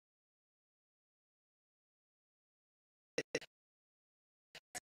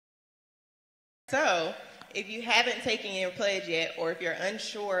So, if you haven't taken your pledge yet, or if you're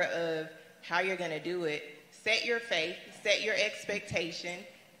unsure of how you're going to do it, set your faith, set your expectation,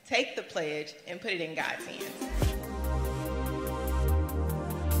 take the pledge, and put it in God's hands.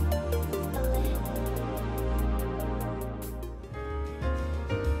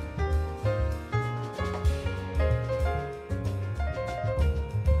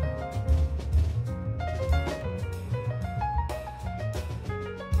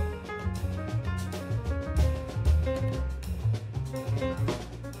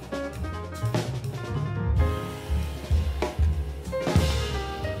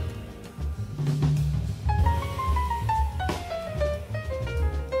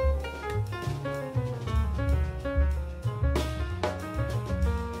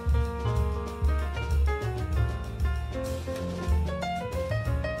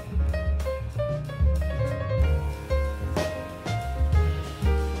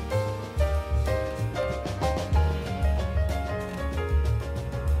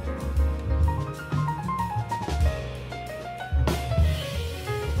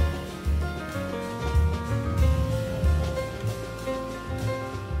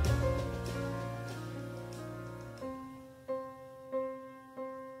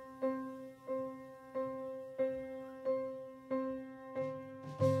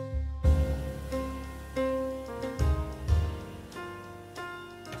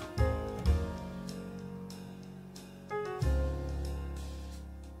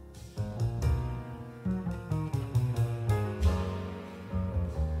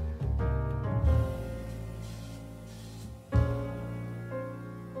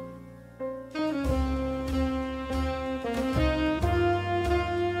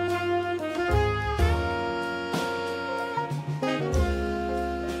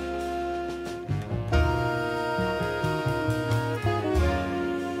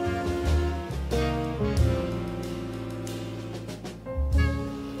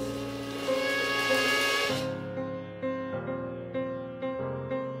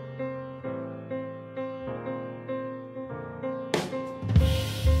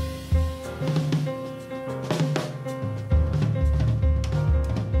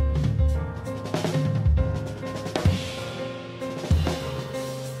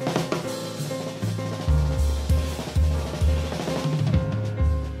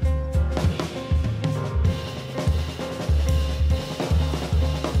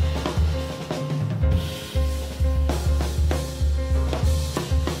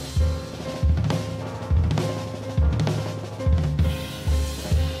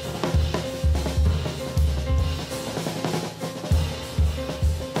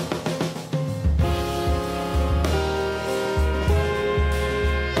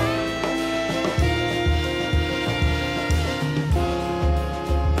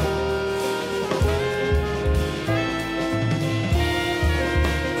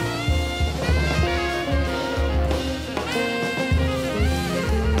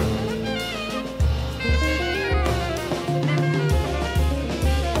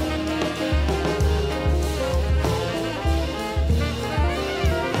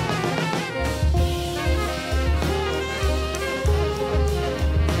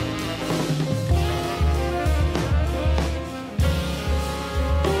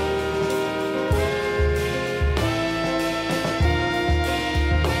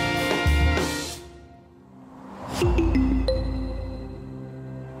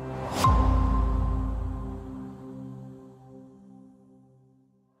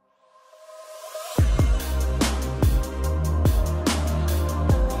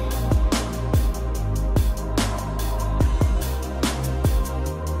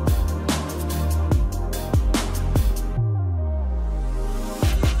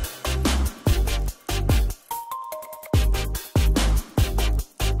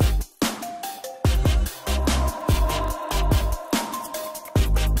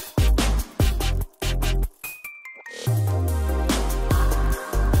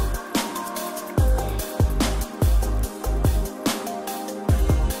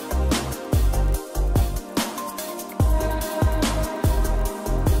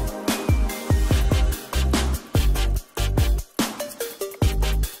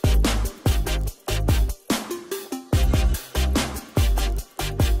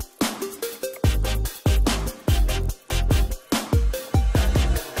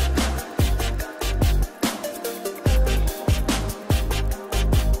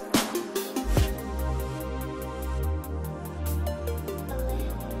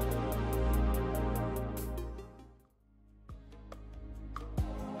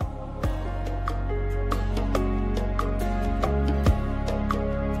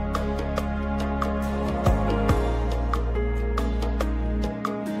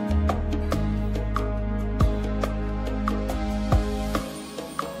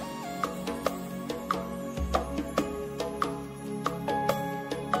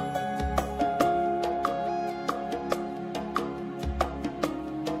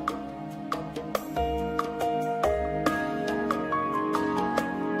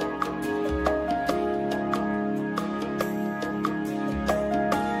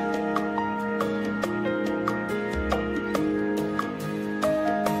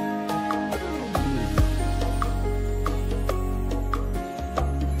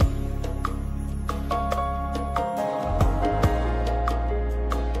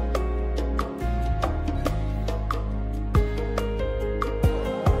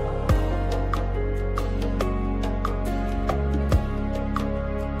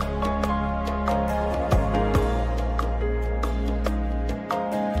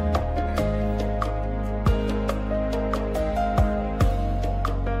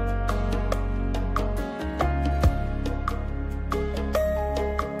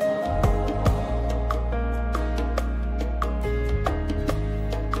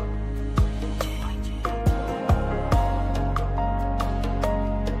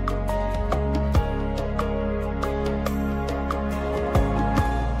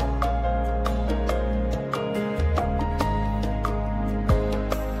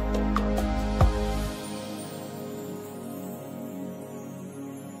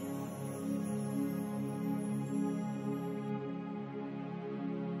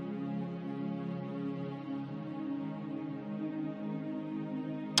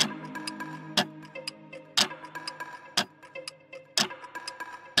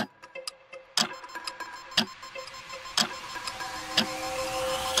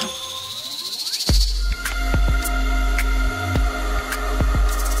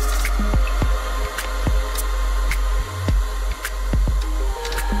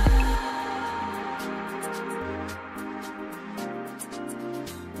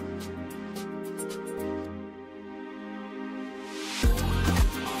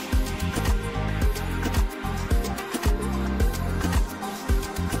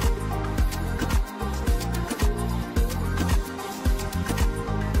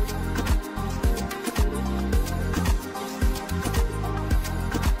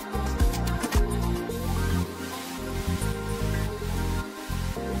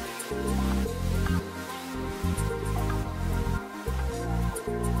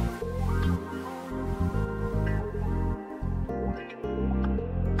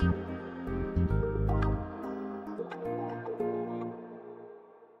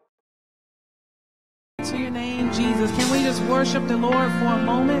 just worship the Lord for a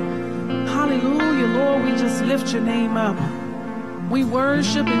moment? Hallelujah, Lord, we just lift your name up. We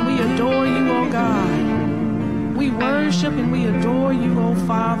worship and we adore you, oh God. We worship and we adore you, oh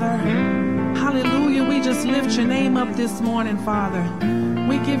Father. Hallelujah, we just lift your name up this morning, Father.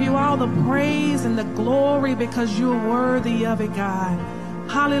 We give you all the praise and the glory because you're worthy of it, God.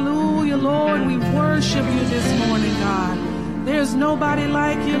 Hallelujah, Lord, we worship you this morning, God. There's nobody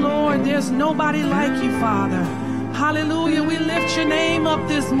like you, Lord. There's nobody like you, Father. Hallelujah, we lift your name up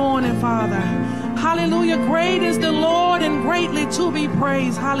this morning, Father. Hallelujah, great is the Lord and greatly to be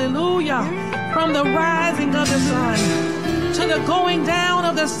praised. Hallelujah, from the rising of the sun to the going down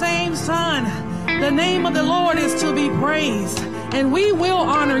of the same sun, the name of the Lord is to be praised. And we will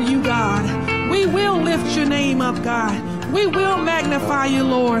honor you, God. We will lift your name up, God. We will magnify you,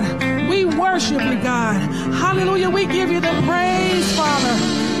 Lord. We worship you, God. Hallelujah, we give you the praise, Father.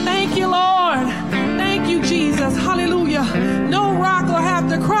 Thank you, Lord. Thank you, Jesus. Hallelujah. No rock will have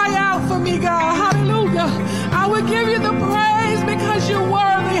to cry out for me, God. Hallelujah. I will give you the praise because you're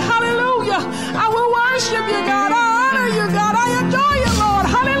worthy. Hallelujah. I will worship you, God. I honor you, God. I adore you, Lord.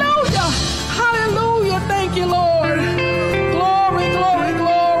 Hallelujah. Hallelujah. Thank you, Lord. Glory, glory,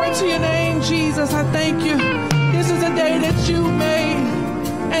 glory to your name, Jesus. I thank you. This is a day that you made,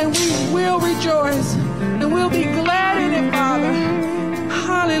 and we will rejoice, and we'll be glad in it, Father.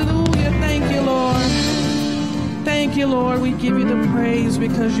 Hallelujah. Thank you, Lord. Thank you, Lord. We give you the praise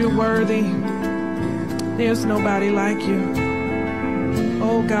because you're worthy. There's nobody like you.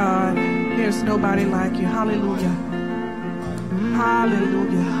 Oh, God, there's nobody like you. Hallelujah.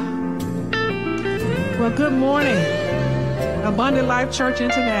 Hallelujah. Well, good morning, Abundant Life Church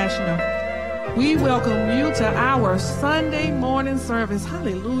International. We welcome you to our Sunday morning service.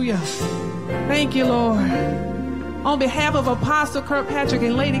 Hallelujah. Thank you, Lord. On behalf of Apostle Kirkpatrick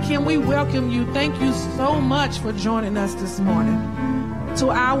and Lady Kim, we welcome you. Thank you so much for joining us this morning. To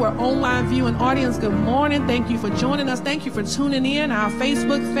our online viewing audience, good morning. Thank you for joining us. Thank you for tuning in. Our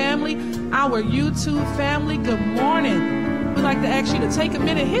Facebook family, our YouTube family, good morning. We'd like to ask you to take a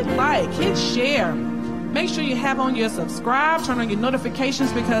minute, hit like, hit share. Make sure you have on your subscribe, turn on your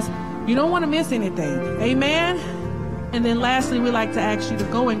notifications because you don't want to miss anything. Amen. And then lastly, we'd like to ask you to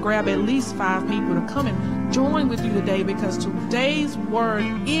go and grab at least 5 people to come and join with you today because today's word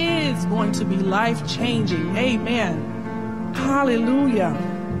is going to be life-changing. Amen. Hallelujah.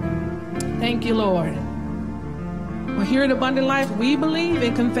 Thank you, Lord. Well, here at Abundant Life, we believe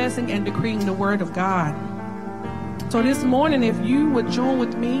in confessing and decreeing the word of God. So this morning, if you would join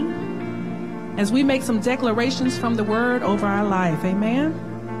with me as we make some declarations from the word over our life. Amen.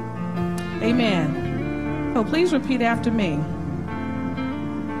 Amen. So please repeat after me.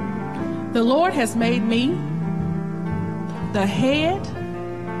 The Lord has made me the head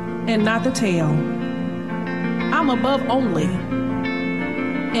and not the tail. I'm above only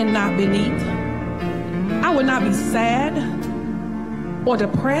and not beneath. I will not be sad or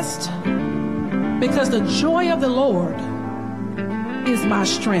depressed because the joy of the Lord is my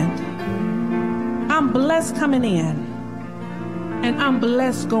strength. I'm blessed coming in and I'm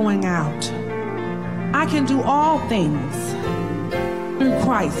blessed going out. I can do all things through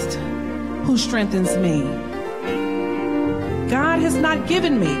Christ who strengthens me. God has not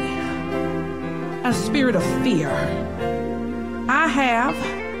given me a spirit of fear. I have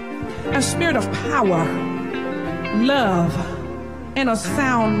a spirit of power, love, and a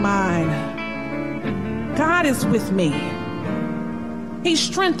sound mind. God is with me. He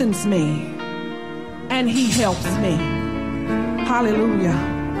strengthens me and he helps me. Hallelujah.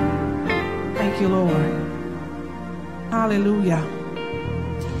 Thank you, Lord. Hallelujah.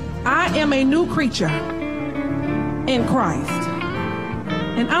 I am a new creature in Christ,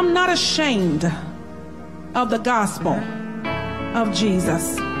 and I'm not ashamed of the gospel of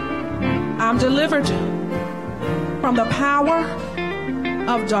Jesus. I'm delivered from the power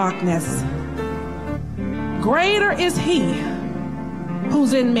of darkness. Greater is he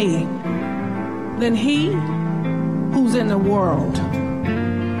who's in me than he who's in the world.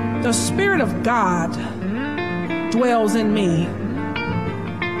 The Spirit of God dwells in me.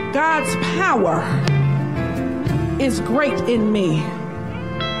 God's power is great in me.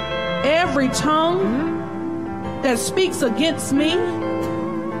 Every tongue that speaks against me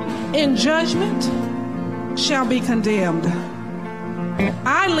in judgment shall be condemned.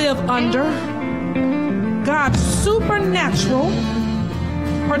 I live under God's supernatural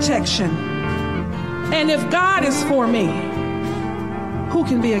protection. And if God is for me, who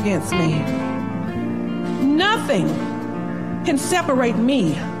can be against me? Nothing can separate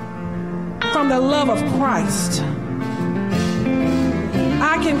me from the love of Christ.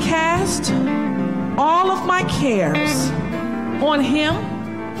 I can cast all of my cares on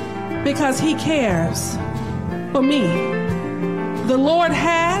him because he cares for me. The Lord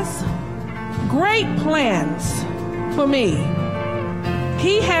has great plans for me.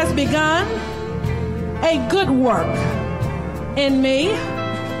 He has begun a good work in me,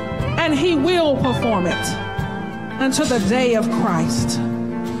 and he will perform it until the day of Christ.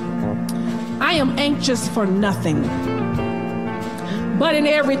 I am anxious for nothing, but in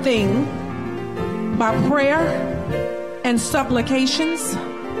everything, by prayer and supplications,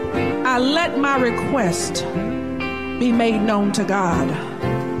 I let my request be made known to God.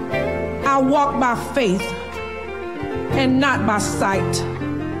 I walk by faith and not by sight.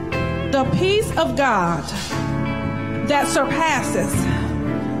 The peace of God that surpasses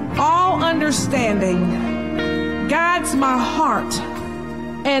all understanding guides my heart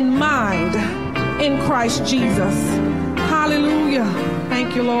and mind in Christ Jesus. Hallelujah.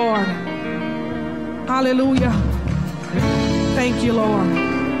 Thank you, Lord. Hallelujah. Thank you, Lord.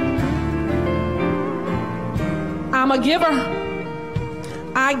 I'm a giver.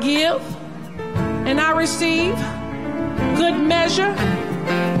 I give and I receive. Good measure,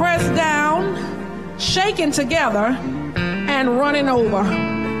 pressed down, shaken together, and running over.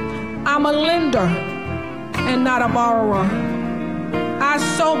 I'm a lender and not a borrower. I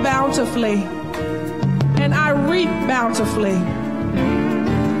sow bountifully and I reap bountifully.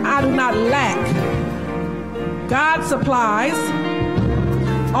 I do not lack. God supplies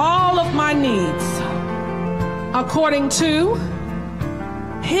all of my needs according to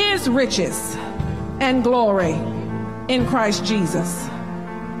his riches and glory in Christ Jesus.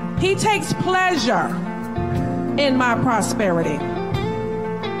 He takes pleasure in my prosperity.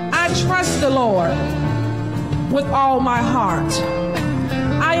 I trust the Lord with all my heart.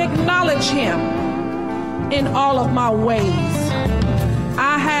 I acknowledge him in all of my ways.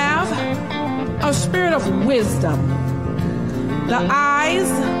 I have a spirit of wisdom. The eyes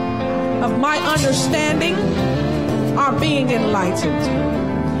of my understanding are being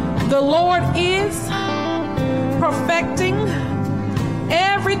enlightened. The Lord is perfecting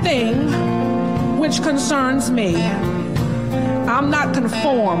everything which concerns me. I'm not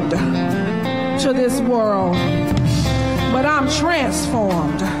conformed to this world, but I'm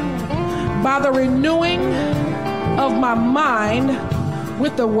transformed by the renewing of my mind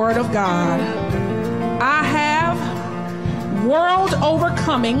with the Word of God. I have world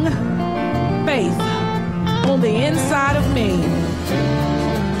overcoming faith on the inside of me.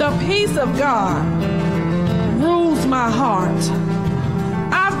 The peace of God rules my heart.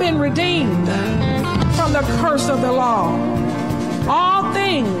 I've been redeemed from the curse of the law. All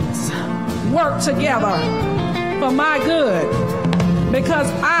things work together for my good because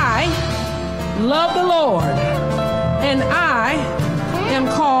I love the Lord and I am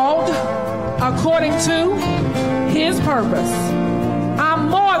called according to his purpose. I'm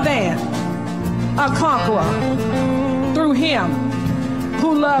more than a conqueror through him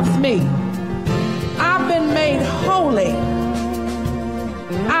who loves me. I've been made holy.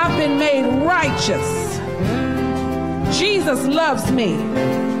 I've been made righteous. Jesus loves me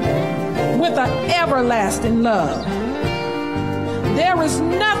with an everlasting love. There is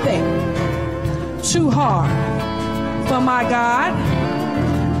nothing too hard for my God,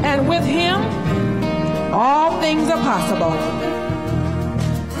 and with him, all things are possible.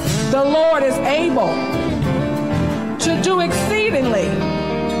 The Lord is able to do exceedingly,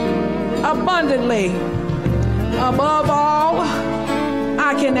 abundantly, above all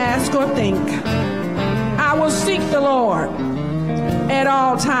I can ask or think. I will seek the Lord at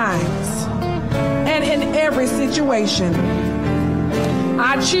all times and in every situation.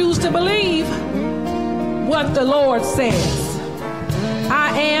 I choose to believe what the Lord says.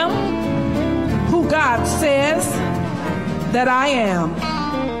 I am who God says that I am.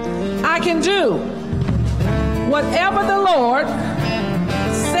 I can do whatever the Lord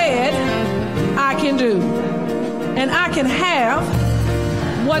said I can do. And I can have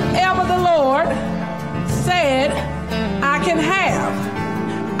whatever the Lord said I can have.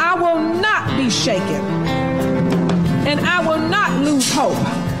 I will not be shaken. And I will not lose hope.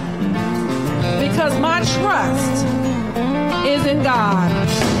 Because my trust is in God.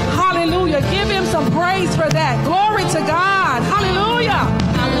 Hallelujah. Give him some praise for that. Glory to God. Hallelujah.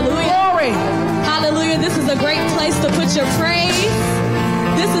 Hallelujah. Glory. Hallelujah. This is a great place to put your praise.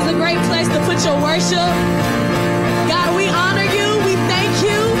 This is a great place to put your worship. God, we honor you. We thank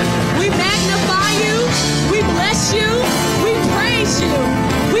you. We magnify you. We bless you. We praise you.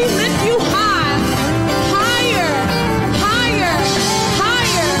 We lift you high. Higher. Higher.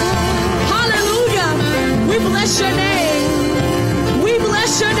 Higher. Hallelujah. We bless your name. We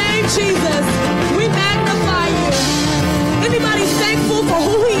bless your name, Jesus. We magnify you. Anybody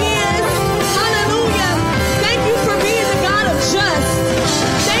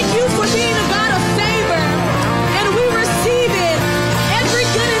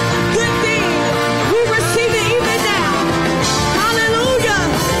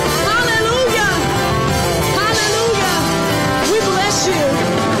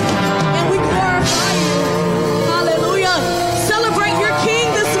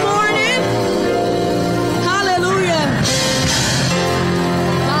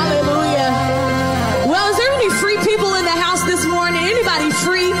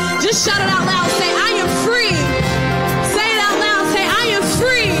Just shout it out loud. Say, I am free. Say it out loud. Say, I am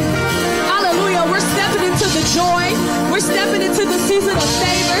free. Hallelujah. We're stepping into the joy. We're stepping into the season of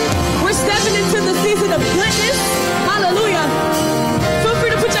favor. We're stepping into the season of goodness. Hallelujah. Feel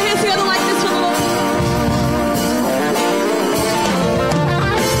free to put your hands together like this for the Lord.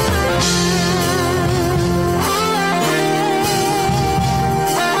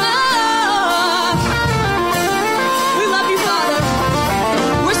 We love you, Father.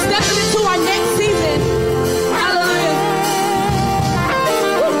 We're stepping into our next season. Hallelujah.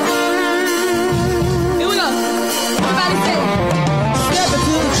 Woo. Here we go. Everybody say, step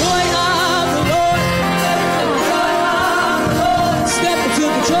into the joy of the Lord. Step into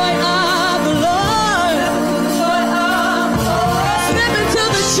the joy of the Lord. Step into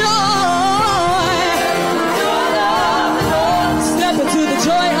the joy. Step into the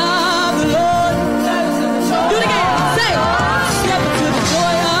joy of the Lord. Do it again. Say, step into the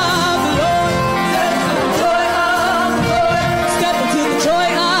joy of the Lord. Step into the joy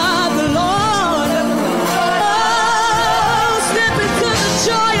of the Lord. Oh, step into the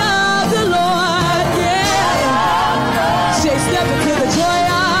joy of the Lord. Yeah. Say, step into the joy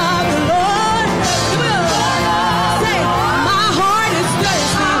of the Lord. Come on. Say, my heart is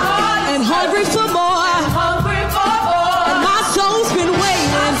thirsty and hungry for more. And my soul's been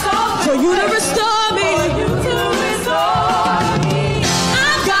waiting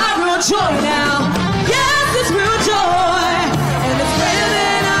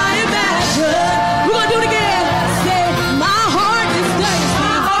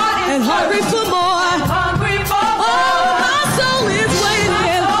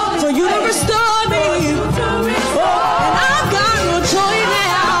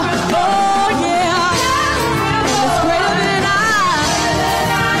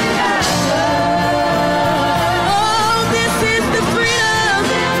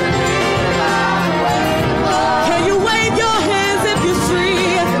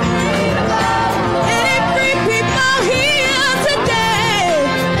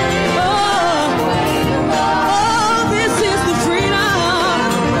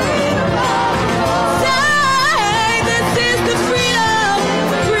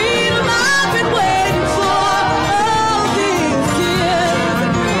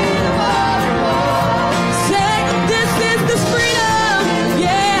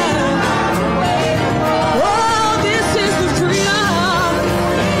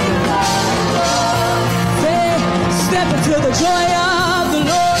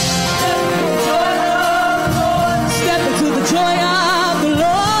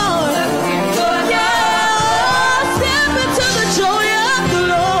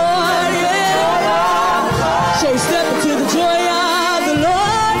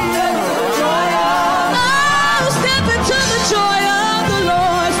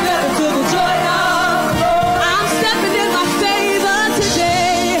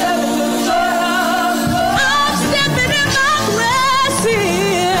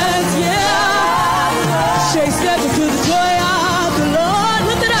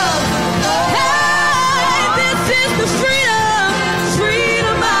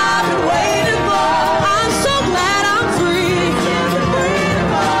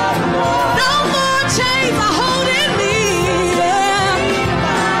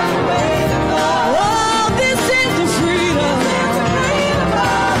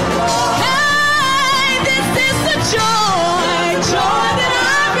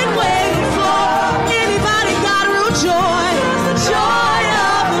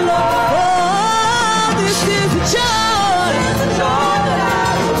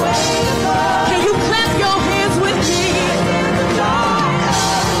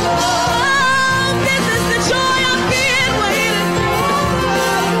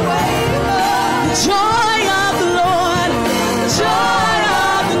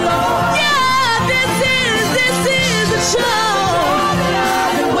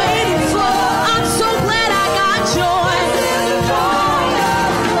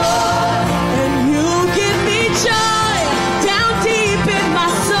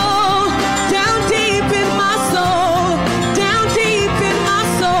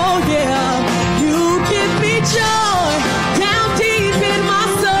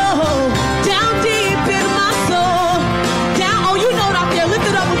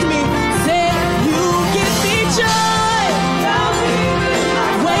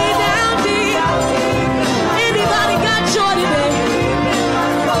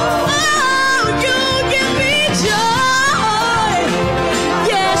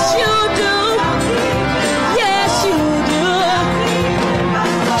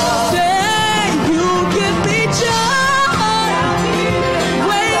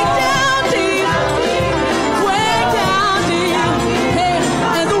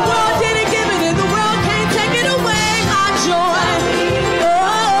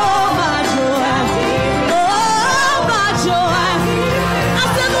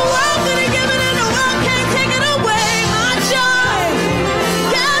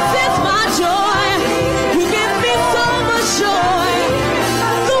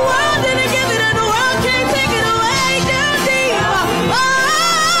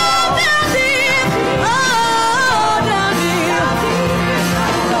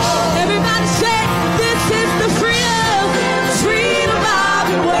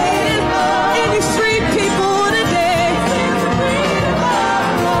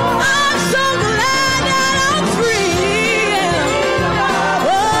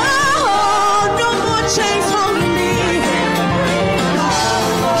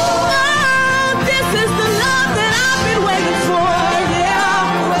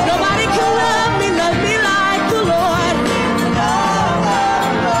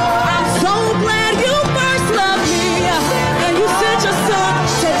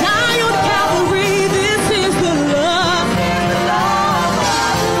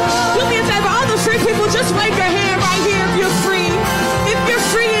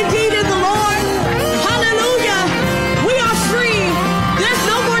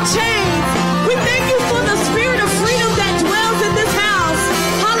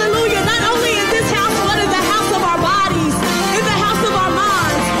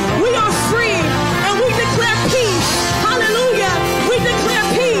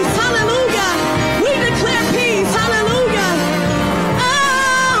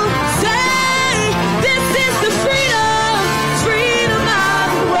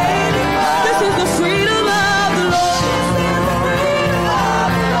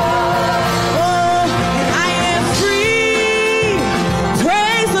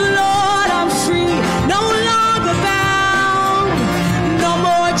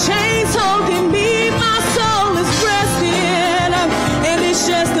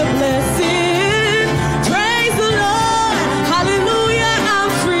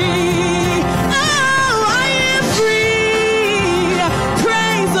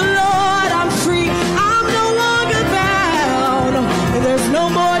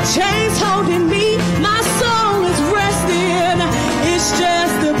chains holding me, my soul is resting. It's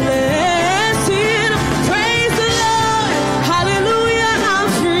just a blessing. Praise the Lord, hallelujah, I'm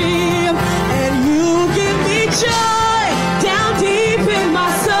free. And you give me joy down deep in my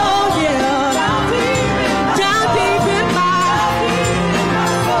soul, yeah. Down deep in my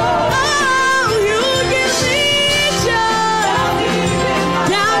soul. Oh, you give me joy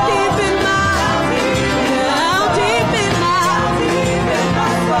down deep in my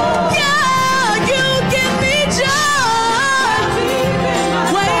yeah, you give me joy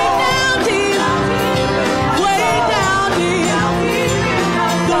way down deep, way down deep.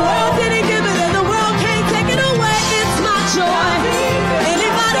 The world didn't give it and the world can't take it away. It's my joy.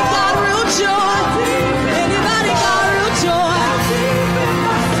 Anybody got real joy? Anybody got real joy?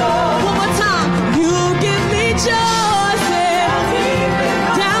 One more time. You give me joy, say,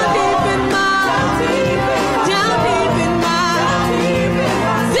 down deep in my, down deep in my.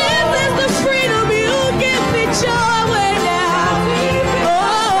 This is the freedom. You give me joy way down,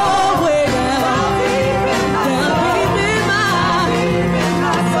 oh, way down deep in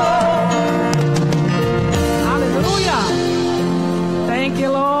my soul. Hallelujah. Thank you,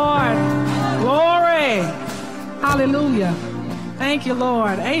 Lord. Glory. Hallelujah. Thank you,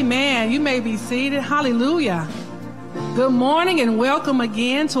 Lord. Amen. You may be seated. Hallelujah. Good morning and welcome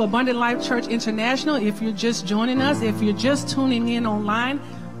again to Abundant Life Church International. If you're just joining us, if you're just tuning in online,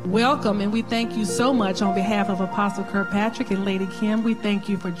 welcome, and we thank you so much on behalf of Apostle Kirkpatrick and Lady Kim. We thank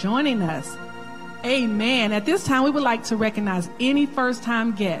you for joining us. Amen. At this time, we would like to recognize any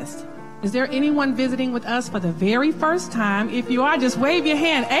first-time guests. Is there anyone visiting with us for the very first time? If you are, just wave your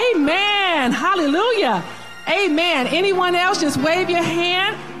hand. Amen. Hallelujah. Amen. Anyone else, just wave your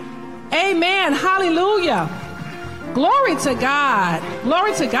hand. Amen. Hallelujah. Glory to God.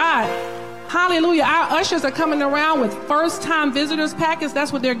 Glory to God. Hallelujah. Our ushers are coming around with first-time visitors packets.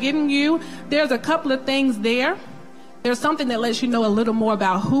 That's what they're getting you. There's a couple of things there. There's something that lets you know a little more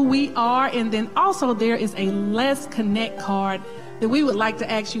about who we are. And then also there is a Let's Connect card that we would like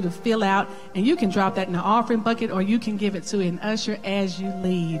to ask you to fill out. And you can drop that in the offering bucket or you can give it to an usher as you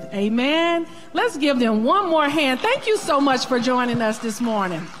leave. Amen. Let's give them one more hand. Thank you so much for joining us this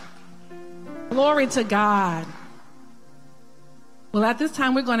morning. Glory to God. Well, at this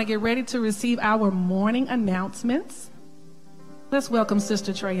time, we're going to get ready to receive our morning announcements. Let's welcome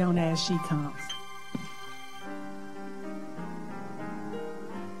Sister Trayona as she comes.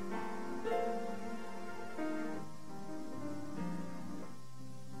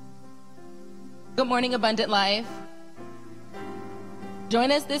 Good morning, Abundant Life.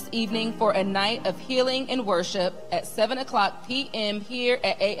 Join us this evening for a night of healing and worship at 7:00 p.m. here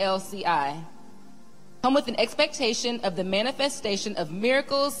at ALCI. Come with an expectation of the manifestation of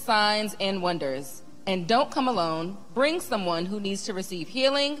miracles, signs, and wonders. And don't come alone. Bring someone who needs to receive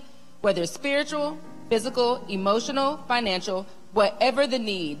healing, whether spiritual, physical, emotional, financial, whatever the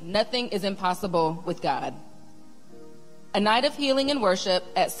need. Nothing is impossible with God. A night of healing and worship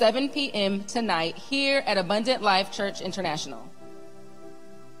at 7 p.m. tonight here at Abundant Life Church International.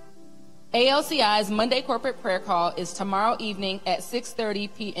 ALCI's Monday corporate prayer call is tomorrow evening at 6:30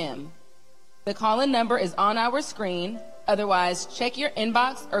 p.m. The call-in number is on our screen. Otherwise, check your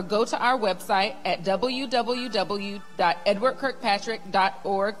inbox or go to our website at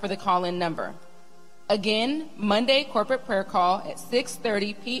www.edwardkirkpatrick.org for the call-in number. Again, Monday corporate prayer call at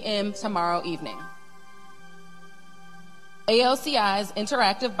 6:30 p.m. tomorrow evening. ALCI's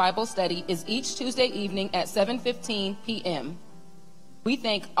interactive Bible study is each Tuesday evening at 7:15 p.m. We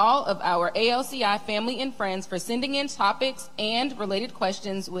thank all of our ALCI family and friends for sending in topics and related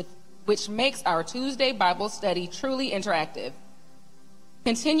questions which makes our Tuesday Bible study truly interactive.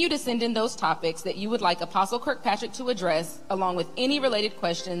 Continue to send in those topics that you would like Apostle Kirkpatrick to address, along with any related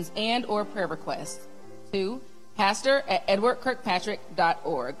questions and or prayer requests, to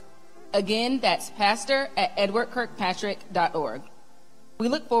pastor@edwardkirkpatrick.org. Again, that's pastor@edwardkirkpatrick.org. We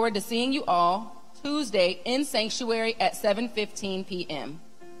look forward to seeing you all Tuesday in Sanctuary at 7:15 p.m.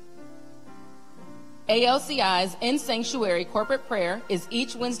 ALCI's In Sanctuary corporate prayer is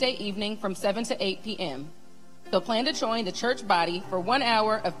each Wednesday evening from 7 to 8 p.m. So plan to join the church body for 1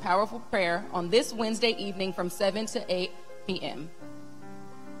 hour of powerful prayer on this Wednesday evening from 7 to 8 p.m.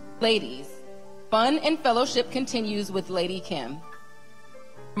 Ladies, fun and fellowship continues with Lady Kim.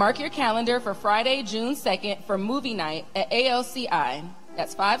 Mark your calendar for Friday, June 2nd for movie night at ALCI.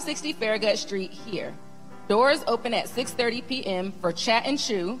 That's 560 Farragut Street here. Doors open at 6:30 p.m. for Chat and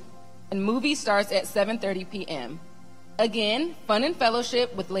Chew, and movie starts at 7:30 p.m. Again, fun and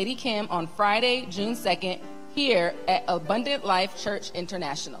fellowship with Lady Kim on Friday, June 2nd, here at Abundant Life Church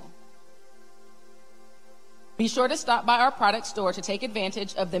International. Be sure to stop by our product store to take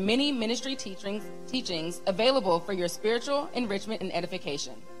advantage of the many ministry teachings available for your spiritual enrichment and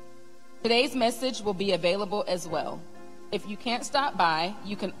edification. Today's message will be available as well. If you can't stop by,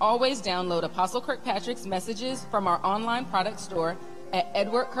 you can always download Apostle Kirkpatrick's messages from our online product store at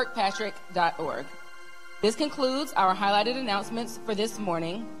edwardkirkpatrick.org. This concludes our highlighted announcements for this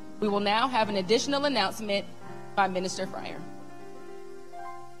morning. We will now have an additional announcement by Minister Fryer.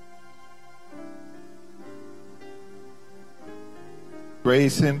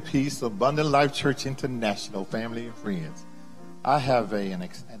 Grace and peace, Abundant Life Church International, family and friends. I have an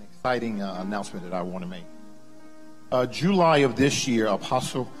exciting announcement that I want to make. July of this year,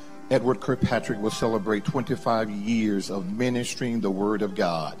 Apostle Edward Kirkpatrick will celebrate 25 years of ministering the Word of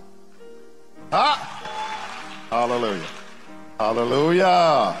God. Hallelujah.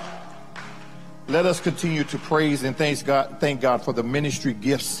 Hallelujah. Let us continue to praise and thank God for the ministry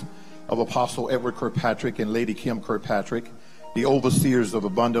gifts of Apostle Edward Kirkpatrick and Lady Kim Kirkpatrick, the overseers of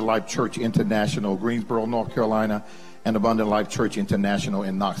Abundant Life Church International, Greensboro, North Carolina, and Abundant Life Church International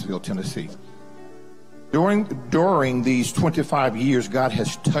in Knoxville, Tennessee. During these 25 years, God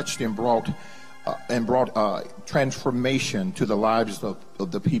has touched and brought transformation to the lives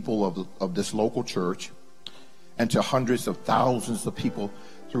of the people of this local church and to hundreds of thousands of people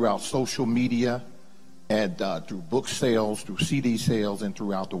throughout social media and through book sales, through CD sales, and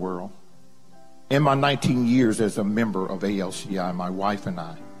throughout the world. In my 19 years as a member of ALCI, my wife and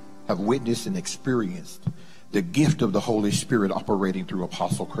I have witnessed and experienced the gift of the Holy Spirit operating through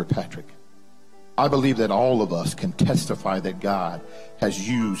Apostle Kirkpatrick. I believe that all of us can testify that God has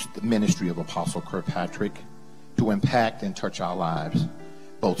used the ministry of Apostle Kirkpatrick to impact and touch our lives,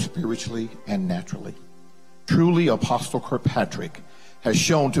 both spiritually and naturally. Truly, Apostle Kirkpatrick has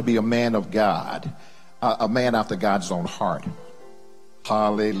shown to be a man of God, a man after God's own heart.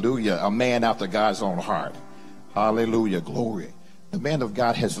 Hallelujah. A man after God's own heart. Hallelujah. Glory. The man of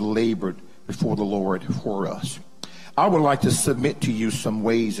God has labored before the Lord for us. I would like to submit to you some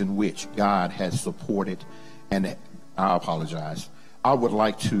ways in which God has supported, and I apologize. I would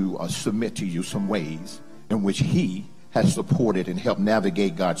like to submit to you some ways in which he has supported and helped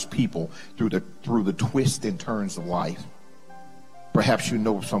navigate God's people through the twists and turns of life. Perhaps you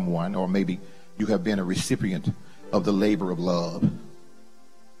know someone, or maybe you have been a recipient of the labor of love.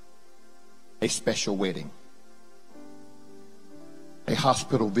 A special wedding, a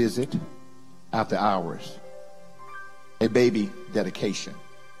hospital visit after hours, a baby dedication,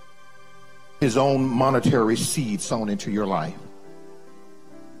 his own monetary seed sown into your life,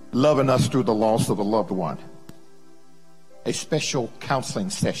 loving us through the loss of a loved one, a special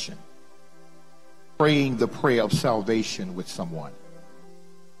counseling session, praying the prayer of salvation with someone,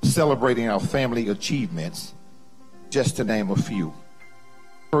 celebrating our family achievements, just to name a few.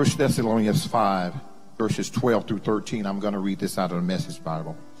 1 Thessalonians 5, verses 12 through 13. I'm going to read this out of the Message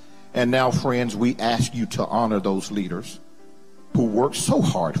Bible. And now, friends, we ask you to honor those leaders who work so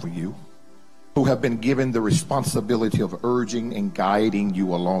hard for you, who have been given the responsibility of urging and guiding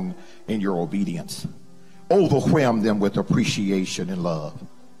you along in your obedience. Overwhelm them with appreciation and love.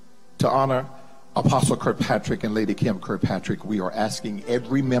 To honor Apostle Kirkpatrick and Lady Kim Kirkpatrick, we are asking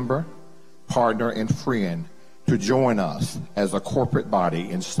every member, partner, and friend to join us as a corporate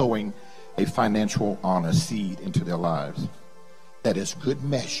body in sowing a financial honor seed into their lives. That is good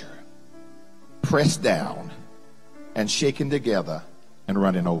measure, pressed down and shaken together and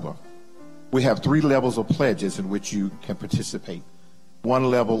running over. We have 3 levels of pledges in which you can participate. One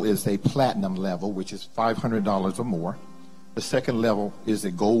level is a platinum level, which is $500 or more. The second level is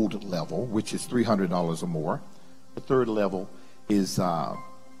a gold level, which is $300 or more. The third level is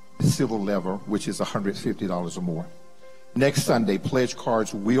silver level, which is $150 or more. Next Sunday, pledge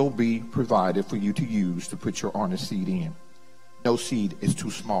cards will be provided for you to use to put your honor seed in. No seed is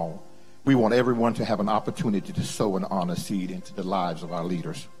too small. We want everyone to have an opportunity to sow an honor seed into the lives of our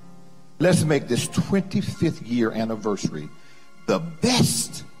leaders. Let's make this 25th year anniversary the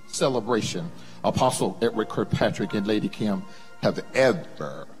best celebration Apostle Edward Kirkpatrick and Lady Kim have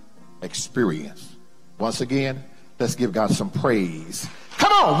ever experienced. Once again, let's give God some praise.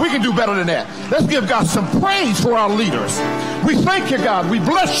 Come on, we can do better than that. Let's give God some praise for our leaders. We thank you, God. We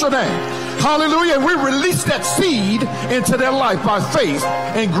bless your name. Hallelujah. And we release that seed into their life by faith.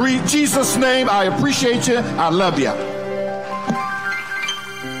 In Jesus' name, I appreciate you. I love you.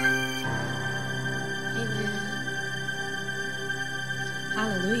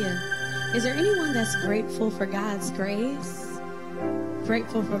 Hallelujah. Is there anyone that's grateful for God's grace?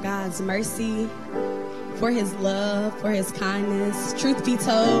 Grateful for God's mercy? For his love, for his kindness? Truth be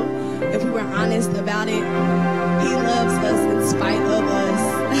told, if we were honest about it, he loves us in spite of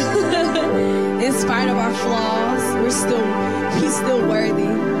us. In spite of our flaws, he's still worthy.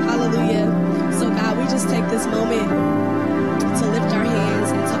 Hallelujah. So God, we just take this moment to lift our hands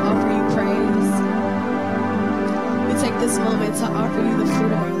and to offer you praise. We take this moment to offer you the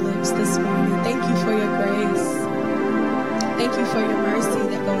fruit of our lips this morning. Thank you for your grace. Thank you for your mercy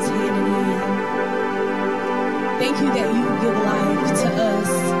that goes hand in hand. Thank you that you give life to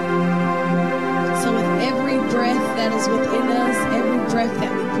us. So with every breath that is within us, every breath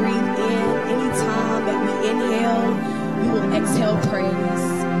that we breathe in, any time that we inhale, we will exhale praise.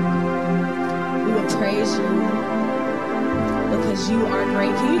 We will praise you because you are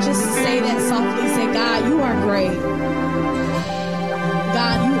great. Can you just say that softly? Say, God, you are great.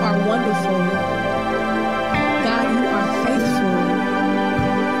 God, you are wonderful. God, you are faithful.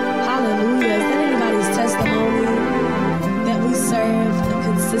 Hallelujah. Is that anybody's testimony that we serve a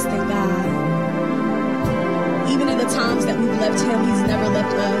consistent God? Even in the times that we've left him, he's never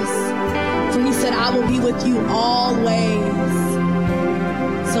left us. For he said, I will be with you always.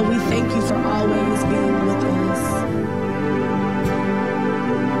 So we thank you for always being with us.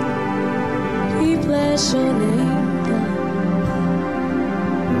 We bless your name, God.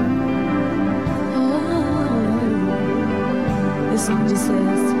 Oh, this song just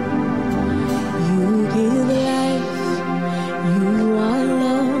says, you give life, you are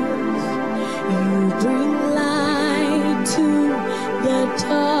love, you bring light to the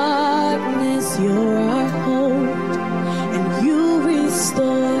darkness, you're our hope, and you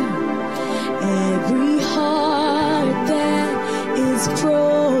restore every heart that is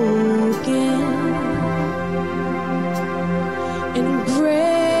broken. And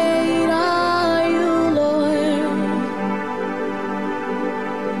great are you, Lord.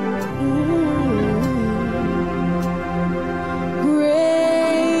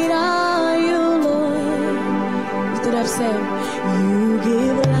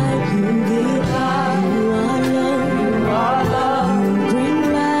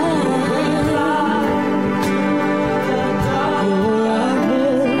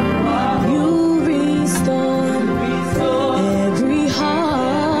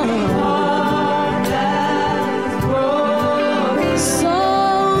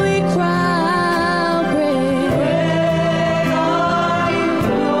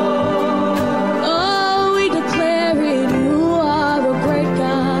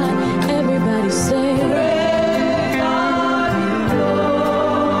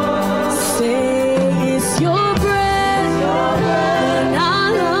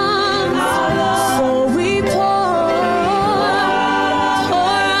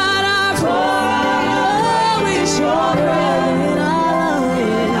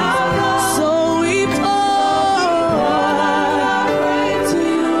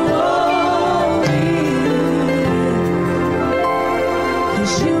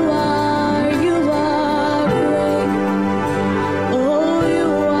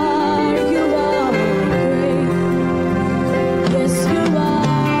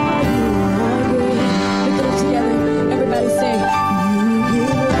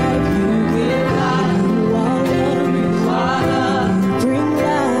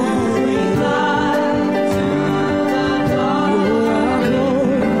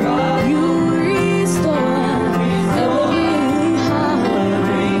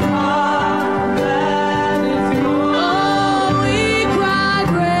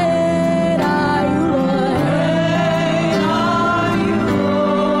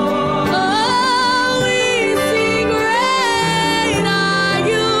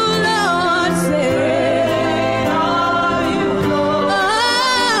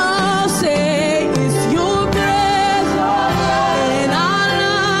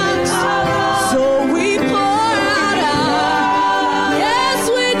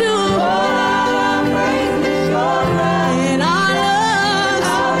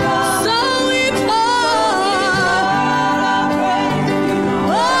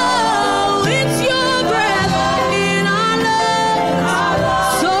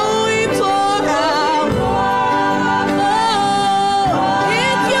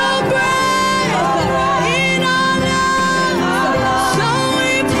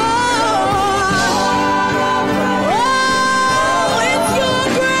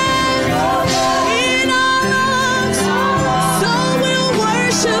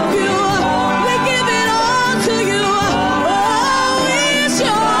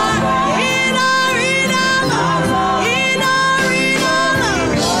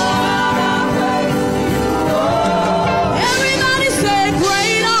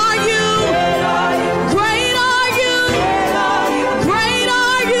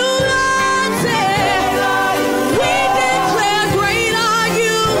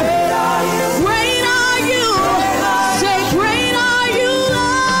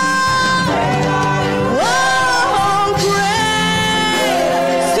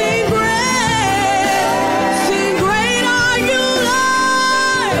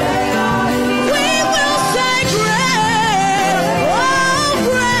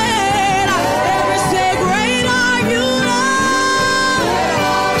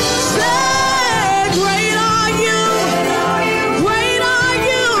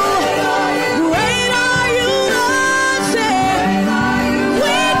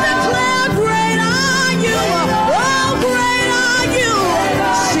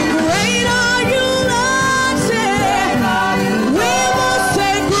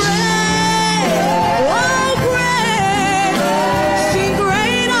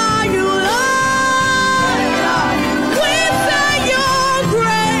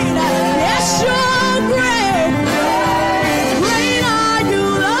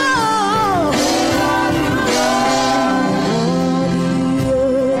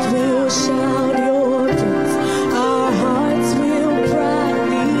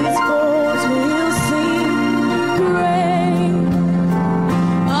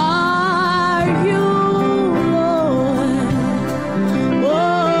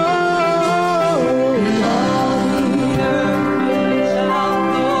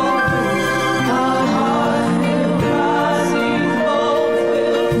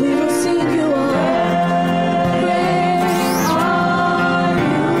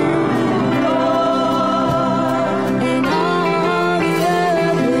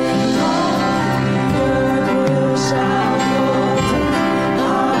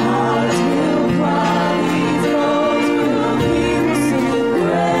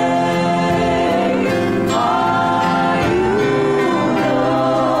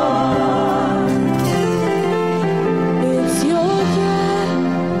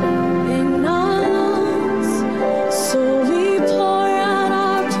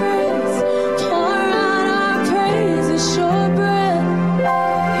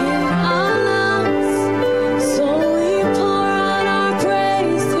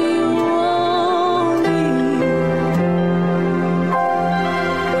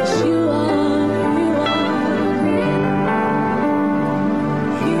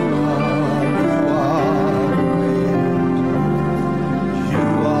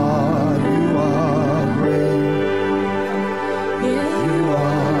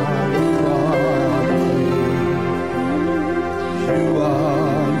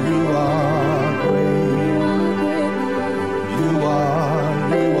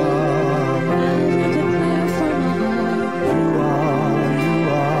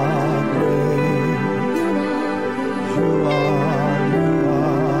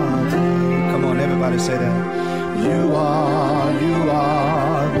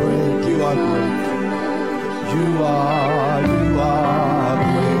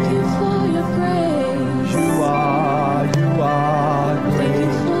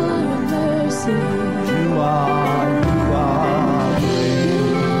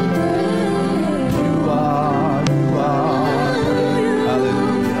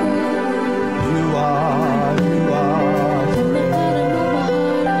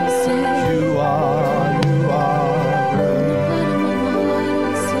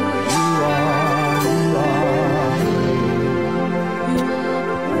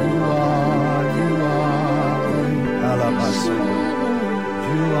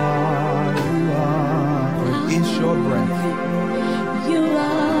 your breath. You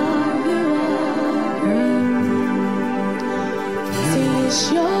are. See, it's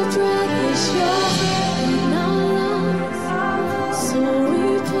your breath, it's your breath in our lungs. So we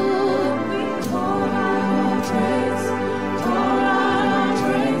pour out our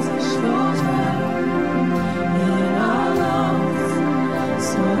praise, it's your breath in our lungs.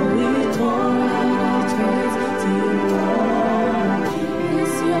 So we pour out our praise to you, Lord.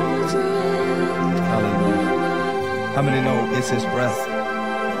 It's your breath. Hallelujah. How many know it's his breath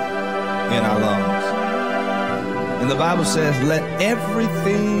in our lungs? And the Bible says, let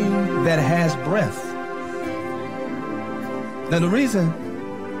everything that has breath. Now the reason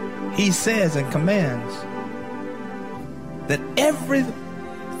he says and commands that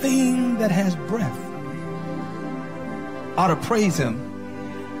everything that has breath ought to praise him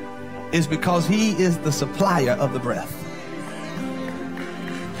is because he is the supplier of the breath.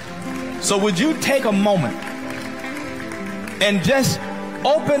 So would you take a moment and just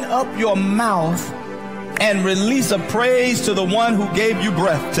open up your mouth and release a praise to the one who gave you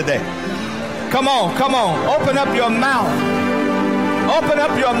breath today? Come on, come on. Open up your mouth. Open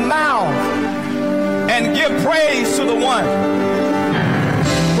up your mouth and give praise to the one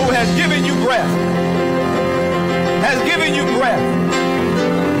who has given you breath. Has given you breath.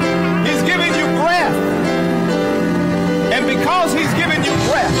 He's given you breath. And because he's given you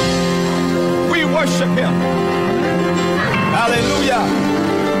breath, we worship him. Hallelujah.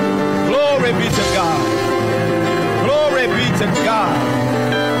 Glory be to God. Glory be to God.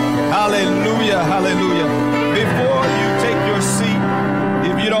 Hallelujah, hallelujah. Before you take your seat,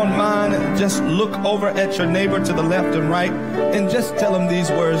 if you don't mind, just look over at your neighbor to the left and right and just tell him these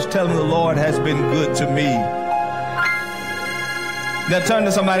words. Tell him the Lord has been good to me. Now turn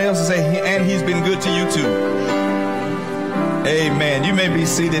to somebody else and say, and he's been good to you too. Amen. You may be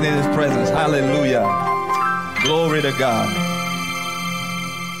seated in his presence. Hallelujah. Glory to God.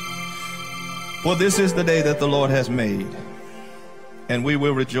 For this is the day that the Lord has made, and we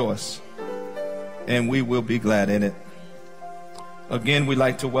will rejoice, and we will be glad in it. Again, we'd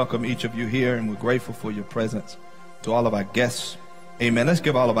like to welcome each of you here, and we're grateful for your presence. To all of our guests, amen. Let's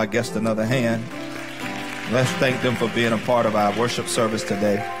give all of our guests another hand. Let's thank them for being a part of our worship service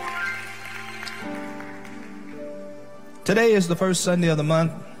today. Today is the first Sunday of the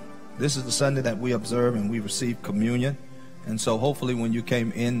month. This is the Sunday that we observe and we receive communion. And so hopefully when you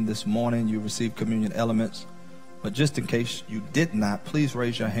came in this morning, you received communion elements. But just in case you did not, please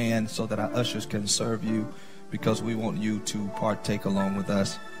raise your hand so that our ushers can serve you, because we want you to partake along with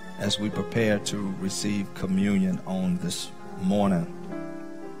us as we prepare to receive communion on this morning.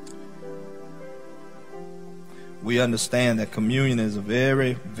 We understand that communion is a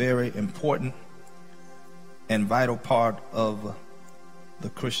very, very important and vital part of the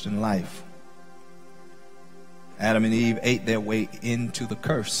Christian life. Adam and Eve ate their way into the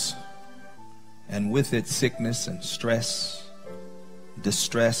curse, and with it sickness and stress,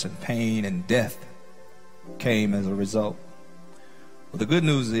 distress and pain and death came as a result. Well, the good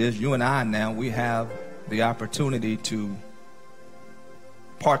news is you and I now, we have the opportunity to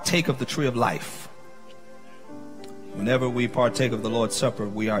partake of the tree of life. Whenever we partake of the Lord's Supper,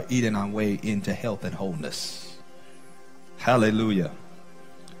 we are eating our way into health and wholeness. Hallelujah.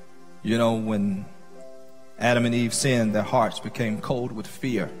 You know, when Adam and Eve sinned, their hearts became cold with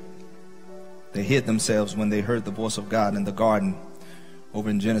fear. They hid themselves when they heard the voice of God in the garden. Over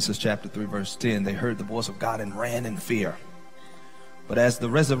in Genesis chapter 3, verse 10, they heard the voice of God and ran in fear. But as the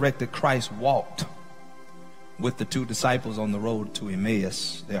resurrected Christ walked with the two disciples on the road to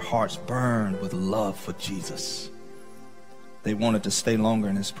Emmaus, their hearts burned with love for Jesus. They wanted to stay longer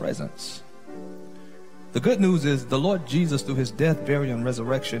in his presence. The good news is the Lord Jesus, through his death, burial, and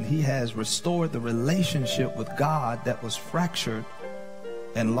resurrection, he has restored the relationship with God that was fractured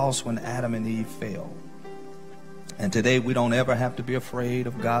and lost when Adam and Eve fell. And today we don't ever have to be afraid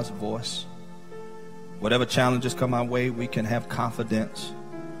of God's voice. Whatever challenges come our way, we can have confidence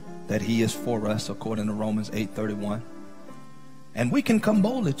that he is for us, according to Romans 8:31. And we can come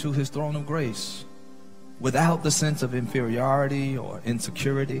boldly to his throne of grace without the sense of inferiority or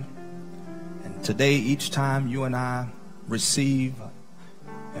insecurity. And today, each time you and I receive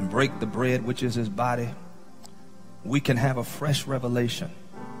and break the bread, which is his body, we can have a fresh revelation.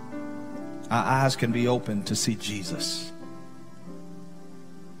 Our eyes can be opened to see Jesus,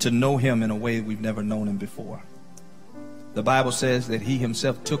 to know him in a way we've never known him before. The Bible says that he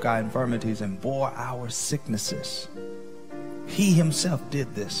himself took our infirmities and bore our sicknesses. He himself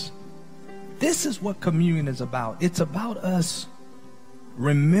did this. This is what communion is about. It's about us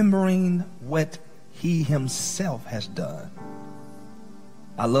remembering what he himself has done.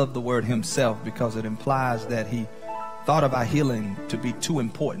 I love the word himself because it implies that he thought of our healing to be too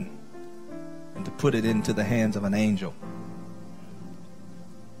important and to put it into the hands of an angel.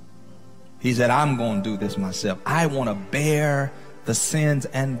 He said, I'm going to do this myself. I want to bear the sins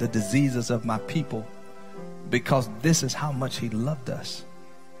and the diseases of my people because this is how much he loved us.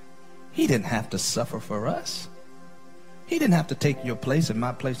 He didn't have to suffer for us. He didn't have to take your place and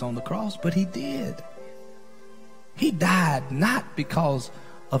my place on the cross, but he did. He died not because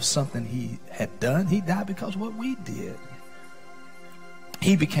of something he had done. He died because of what we did.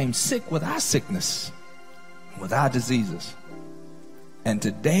 He became sick with our sickness, with our diseases. And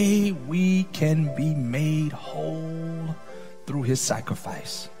today we can be made whole through his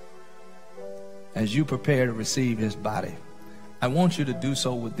sacrifice. As you prepare to receive his body, I want you to do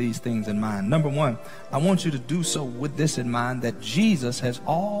so with these things in mind. Number one, I want you to do so with this in mind, that Jesus has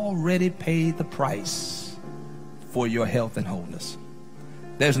already paid the price for your health and wholeness.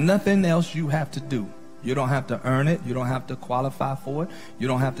 There's nothing else you have to do. You don't have to earn it. You don't have to qualify for it. You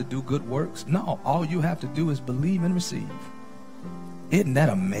don't have to do good works. No, all you have to do is believe and receive. Isn't that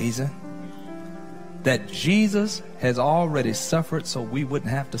amazing? That Jesus has already suffered so we wouldn't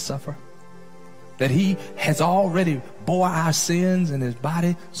have to suffer. That he has already bore our sins in his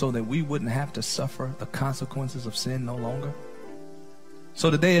body so that we wouldn't have to suffer the consequences of sin no longer. So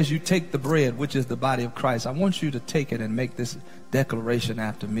today, as you take the bread, which is the body of Christ, I want you to take it and make this declaration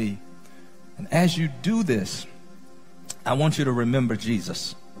after me. And as you do this, I want you to remember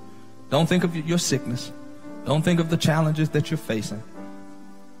Jesus. Don't think of your sickness. Don't think of the challenges that you're facing.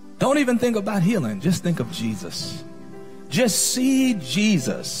 Don't even think about healing. Just think of Jesus. Just see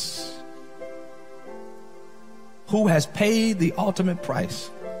Jesus, who has paid the ultimate price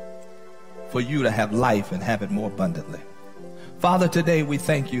for you to have life and have it more abundantly. Father, today we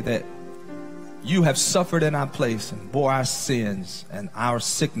thank you that you have suffered in our place and bore our sins and our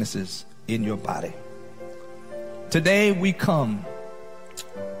sicknesses in your body. Today we come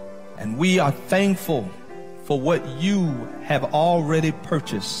and we are thankful for what you have already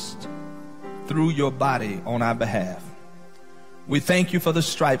purchased through your body on our behalf. We thank you for the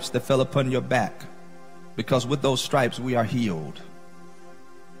stripes that fell upon your back, because with those stripes we are healed.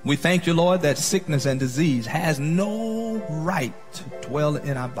 We thank you, Lord, that sickness and disease has no right to dwell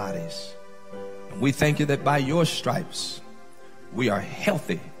in our bodies. And we thank you that by your stripes we are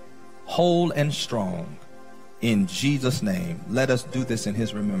healthy, whole, and strong. In Jesus' name, let us do this in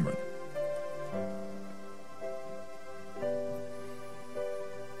his remembrance.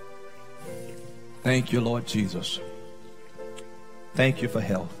 Thank you, Lord Jesus. Thank you for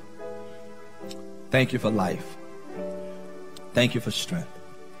health. Thank you for life. Thank you for strength.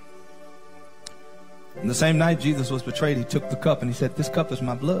 And the same night Jesus was betrayed, he took the cup and he said, this cup is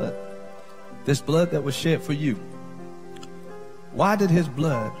my blood. This blood that was shed for you. Why did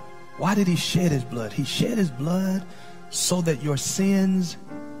he shed his blood? He shed his blood so that your sins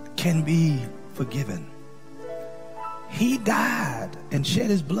can be forgiven. He died and shed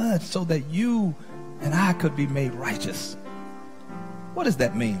his blood so that you and I could be made righteous. What does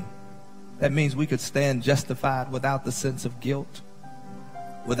that mean? That means we could stand justified without the sense of guilt,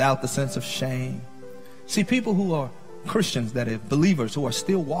 without the sense of shame. See, people who are Christians, that are believers, who are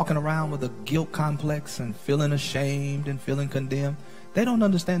still walking around with a guilt complex and feeling ashamed and feeling condemned, they don't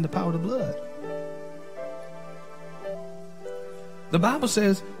understand the power of the blood. The Bible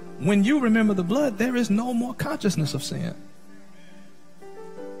says, when you remember the blood, there is no more consciousness of sin.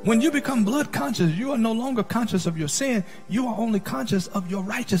 When you become blood conscious, you are no longer conscious of your sin. You are only conscious of your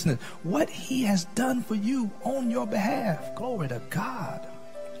righteousness. What he has done for you on your behalf. Glory to God.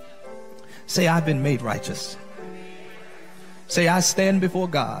 Say, I've been made righteous. Say, I stand before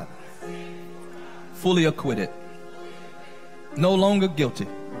God, fully acquitted, no longer guilty.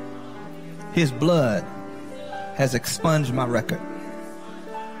 His blood has expunged my record,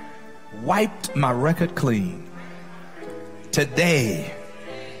 wiped my record clean. Today,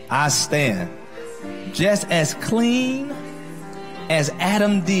 I stand just as clean as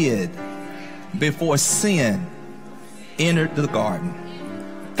Adam did before sin entered the garden.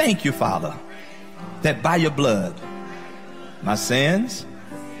 Thank you, Father, that by your blood, my sins,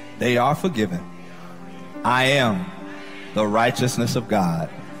 they are forgiven. I am the righteousness of God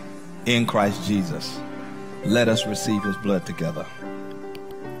in Christ Jesus. Let us receive his blood together.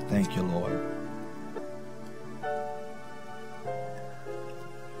 Thank you, Lord.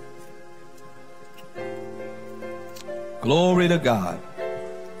 Glory to God.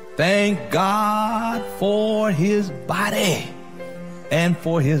 Thank God for his body and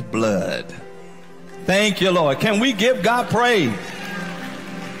for his blood. Thank you, Lord. Can we give God praise?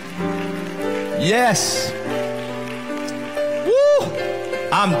 Yes. Woo!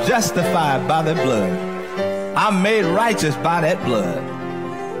 I'm justified by the blood. I'm made righteous by that blood.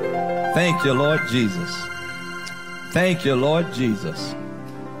 Thank you, Lord Jesus. Thank you, Lord Jesus.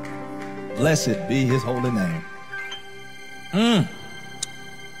 Blessed be his holy name.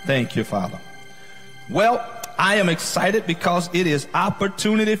 Thank you, Father. Well, I am excited because it is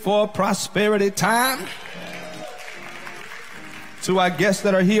opportunity for prosperity time. To our guests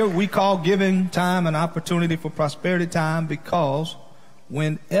that are here, we call giving time an opportunity for prosperity time because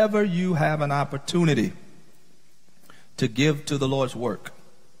whenever you have an opportunity to give to the Lord's work,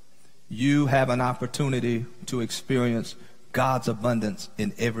 you have an opportunity to experience God's abundance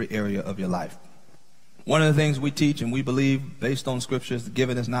in every area of your life. One of the things we teach and we believe based on scriptures,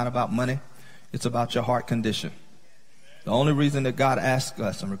 giving is not about money. It's about your heart condition. The only reason that God asks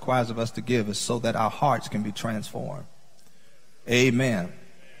us and requires of us to give is so that our hearts can be transformed. Amen.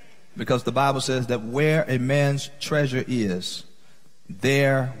 Because the Bible says that where a man's treasure is,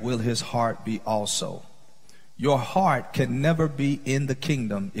 there will his heart be also. Your heart can never be in the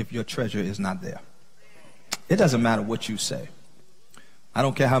kingdom if your treasure is not there. It doesn't matter what you say. I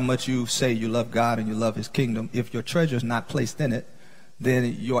don't care how much you say you love God and you love his kingdom. If your treasure is not placed in it,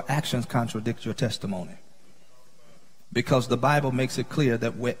 then your actions contradict your testimony. Because the Bible makes it clear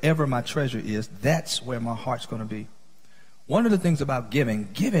that wherever my treasure is, that's where my heart's going to be. One of the things about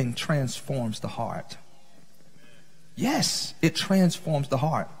giving transforms the heart. Yes, it transforms the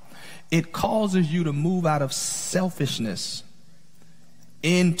heart. It causes you to move out of selfishness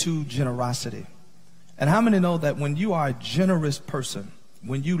into generosity. And how many know that when you are a generous person,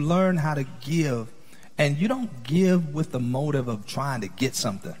 when you learn how to give, and you don't give with the motive of trying to get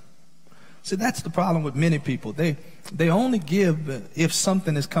something. See, that's the problem with many people. They only give if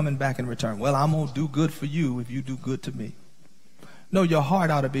something is coming back in return. Well, I'm going to do good for you if you do good to me. No, your heart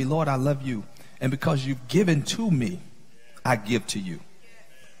ought to be, Lord, I love you. And because you've given to me, I give to you.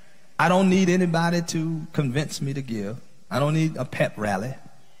 I don't need anybody to convince me to give. I don't need a pep rally.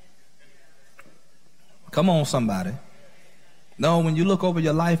 Come on, somebody. No, when you look over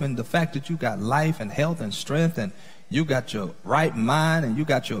your life and the fact that you got life and health and strength and you got your right mind and you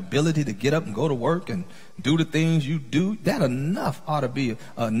got your ability to get up and go to work and do the things you do, that enough ought to be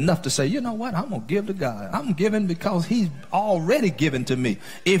enough to say, you know what, I'm going to give to God. I'm giving because he's already given to me.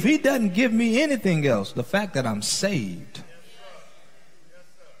 If he doesn't give me anything else, the fact that I'm saved,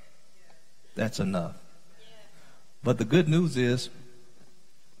 that's enough. But the good news is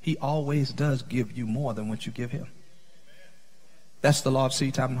he always does give you more than what you give him. That's the law of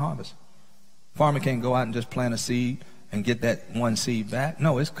seed time and harvest. Farmer can't go out and just plant a seed and get that one seed back.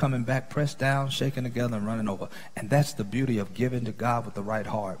 No, it's coming back, pressed down, shaken together, and running over. And that's the beauty of giving to God with the right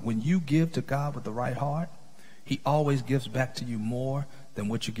heart. When you give to God with the right heart, he always gives back to you more than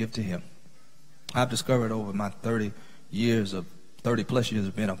what you give to him. I've discovered over my 30 plus years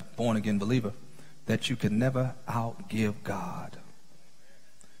of being a born-again believer that you can never outgive God.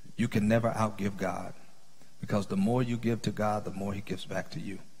 You can never outgive God. Because the more you give to God, the more he gives back to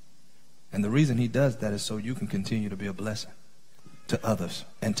you. And the reason he does that is so you can continue to be a blessing to others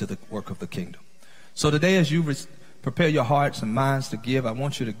and to the work of the kingdom. So today, as you prepare your hearts and minds to give, I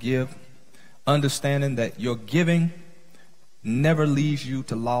want you to give, understanding that your giving never leads you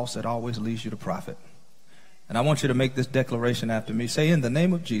to loss. It always leads you to profit. And I want you to make this declaration after me. Say, in the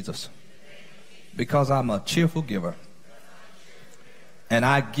name of Jesus, because I'm a cheerful giver and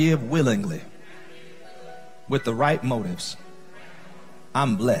I give willingly with the right motives,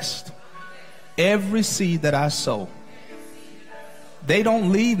 I'm blessed. Every seed that I sow, they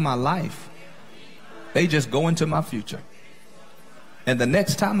don't leave my life. They just go into my future. And the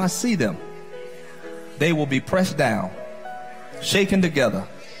next time I see them, they will be pressed down, shaken together,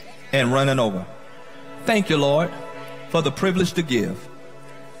 and running over. Thank you, Lord, for the privilege to give.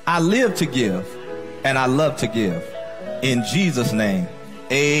 I live to give, and I love to give. In Jesus' name,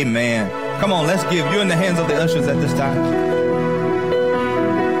 amen. Come on, let's give. You're in the hands of the ushers at this time.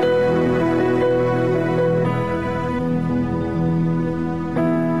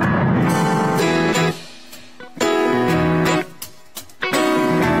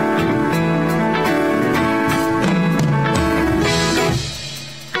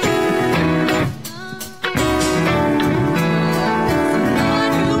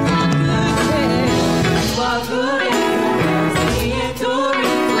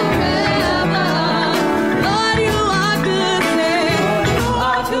 Lord, you are good.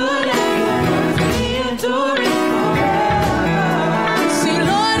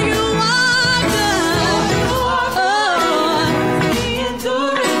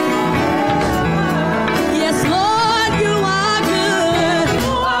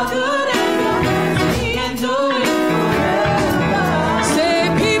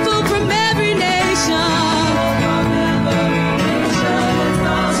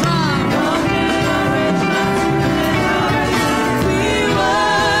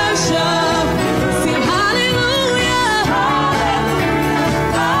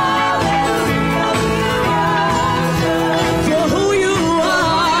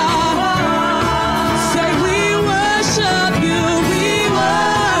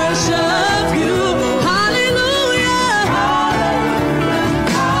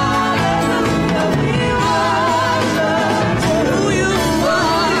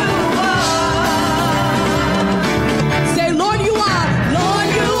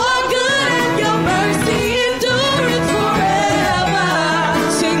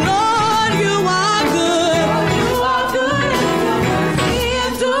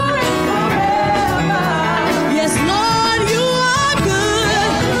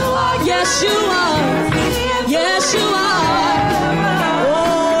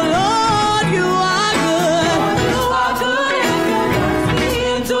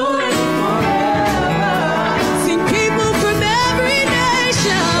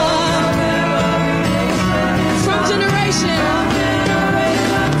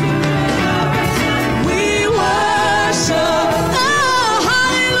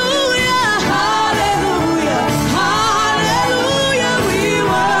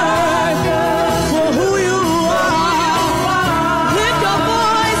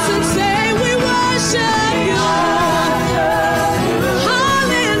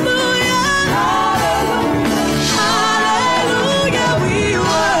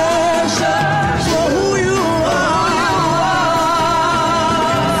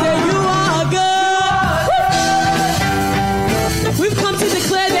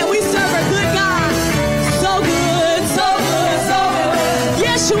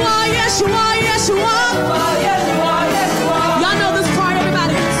 Yes, you are. Yes, you are. Yes, you are. Y'all know this part,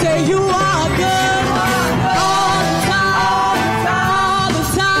 everybody. Say you are good. All the time. All the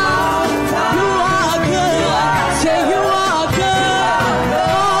time. You are good. Say you are good.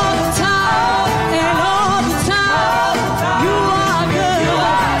 All the time. And all the time. You are good.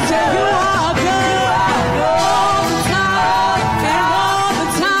 Say you are good. All the time. And all the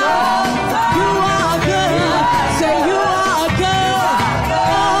time. You are good. Say you are good.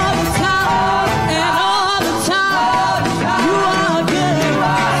 All the time. And all the time. You are good.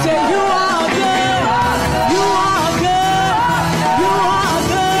 Say you are good. You are good. You are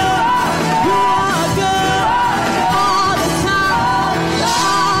good. You are good. All the time.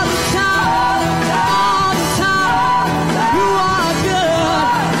 All the time. All the time. You are good.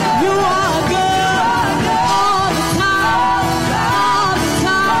 You are good. All the time. All the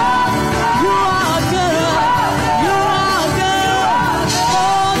time. You are good. You are good.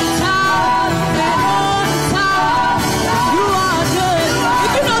 All the time. And all the time. You are good.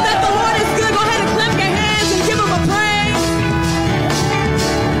 If you know that the Lord is good, go ahead and clap your hands and give him a praise.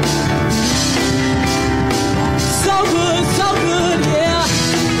 So good, yeah.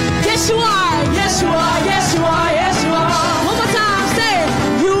 Yes, you are. Yes, you are. Yes, you are. Yes, you are. One more time, say it.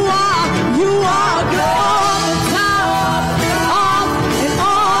 You are good all the time. And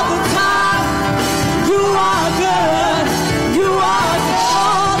all the time. You are good. You are good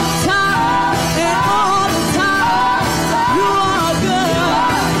all the time. And all the time. You are good.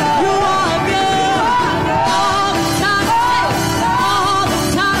 You are good all the time. All the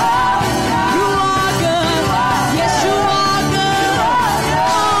time. You are good. Yes, you are good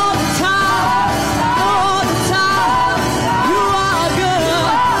all the time. All the time. You are good.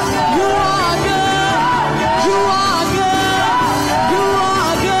 You are good. You are good. You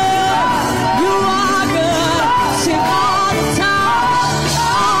are good. You are good. Sing all the time.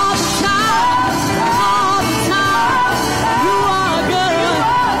 All the time. All the time. You are good.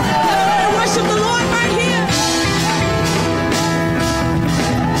 Everybody worship the Lord right here.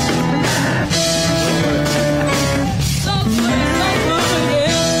 So good, yeah.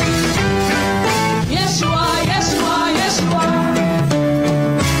 Yes, you are. Yes, you are. Yes, you are.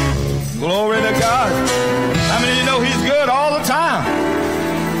 Glory to God. How many of you know he's good all the time?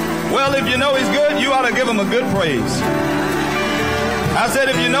 Well, if you know he's good, you ought to give him a good praise. I said,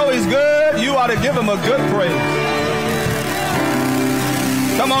 if you know he's good, you ought to give him a good praise.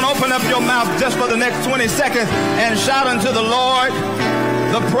 Come on, open up your mouth just for the next 20 seconds and shout unto the Lord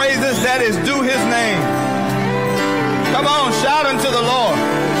the praises that is due his name. Come on, shout unto the Lord.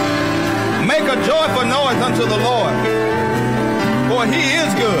 Make a joyful noise unto the Lord, for he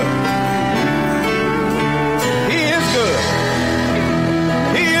is good. He is good.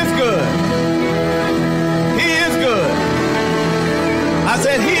 He is good. He is good. I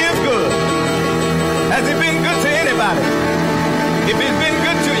said he is good. Has he been good to anybody? If he's been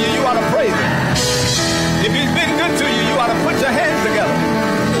good to you, you ought to praise him. If he's been good to you, you ought to put your hands together.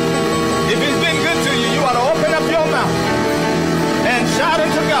 If he's been good to you, you ought to open up your mouth and shout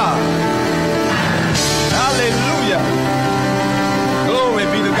unto God. Hallelujah. Glory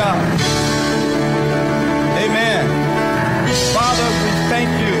be to God. Amen. Father, we thank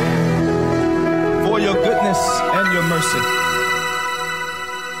you for your goodness and your mercy.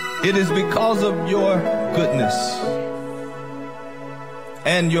 It is because of your goodness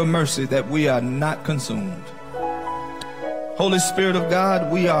and your mercy that we are not consumed. Holy Spirit of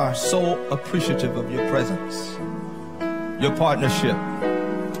God, we are so appreciative of your presence, your partnership,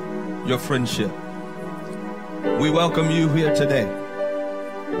 your friendship. We welcome you here today,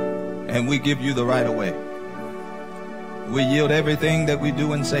 and we give you the right of way. We yield everything that we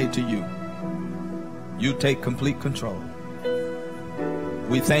do and say to you. You take complete control.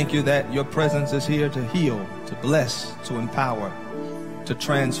 We thank you that your presence is here to heal, to bless, to empower, to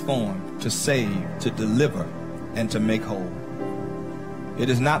transform, to save, to deliver, and to make whole. It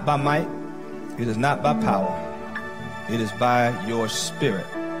is not by might, it is not by power, it is by your Spirit,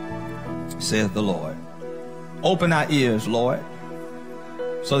 saith the Lord. Open our ears, Lord,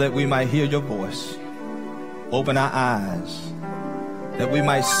 so that we might hear your voice. Open our eyes, that we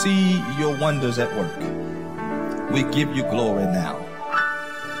might see your wonders at work. We give you glory now.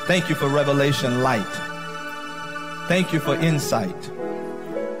 Thank you for revelation light. Thank you for insight.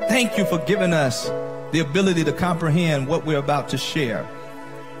 Thank you for giving us the ability to comprehend what we're about to share.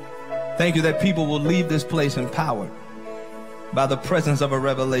 Thank you that people will leave this place empowered by the presence of a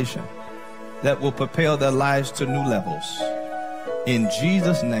revelation that will propel their lives to new levels. In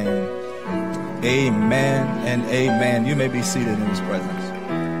Jesus' name, amen and amen. You may be seated in his presence.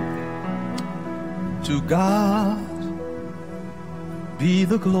 To God be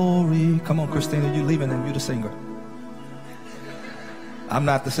the glory. Come on, Christina, you leaving and you the singer. I'm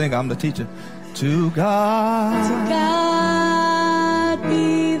not the singer, I'm the teacher. To God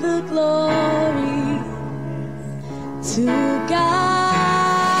be the glory. To God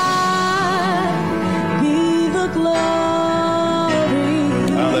be the glory.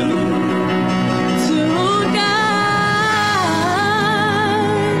 Hallelujah. To God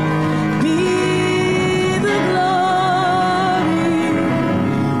be the glory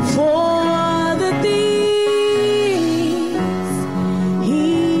for the things He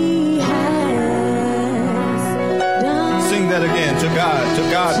has done. Sing that again. To God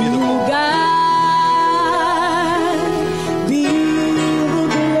be the glory.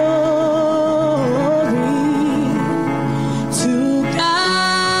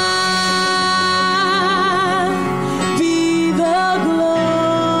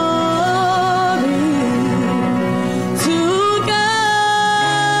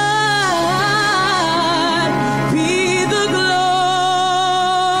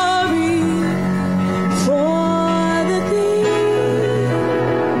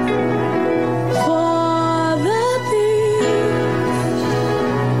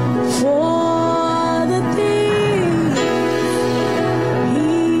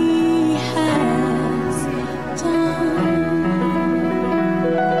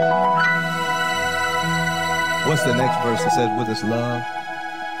 What's the next verse that says, with his love?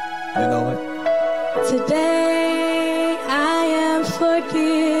 You know it? Today I am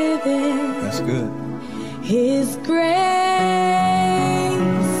forgiven. That's good. His grace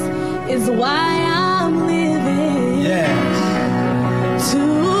is why I'm living. Yes. To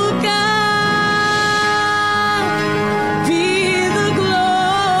God be the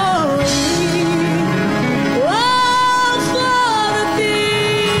glory. Oh, for the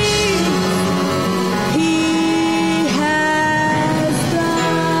things He has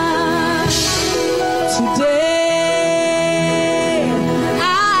done. Today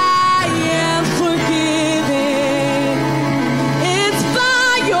I am forgiven. It's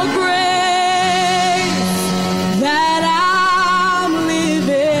by your grace that I'm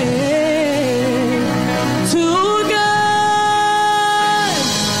living. To God,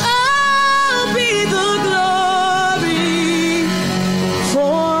 oh, be the glory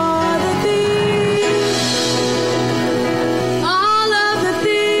for the things, all of the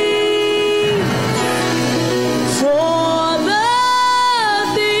things, for the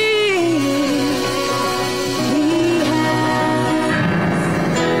things He has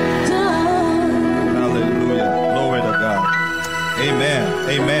done. Hallelujah. Glory to God. Amen.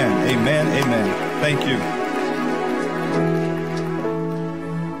 Amen. Amen. Amen. Thank you.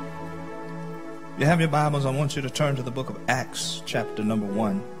 If you have your Bibles, I want you to turn to the book of Acts, chapter number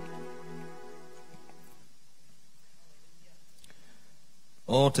 1.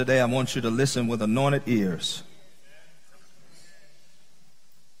 Oh, today I want you to listen with anointed ears.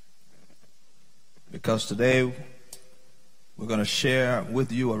 Because today we're going to share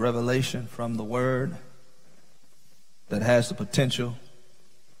with you a revelation from the Word that has the potential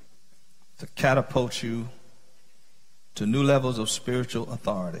to catapult you to new levels of spiritual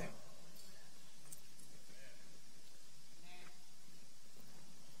authority.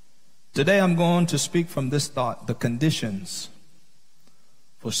 Today I'm going to speak from this thought, the conditions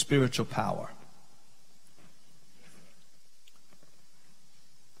for spiritual power.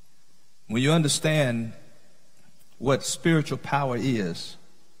 When you understand what spiritual power is,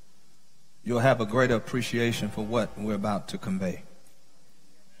 you'll have a greater appreciation for what we're about to convey.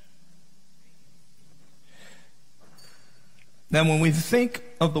 Now, when we think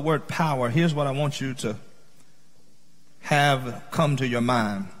of the word power, here's what I want you to have come to your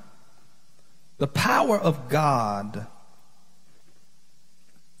mind. The power of God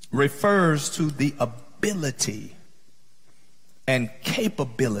refers to the ability and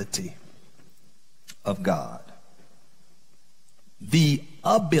capability of God. The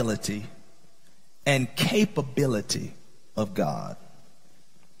ability and capability of God.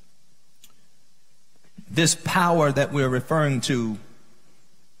 This power that we're referring to,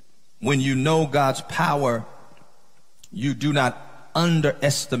 when you know God's power, you do not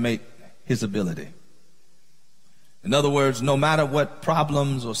underestimate His ability. In other words, no matter what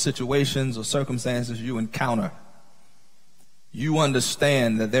problems or situations or circumstances you encounter, you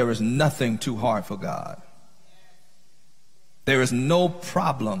understand that there is nothing too hard for God. There is no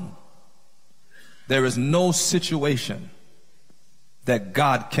problem, there is no situation that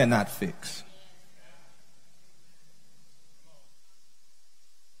God cannot fix.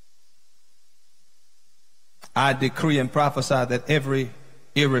 I decree and prophesy that every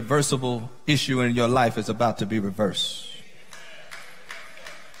irreversible issue in your life is about to be reversed.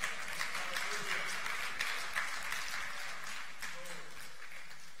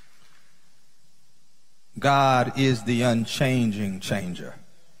 God is the unchanging changer.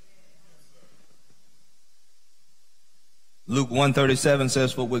 Luke 1:37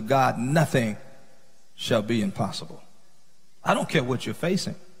 says, for with God nothing shall be impossible. I don't care what you're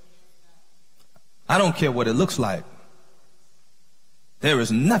facing. I don't care what it looks like. There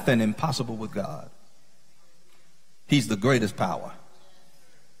is nothing impossible with God. He's the greatest power.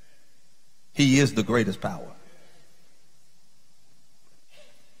 He is the greatest power.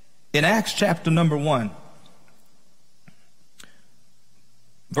 In Acts chapter number 1,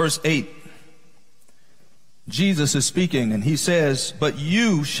 verse 8, Jesus is speaking and he says, but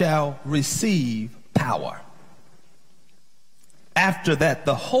you shall receive power. After that,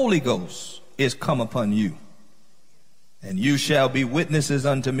 the Holy Ghost is come upon you. And you shall be witnesses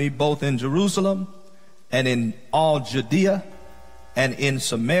unto me both in Jerusalem and in all Judea and in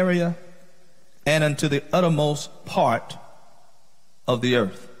Samaria and unto the uttermost part of the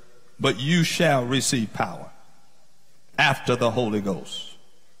earth. But you shall receive power after the Holy Ghost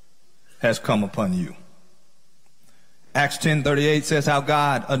has come upon you. Acts 10:38 says how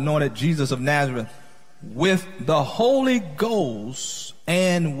God anointed Jesus of Nazareth with the Holy Ghost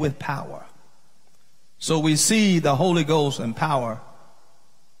and with power. So we see the Holy Ghost and power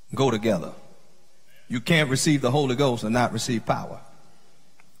go together. You can't receive the Holy Ghost and not receive power.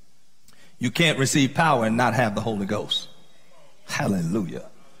 You can't receive power and not have the Holy Ghost. Hallelujah.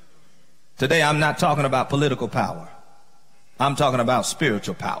 Today I'm not talking about political power. I'm talking about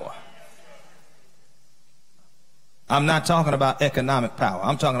spiritual power. I'm not talking about economic power.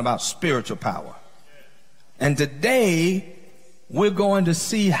 I'm talking about spiritual power. And today we're going to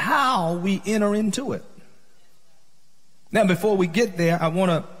see how we enter into it. Now, before we get there, I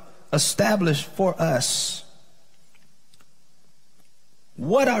want to establish for us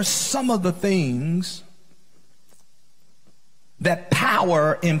what are some of the things that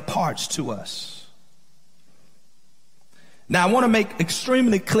power imparts to us. Now, I want to make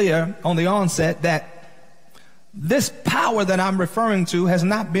extremely clear on the onset that this power that I'm referring to has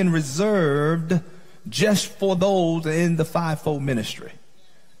not been reserved just for those in the fivefold ministry.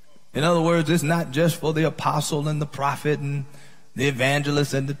 In other words, it's not just for the apostle and the prophet and the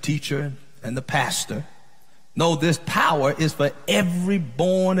evangelist and the teacher and the pastor. No, this power is for every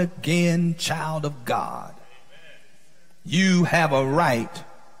born again child of God. You have a right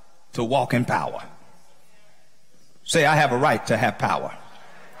to walk in power. Say, I have a right to have power.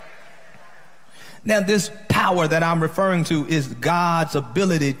 Now, this power that I'm referring to is God's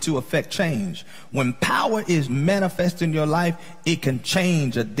ability to affect change. When power is manifest in your life, it can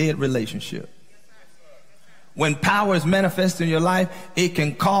change a dead relationship. When power is manifest in your life, it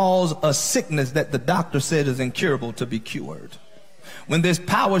can cause a sickness that the doctor said is incurable to be cured. When this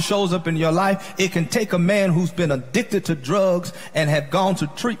power shows up in your life, it can take a man who's been addicted to drugs and have gone to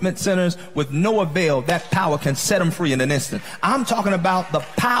treatment centers with no avail. That power can set him free in an instant. I'm talking about the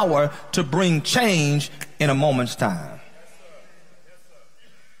power to bring change in a moment's time.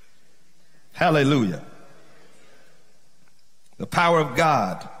 Hallelujah. The power of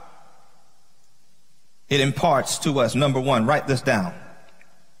God, it imparts to us, number one, write this down,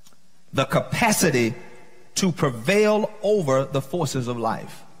 the capacity to prevail over the forces of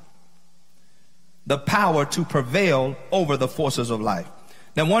life. The power to prevail over the forces of life.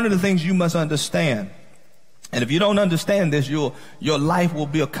 Now, one of the things you must understand, and if you don't understand this, your life will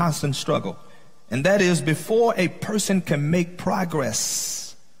be a constant struggle. And that is, before a person can make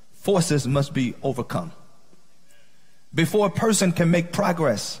progress, forces must be overcome. Before a person can make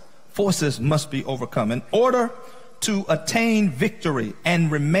progress, forces must be overcome. In order to attain victory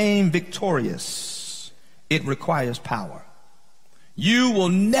and remain victorious, it requires power. You will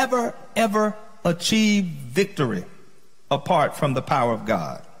never, ever achieve victory apart from the power of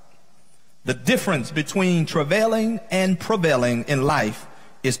God. The difference between travailing and prevailing in life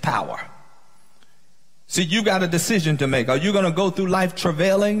is power. See, you got a decision to make. Are you going to go through life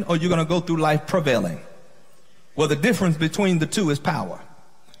travailing or are you going to go through life prevailing? Well, the difference between the two is power.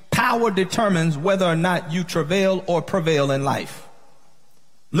 Power determines whether or not you travail or prevail in life.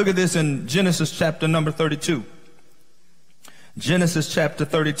 Look at this in Genesis chapter number 32. Genesis chapter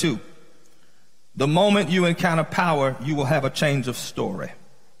 32. The moment you encounter power, you will have a change of story.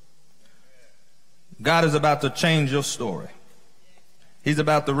 God is about to change your story. He's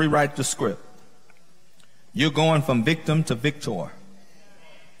about to rewrite the script. You're going from victim to victor.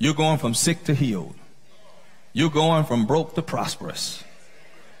 You're going from sick to healed. You're going from broke to prosperous.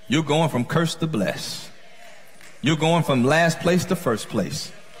 You're going from cursed to blessed. You're going from last place to first place.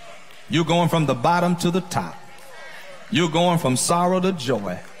 You're going from the bottom to the top. You're going from sorrow to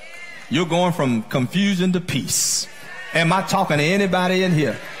joy. You're going from confusion to peace. Am I talking to anybody in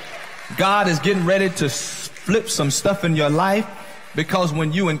here? God is getting ready to flip some stuff in your life, because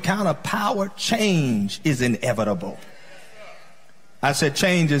when you encounter power, change is inevitable. I said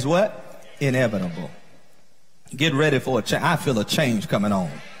change is what? Inevitable. Get ready for a change. I feel a change coming on.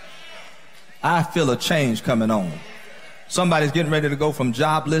 I feel a change coming on. Somebody's getting ready to go from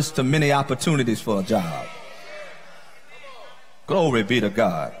jobless to many opportunities for a job. Glory be to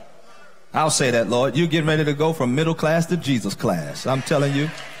God. I'll say that, Lord. You're getting ready to go from middle class to Jesus class. I'm telling you,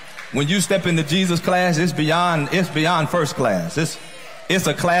 when you step into Jesus class, it's beyond first class. It's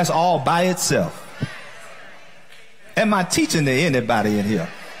a class all by itself. Am I teaching to anybody in here?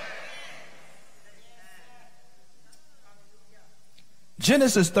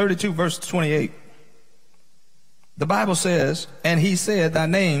 Genesis 32 verse 28. The Bible says, and he said, thy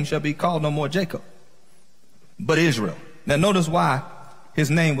name shall be called no more Jacob, but Israel. Now notice why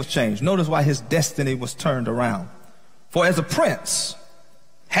his name was changed. Notice why his destiny was turned around. For as a prince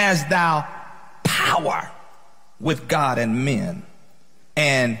hast thou power with God and men,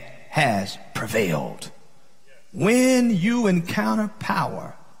 and has prevailed. When you encounter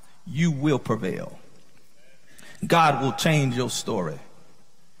power, you will prevail. God will change your story.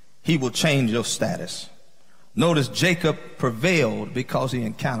 He will change your status. Notice Jacob prevailed because he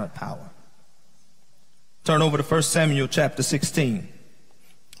encountered power. Turn over to 1 Samuel chapter 16.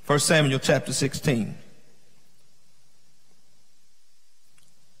 1 Samuel chapter 16.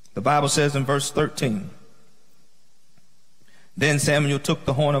 The Bible says in verse 13, then Samuel took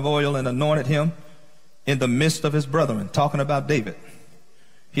the horn of oil and anointed him in the midst of his brethren, talking about David.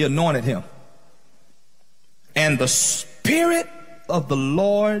 He anointed him. And the Spirit of the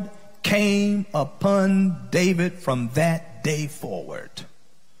Lord came upon David from that day forward.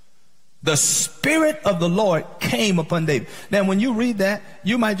 The Spirit of the Lord came upon David. Now, when you read that,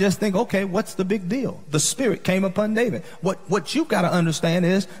 you might just think, okay, what's the big deal? The Spirit came upon David. What you've got to understand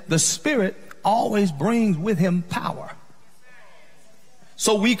is the Spirit always brings with him power.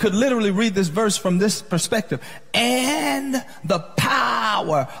 So we could literally read this verse from this perspective. And the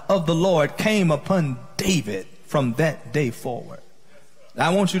power of the Lord came upon David from that day forward. Now,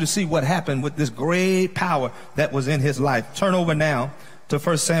 I want you to see what happened with this great power that was in his life. Turn over now to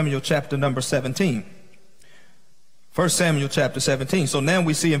 1 Samuel chapter number 17. 1 Samuel chapter 17. So now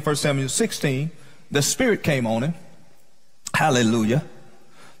we see in 1 Samuel 16, the Spirit came on him. Hallelujah.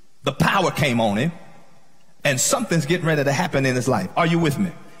 The power came on him. And something's getting ready to happen in his life. Are you with me?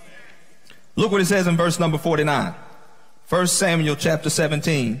 Look what it says in verse number 49. 1 Samuel chapter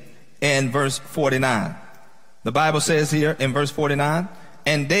 17 and verse 49. The Bible says here in verse 49,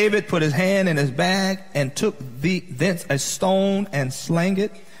 and David put his hand in his bag and took thence a stone and slang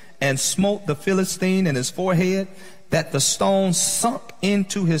it and smote the Philistine in his forehead, that the stone sunk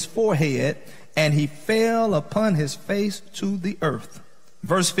into his forehead, and he fell upon his face to the earth.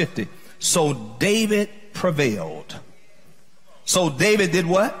 Verse 50. So David prevailed. So David did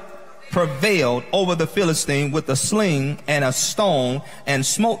what? Prevailed over the Philistine with a sling and a stone, and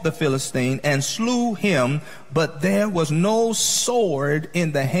smote the Philistine and slew him, but there was no sword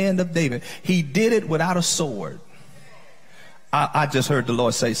in the hand of David. He did it without a sword. I just heard the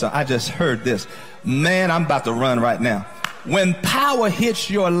Lord say so. I just heard this. Man, I'm about to run right now. When power hits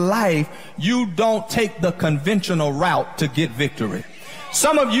your life, you don't take the conventional route to get victory.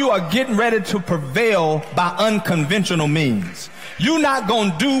 Some of you are getting ready to prevail by unconventional means. You're not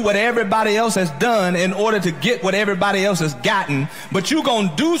going to do what everybody else has done in order to get what everybody else has gotten, but you're going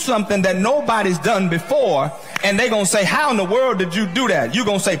to do something that nobody's done before, and they're going to say, how in the world did you do that? You're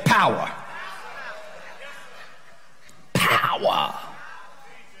going to say power. Power.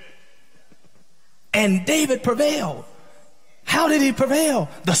 And David prevailed. How did he prevail?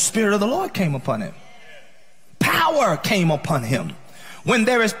 The Spirit of the Lord came upon him. Power came upon him. When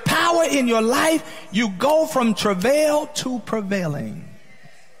there is power in your life, you go from travail to prevailing.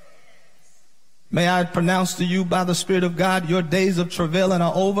 May I pronounce to you by the Spirit of God, your days of travailing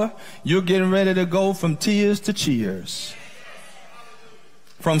are over. You're getting ready to go from tears to cheers,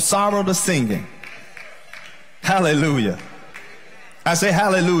 from sorrow to singing. Hallelujah. I say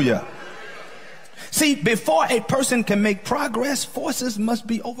hallelujah. See, before a person can make progress, forces must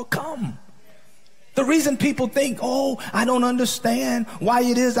be overcome. The reason people think, oh, I don't understand why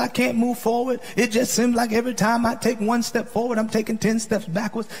it is I can't move forward. It just seems like every time I take one step forward, I'm taking 10 steps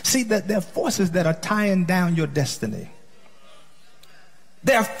backwards. See, that there are forces that are tying down your destiny.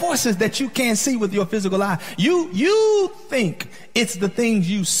 There are forces that you can't see with your physical eye. You think it's the things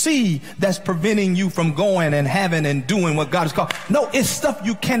you see that's preventing you from going and having and doing what God has called. No, it's stuff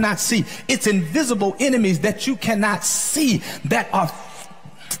you cannot see. It's invisible enemies that you cannot see that are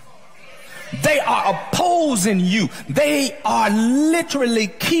They are opposing you. They are literally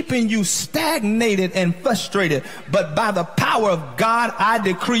keeping you stagnated and frustrated. But by the power of God, I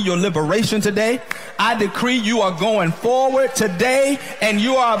decree your liberation today. I decree you are going forward today, and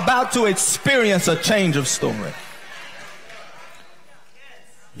you are about to experience a change of story.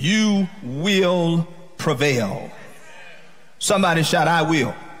 You will prevail. Somebody shout, I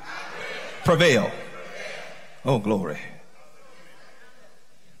will prevail. Oh, glory.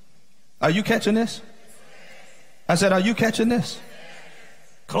 Are you catching this? I said, are you catching this?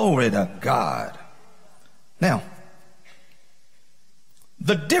 Glory to God. Now,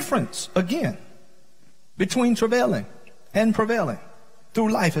 the difference, again, between travailing and prevailing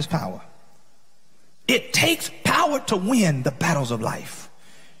through life is power. It takes power to win the battles of life.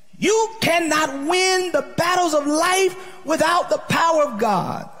 You cannot win the battles of life without the power of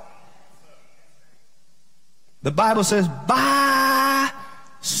God. The Bible says, by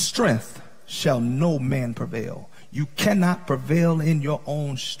strength shall no man prevail. You cannot prevail in your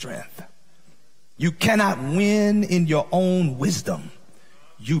own strength. You cannot win in your own wisdom.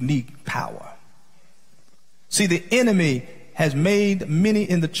 You need power. See, the enemy has made many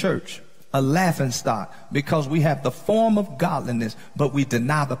in the church a laughingstock because we have the form of godliness, but we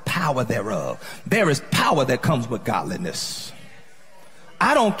deny the power thereof. There is power that comes with godliness.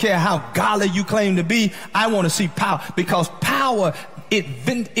 I don't care how godly you claim to be. I want to see power, because power,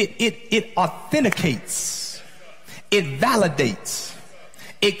 it authenticates, it validates,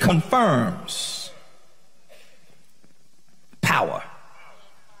 it confirms. Power.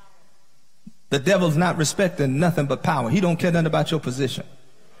 The devil's not respecting nothing but power. He don't care nothing about your position.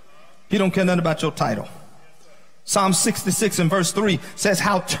 He don't care nothing about your title. Psalm 66 and verse 3 says,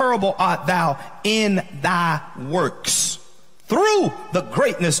 how terrible art thou in thy works. Through the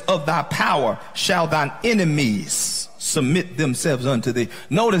greatness of thy power shall thine enemies submit themselves unto thee.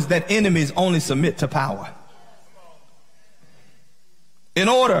 Notice that enemies only submit to power. In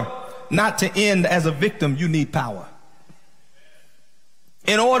order not to end as a victim, you need power.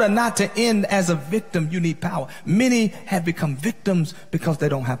 In order not to end as a victim, you need power. Many have become victims because they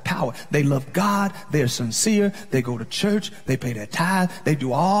don't have power. They love God. They're sincere. They go to church. They pay their tithe. They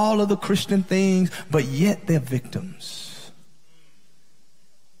do all of the Christian things, but yet they're victims.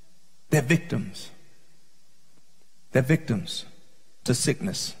 They're victims. They're victims to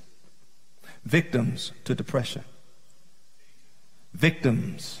sickness, victims to depression,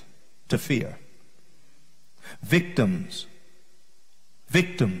 victims to fear, victims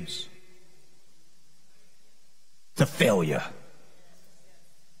to failure,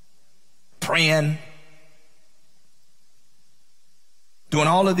 praying, doing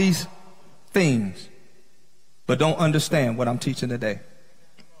all of these things, but don't understand what I'm teaching today.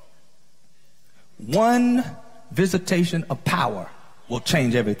 One visitation of power will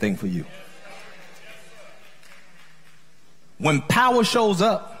change everything for you. When power shows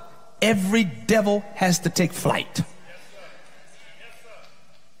up, every devil has to take flight.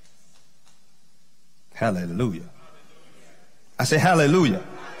 Hallelujah. I say hallelujah.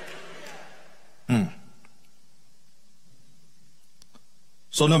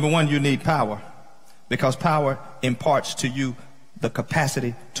 So number one, you need power, because power imparts to you the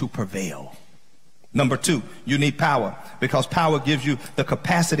capacity to prevail. Number two, you need power because power gives you the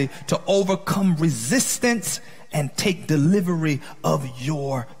capacity to overcome resistance and take delivery of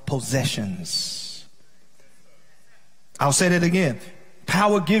your possessions. I'll say that again.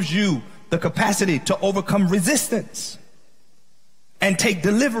 Power gives you the capacity to overcome resistance and take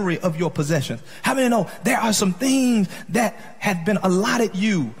delivery of your possessions. How many know there are some things that have been allotted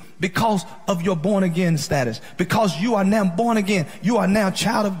you because of your born again status? Because you are now born again, you are now a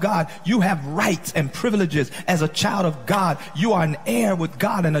child of God. You have rights and privileges as a child of God. You are an heir with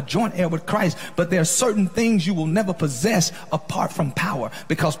God and a joint heir with Christ. But there are certain things you will never possess apart from power,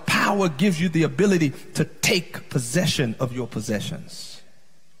 because power gives you the ability to take possession of your possessions.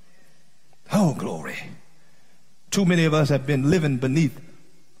 Oh, glory. Too many of us have been living beneath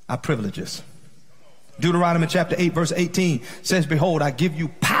our privileges. Deuteronomy chapter 8 verse 18 says, behold, I give you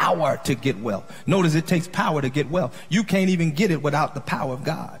power to get wealth. Notice it takes power to get wealth. You can't even get it without the power of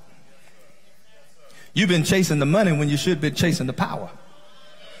God. You've been chasing the money when you should have been chasing the power.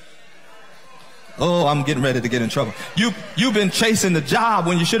 Oh, I'm getting ready to get in trouble. You've been chasing the job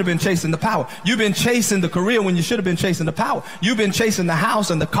when you should have been chasing the power. You've been chasing the career when you should have been chasing the power. You've been chasing the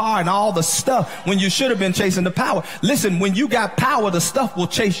house and the car and all the stuff when you should have been chasing the power. Listen, when you got power, the stuff will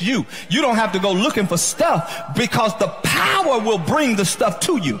chase you. You don't have to go looking for stuff, because the power will bring the stuff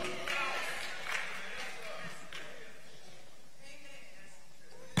to you.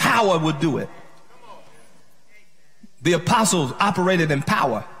 Power will do it. The apostles operated in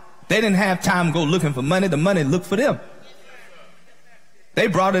power. They didn't have time to go looking for money. The money looked for them. They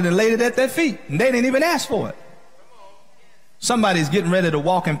brought it and laid it at their feet, and they didn't even ask for it. Somebody's getting ready to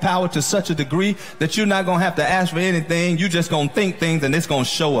walk in power to such a degree that you're not going to have to ask for anything. You're just going to think things, and it's going to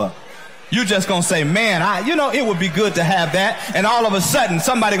show up. You're just going to say, man, it would be good to have that. And all of a sudden,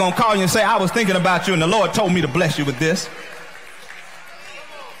 somebody going to call you and say, I was thinking about you, and the Lord told me to bless you with this.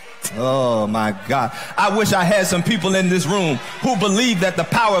 Oh, my God. I wish I had some people in this room who believe that the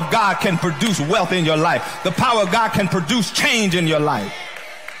power of God can produce wealth in your life. The power of God can produce change in your life.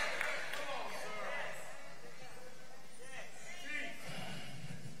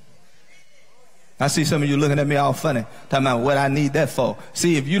 I see some of you looking at me all funny, talking about what I need that for.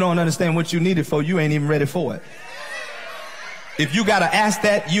 See, if you don't understand what you need it for, you ain't even ready for it. If you got to ask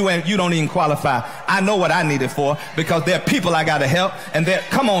that, you don't even qualify. I know what I need it for, because there are people I got to help, and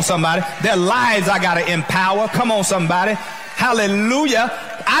come on somebody, their lives I got to empower. Come on somebody. Hallelujah.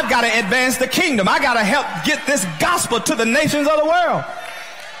 I've got to advance the kingdom. I got to help get this gospel to the nations of the world.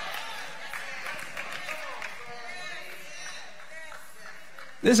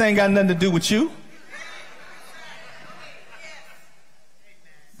 This ain't got nothing to do with you.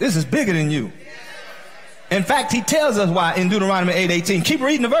 This is bigger than you. In fact, he tells us why in Deuteronomy 8:18. Keep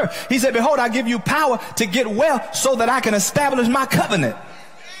reading the verse. He said, behold, I give you power to get wealth so that I can establish my covenant.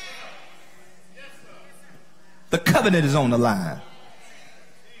 The covenant is on the line.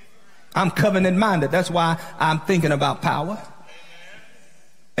 I'm covenant minded. That's why I'm thinking about power.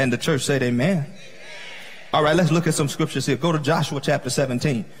 And the church said amen. All right, let's look at some scriptures here. Go to Joshua chapter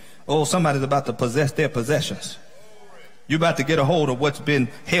 17. Oh, somebody's about to possess their possessions. You're about to get a hold of what's been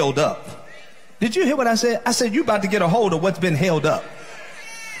held up. Did you hear what I said? I said you're about to get a hold of what's been held up.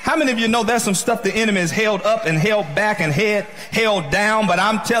 How many of you know there's some stuff the enemy has held up and held back and held down? But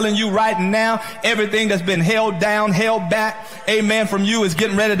I'm telling you right now, everything that's been held down, held back, amen, from you is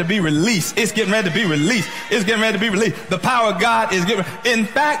getting ready to be released. It's getting ready to be released. It's getting ready to be released. The power of God is getting. In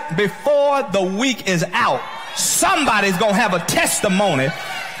fact, before the week is out, somebody's going to have a testimony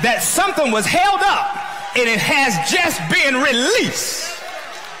that something was held up and it has just been released.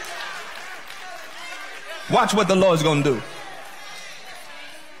 Watch what the Lord's going to do.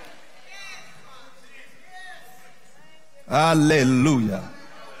 Hallelujah.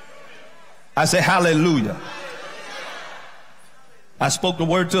 I say hallelujah. I spoke the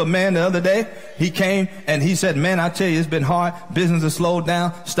word to a man the other day. He came and he said, man, I tell you, it's been hard. Business has slowed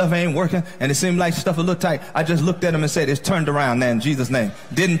down. Stuff ain't working. And it seemed like stuff a little tight. I just looked at him and said, it's turned around now in Jesus' name.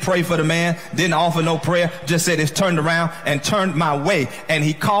 Didn't pray for the man. Didn't offer no prayer. Just said it's turned around and turned my way. And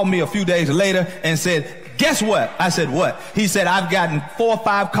he called me a few days later and said, guess what? I said, what? He said, I've gotten 4 or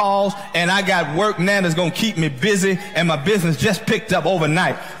 5 calls and I got work now that's going to keep me busy and my business just picked up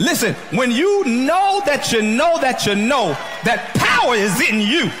overnight. Listen, when you know that you know that you know that power is in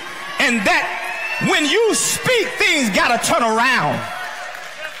you and that when you speak, things got to turn around.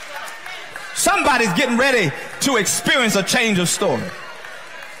 Somebody's getting ready to experience a change of story.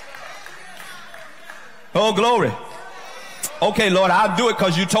 Oh, glory. Okay, Lord, I'll do it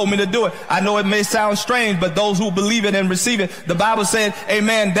because you told me to do it. I know it may sound strange, but those who believe it and receive it, the Bible said,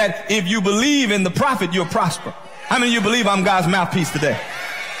 amen, that if you believe in the prophet, you'll prosper. How many of you believe I'm God's mouthpiece today?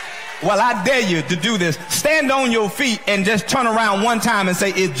 Well, I dare you to do this. Stand on your feet and just turn around one time and say,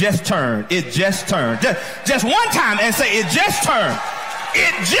 it just turned. It just turned. Just one time and say, it just turned.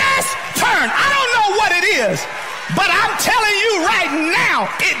 It just turned. I don't know what it is, but I'm telling you right now,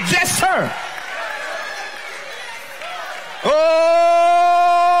 it just turned. Oh,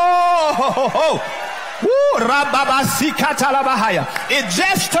 it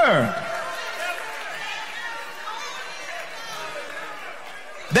just turned.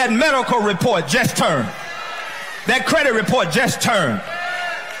 That medical report just turned. That credit report just turned.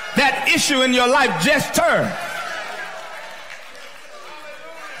 That issue in your life just turned.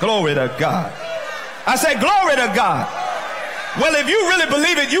 Glory to God. I say glory to God. Well, if you really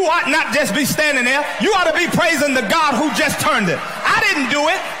believe it, you ought not just be standing there. You ought to be praising the God who just turned it. I didn't do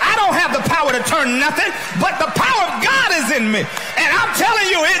it. I don't have the power to turn nothing, but the power of God is in me. And I'm telling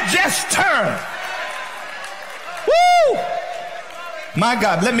you, it just turned. Woo! My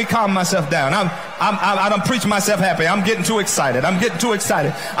God, let me calm myself down. I don't preach myself happy. I'm getting too excited. I'm getting too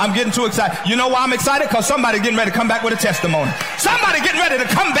excited. I'm getting too excited. You know why I'm excited? Because somebody's getting ready to come back with a testimony. Somebody getting ready to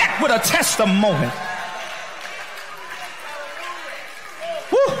come back with a testimony.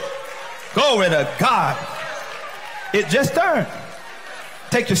 Woo. Glory to God. It just turned.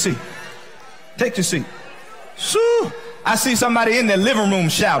 Take your seat. Take your seat. Shoo. I see somebody in their living room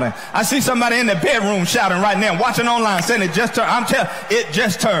shouting. I see somebody in their bedroom shouting right now, watching online, saying it just turned. I'm telling you, it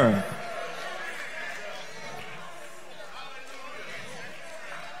just turned.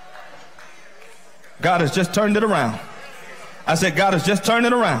 God has just turned it around. I said, God has just turned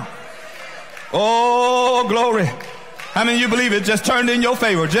it around. Oh, glory. How many of you believe it just turned in your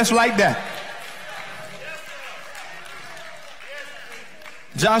favor just like that?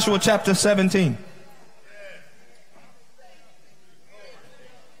 Joshua chapter 17.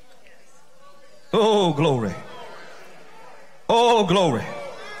 Oh, glory. Oh, glory.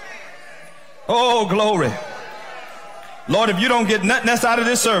 Oh, glory. Lord, if you don't get nothing else out of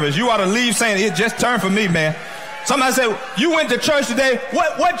this service, you ought to leave saying, it just turned for me, man. Somebody said, you went to church today.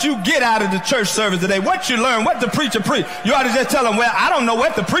 What you get out of the church service today? What you learn? What the preacher preached? You ought to just tell them, well, I don't know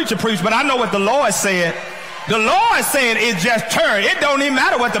what the preacher preached, but I know what the Lord said. The Lord said it just turned. It don't even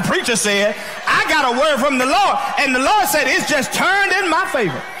matter what the preacher said. I got a word from the Lord, and the Lord said it's just turned in my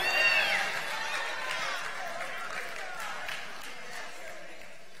favor.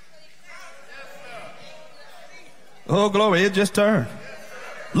 Oh, glory, it just turned.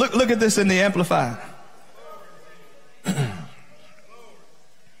 Look at this in the Amplified.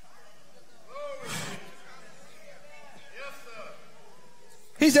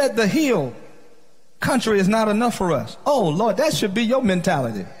 He said the hill country is not enough for us. Oh, Lord, that should be your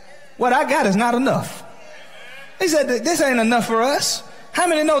mentality. What I got is not enough. He said this ain't enough for us. How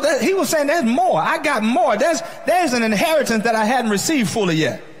many know that? He was saying there's more. I got more. There's an inheritance that I hadn't received fully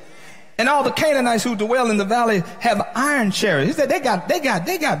yet. And all the Canaanites who dwell in the valley have iron chariots. He said they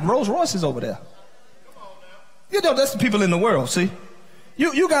got Rolls Royces over there. You know, that's the people in the world, see?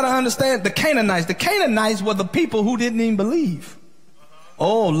 You got to understand the Canaanites. The Canaanites were the people who didn't even believe.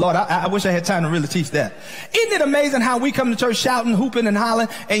 Oh, Lord, I wish I had time to really teach that. Isn't it amazing how we come to church shouting, hooping, and hollering,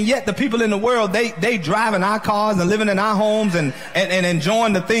 and yet the people in the world, they driving our cars and living in our homes and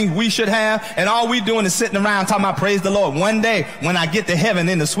enjoying the things we should have, and all we doing is sitting around talking about praise the Lord. One day, when I get to heaven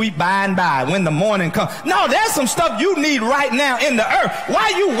in the sweet by and by, when the morning comes. No, there's some stuff you need right now in the earth. Why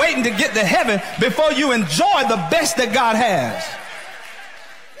are you waiting to get to heaven before you enjoy the best that God has?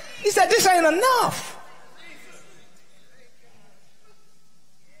 He said, this ain't enough.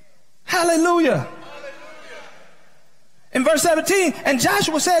 Hallelujah. In verse 17, and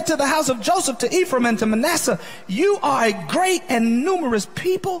Joshua said to the house of Joseph, to Ephraim, and to Manasseh, you are a great and numerous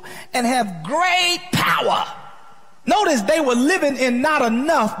people and have great power. Notice they were living in not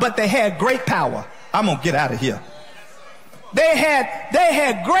enough, but they had great power. I'm going to get out of here. They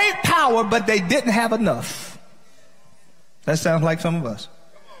had great power, but they didn't have enough. That sounds like some of us.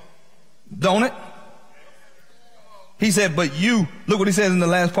 Don't it? He said, but you, look what he says in the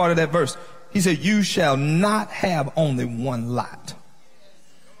last part of that verse. He said, you shall not have only one lot.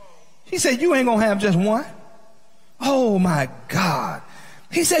 He said, you ain't going to have just one. Oh my God.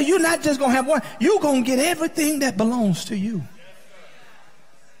 He said, you're not just going to have one. You're going to get everything that belongs to you.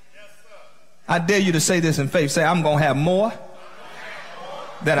 I dare you to say this in faith. Say, I'm going to have more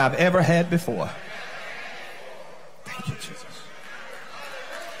than I've ever had before. Thank you, Jesus.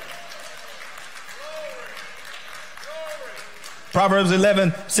 Proverbs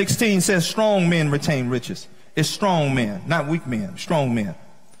 11:16 says strong men retain riches. It's strong men, not weak men, strong men.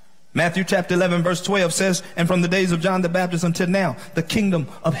 Matthew chapter 11 verse 12 says, and from the days of John the Baptist until now, the kingdom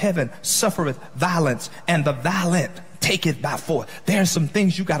of heaven suffereth violence, and the violent take it by force. There are some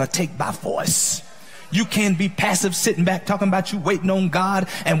things you got to take by force. You can't be passive sitting back talking about you waiting on God,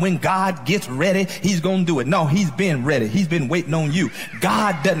 and when God gets ready, he's going to do it. No, he's been ready. He's been waiting on you.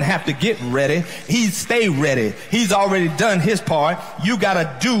 God doesn't have to get ready. He stay ready. He's already done his part. You got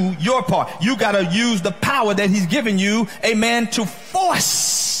to do your part. You got to use the power that he's given you, amen, to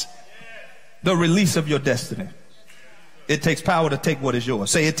force the release of your destiny. It takes power to take what is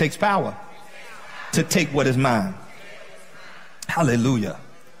yours. Say, it takes power to take what is mine. Hallelujah.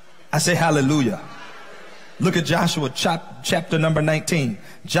 I say hallelujah. Look at Joshua chapter number 19.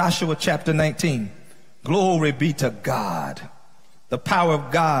 Joshua chapter 19. Glory be to God. The power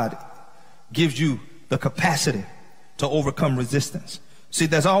of God gives you the capacity to overcome resistance. See,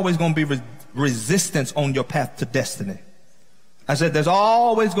 there's always going to be resistance on your path to destiny. I said there's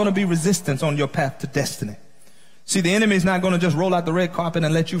always going to be resistance on your path to destiny. See, the enemy is not going to just roll out the red carpet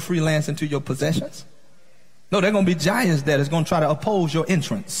and let you freelance into your possessions. No, there are going to be giants that is going to try to oppose your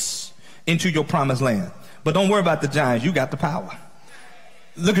entrance into your promised land. But don't worry about the giants. You got the power.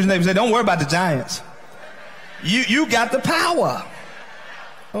 Look at your neighbor and say, don't worry about the giants. You got the power.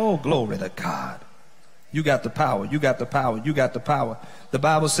 Oh, glory to God. You got the power. You got the power. You got the power. The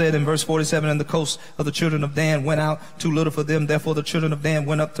Bible said in verse 47, and the coast of the children of Dan went out too little for them. Therefore the children of Dan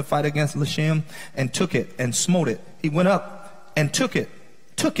went up to fight against Lashem and took it and smote it. He went up and took it.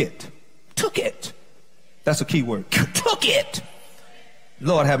 Took it. Took it. That's a key word. Took it.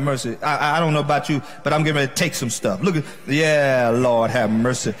 Lord have mercy. I don't know about you, but I'm getting ready to take some stuff. Look at, yeah, Lord have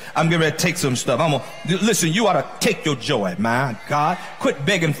mercy. I'm getting ready to take some stuff. Listen, you ought to take your joy, my God. Quit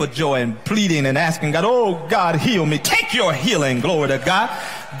begging for joy and pleading and asking God, oh, God, heal me. Take your healing, glory to God.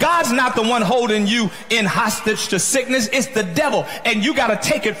 God's not the one holding you in hostage to sickness. It's the devil, and you got to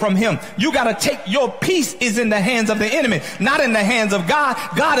take it from him. You got to take your peace is in the hands of the enemy, not in the hands of God.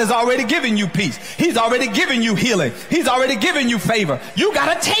 God has already given you peace. He's already given you healing. He's already given you favor. You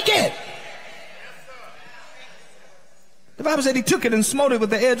got to take it. The Bible said he took it and smote it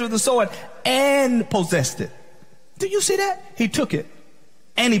with the edge of the sword and possessed it. Do you see that? He took it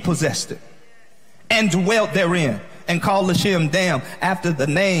and he possessed it and dwelt therein, and called Lashem Dan after the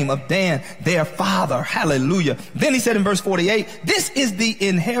name of Dan, their father. Hallelujah. Then he said in verse 48, this is the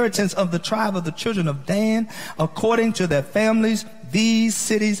inheritance of the tribe of the children of Dan, according to their families, these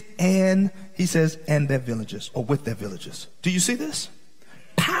cities, and he says, and their villages, or with their villages. Do you see this?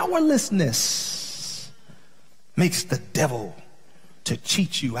 Powerlessness makes the devil to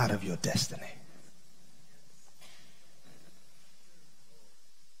cheat you out of your destiny.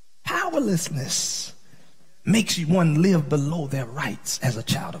 Powerlessness makes you one live below their rights as a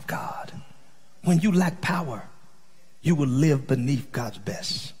child of God. When you lack power, you will live beneath God's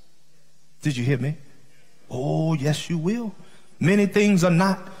best. Did you hear me? Oh, yes, you will. Many things are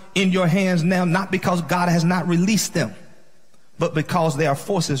not in your hands now, not because God has not released them, but because there are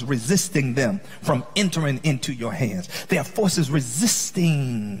forces resisting them from entering into your hands. There are forces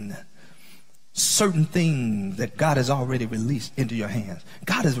resisting certain things that God has already released into your hands.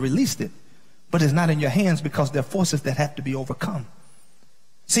 God has released it, but it's not in your hands because there are forces that have to be overcome.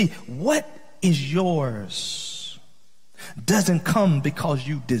 See, what is yours doesn't come because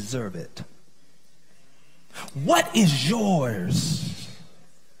you deserve it. What is yours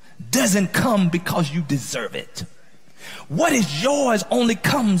doesn't come because you deserve it. What is yours only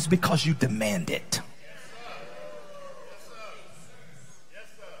comes because you demand it.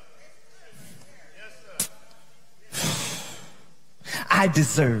 I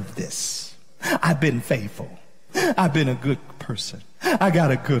deserve this. I've been faithful. I've been a good person. I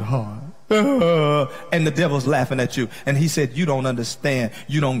got a good heart. And the devil's laughing at you. And he said, you don't understand.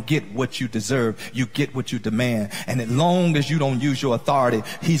 You don't get what you deserve. You get what you demand. And as long as you don't use your authority,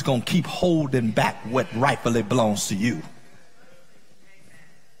 he's going to keep holding back what rightfully belongs to you.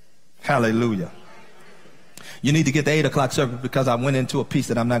 Hallelujah. You need to get the 8 o'clock service because I went into a piece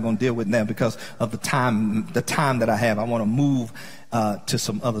that I'm not going to deal with now because of the time that I have. I want to move to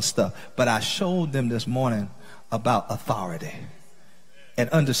some other stuff. But I showed them this morning about authority and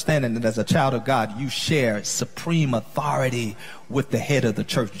understanding that as a child of God, you share supreme authority with the head of the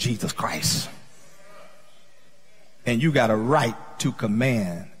church, Jesus Christ. And you got a right to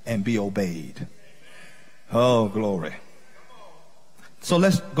command and be obeyed. Oh, glory. So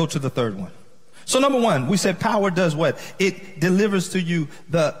let's go to the third one. So number one, we said power does what? It delivers to you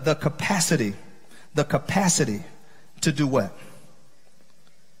the capacity to do what?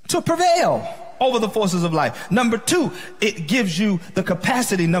 To prevail over the forces of life. Number two, it gives you the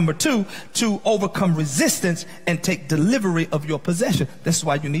capacity, number two, to overcome resistance and take delivery of your possession. That's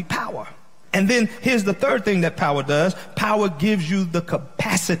why you need power. And then here's the third thing that power does. Power gives you the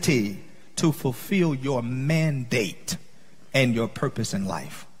capacity to fulfill your mandate and your purpose in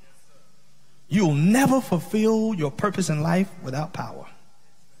life. You'll never fulfill your purpose in life without power.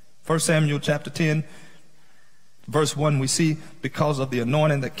 1 Samuel chapter 10, verse 1, we see because of the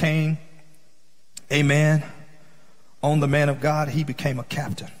anointing that came, amen, on the man of God, he became a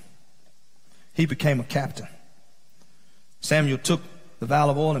captain. He became a captain. Samuel took the vial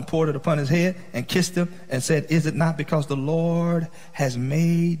of oil and poured it upon his head and kissed him and said, is it not because the Lord has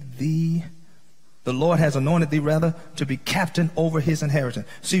anointed thee rather to be captain over his inheritance.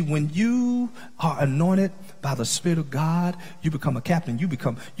 See, when you are anointed by the Spirit of God, you become a captain.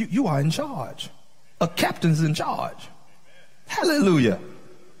 You are in charge. A captain's in charge. Hallelujah.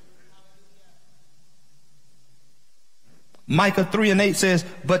 Micah 3:8 says,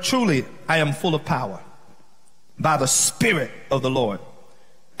 but truly I am full of power by the Spirit of the Lord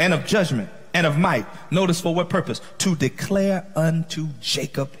and of judgment and of might. Notice for what purpose? To declare unto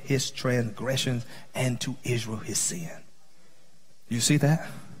Jacob his transgressions and to Israel his sin. You see that?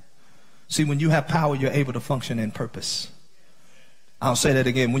 See, when you have power, you're able to function in purpose. I'll say that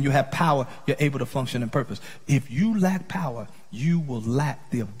again. When you have power, you're able to function in purpose. If you lack power, you will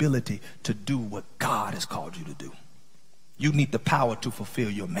lack the ability to do what God has called you to do. You need the power to fulfill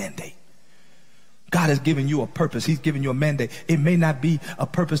your mandate. God has given you a purpose. He's given you a mandate. It may not be a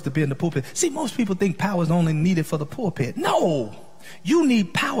purpose to be in the pulpit. See, most people think power is only needed for the pulpit. No, you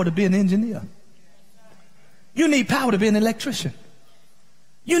need power to be an engineer. You need power to be an electrician.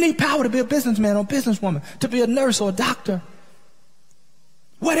 You need power to be a businessman or businesswoman, to be a nurse or a doctor.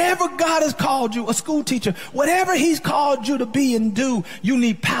 Whatever God has called you, a school teacher, whatever he's called you to be and do, you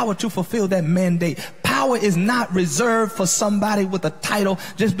need power to fulfill that mandate. Power is not reserved for somebody with a title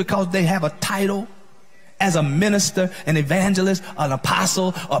just because they have a title as a minister, an evangelist, an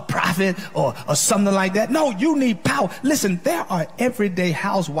apostle, a prophet, or something like that. No, you need power. Listen, there are everyday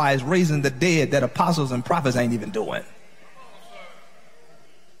housewives raising the dead that apostles and prophets ain't even doing.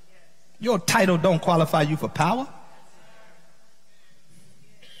 Your title don't qualify you for power.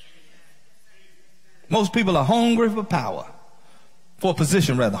 Most people are hungry for power, for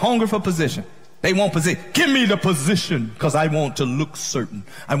position rather, hungry for position. They want position. Give me the position because I want to look certain.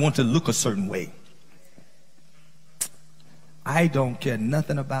 I want to look a certain way. I don't care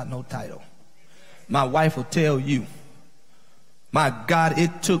nothing about no title. My wife will tell you, my God,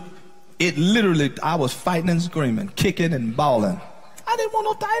 it literally, I was fighting and screaming, kicking and bawling. I didn't want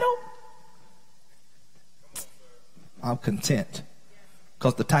no title. I'm content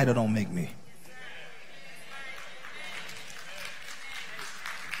because the title don't make me.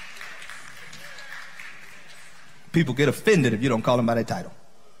 People get offended if you don't call them by their title.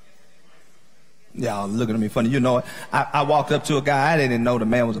 Y'all looking at me funny. You know it. I walked up to a guy. I didn't know the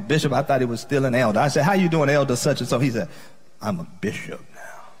man was a bishop. I thought he was still an elder. I said, how you doing, elder such and so? He said, I'm a bishop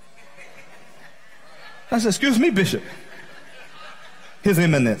now. I said, excuse me, bishop. His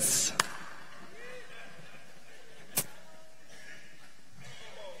Eminence.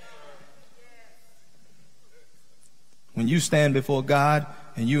 When you stand before God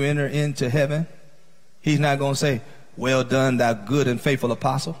and you enter into heaven, he's not going to say, well done, thou good and faithful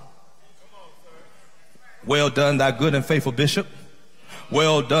apostle. Well done, thou good and faithful bishop.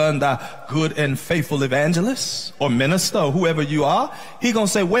 Well done, thou good and faithful evangelist or minister or whoever you are. He's going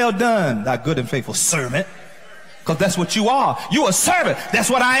to say, well done, thou good and faithful servant. Because that's what you are. You're a servant. That's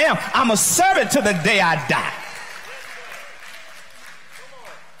what I am. I'm a servant to the day I die.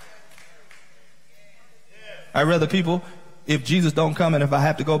 I'd rather people, if Jesus don't come and if I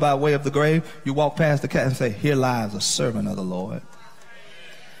have to go by way of the grave, you walk past the cat and say, here lies a servant of the Lord.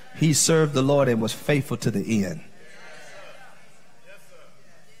 He served the Lord and was faithful to the end.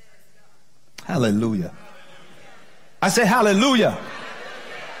 Hallelujah. I say hallelujah.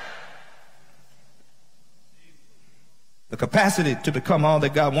 The capacity to become all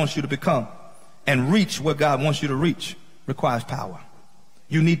that God wants you to become and reach where God wants you to reach requires power.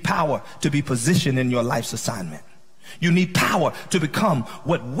 You need power to be positioned in your life's assignment. You need power to become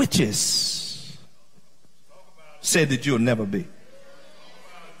what witches said that you'll never be.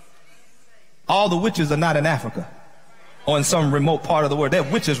 All the witches are not in Africa or in some remote part of the world. They're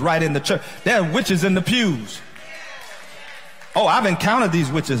witches right in the church. They're witches in the pews. Oh, I've encountered these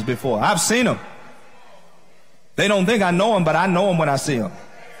witches before. I've seen them. They don't think I know them, but I know them when I see them.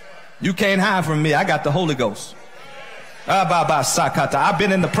 You can't hide from me. I got the Holy Ghost. I've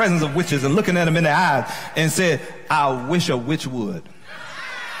been in the presence of witches and looking at them in the eyes and said, I wish a witch would.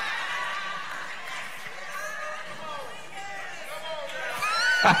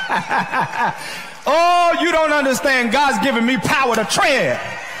 Oh, you don't understand. God's giving me power to tread.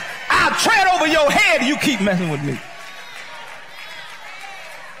 I'll tread over your head. You keep messing with me.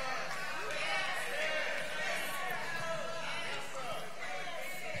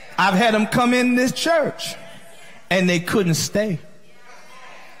 I've had them come in this church and they couldn't stay.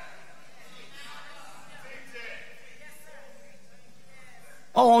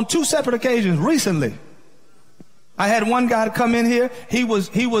 Oh, on 2 separate occasions recently. I had one guy come in here. He was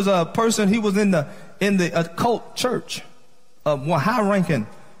a person. He was in the occult church, one high-ranking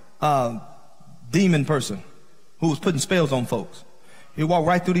demon person who was putting spells on folks. He walked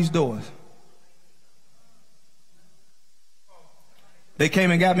right through these doors. They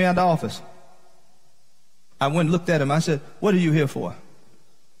came and got me out of the office. I went and looked at him. I said, "What are you here for?"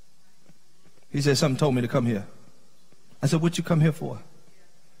 He said, "Something told me to come here." I said, "What you come here for?"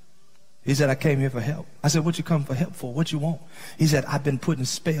 He said, "I came here for help." I said, "What you come for help for? What you want?" He said, "I've been putting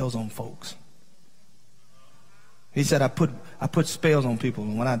spells on folks." He said, I put spells on people,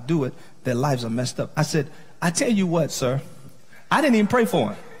 and when I do it, their lives are messed up. I said, "I tell you what, sir, I didn't even pray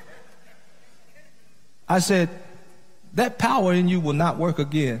for him." I said, "That power in you will not work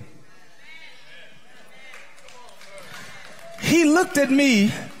again." He looked at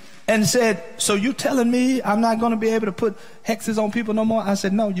me and said, "So you telling me I'm not going to be able to put hexes on people no more?" I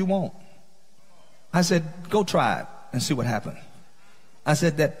said, "No, you won't." I said, "Go try it and see what happens." I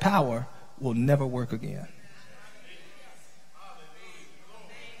said, "That power will never work again."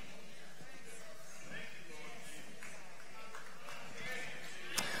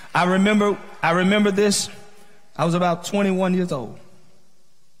 I remember this. I was about 21 years old.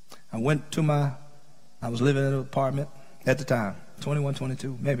 I was living in an apartment at the time, 21,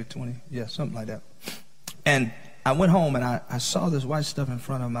 22, maybe 20, yeah, something like that. And I went home and I saw this white stuff in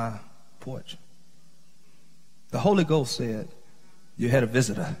front of my porch. The Holy Ghost said, you had a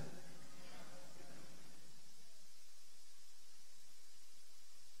visitor.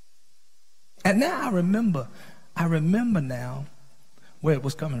 And now I remember now where it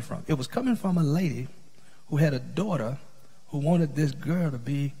was coming from. It was coming from a lady who had a daughter who wanted this girl to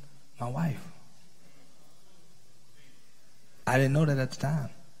be my wife. I didn't know that at the time.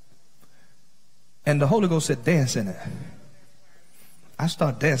 And the Holy Ghost said, dance in it. I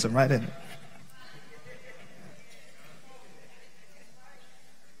started dancing right in it.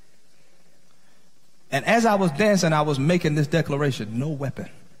 And as I was dancing, I was making this declaration: no weapon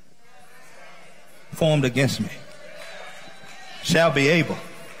formed against me shall be able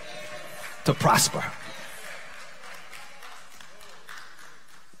to prosper.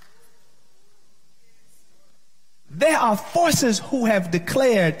 There are forces who have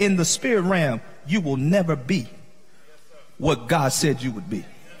declared in the spirit realm, you will never be what God said you would be.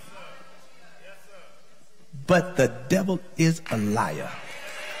 But the devil is a liar.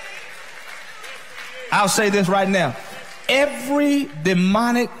 I'll say this right now. Every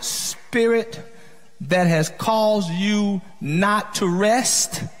demonic spirit that has caused you not to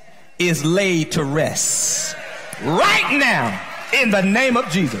rest is laid to rest right now in the name of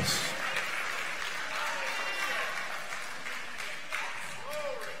Jesus.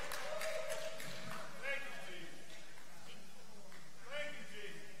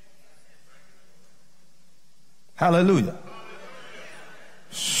 Hallelujah.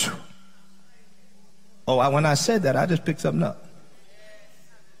 Oh, when I said that, I just picked something up.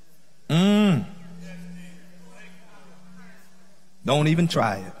 Don't even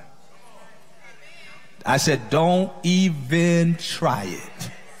try it. I said, don't even try it.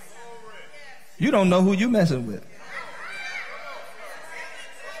 You don't know who you're messing with.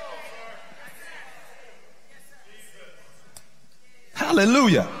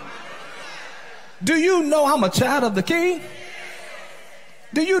 Hallelujah. Do you know I'm a child of the King?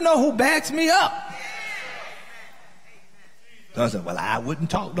 Do you know who backs me up? I said, well, I wouldn't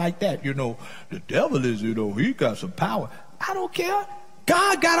talk like that. You know, the devil is, he got some power. I don't care.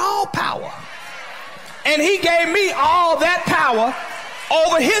 God got all power. And he gave me all that power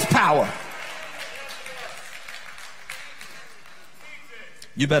over his power.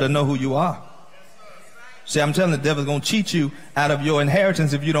 You better know who you are. See, I'm telling the devil's going to cheat you out of your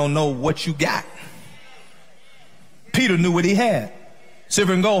inheritance if you don't know what you got. Peter knew what he had.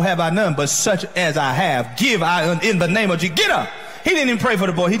 Silver and gold have I none, but such as I have, give I in the name of Jesus. Get up. He didn't even pray for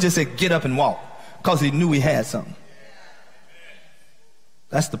the boy. He just said, get up and walk, because he knew he had something.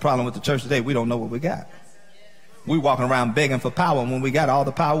 That's the problem with the church today. We don't know what we got. We walking around begging for power when we got all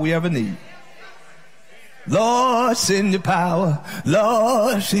the power we ever need. Lord, send your power.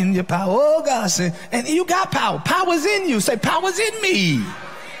 Lord, send your power. Oh, God, send. And you got power. Power's in you. Say, power's in me.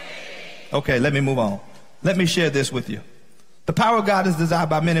 Okay, let me move on. Let me share this with you. The power of God is desired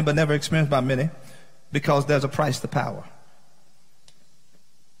by many, but never experienced by many, because there's a price to power.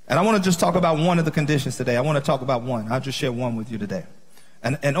 And I want to just talk about one of the conditions today. I want to talk about one. I'll just share one with you today.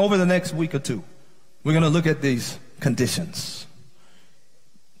 And over the next week or two, we're going to look at these conditions,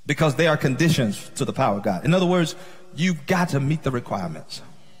 because they are conditions to the power of God. In other words, you've got to meet the requirements.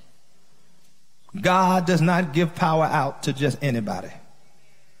 God does not give power out to just anybody,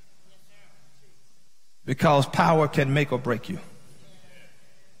 because power can make or break you.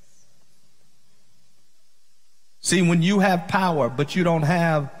 See, when you have power, but you don't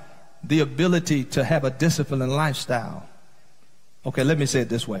have the ability to have a disciplined lifestyle. Okay, let me say it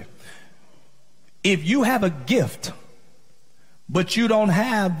this way. If you have a gift, but you don't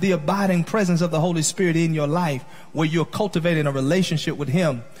have the abiding presence of the Holy Spirit in your life, where you're cultivating a relationship with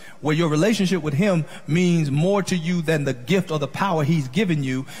him, where your relationship with him means more to you than the gift or the power he's given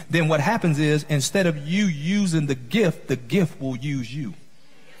you, then what happens is, instead of you using the gift will use you.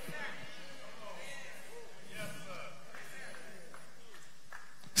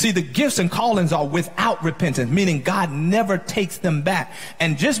 See, the gifts and callings are without repentance, meaning God never takes them back.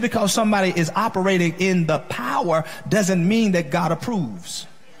 And just because somebody is operating in the power doesn't mean that God approves.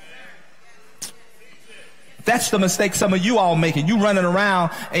 That's the mistake some of you all making. You running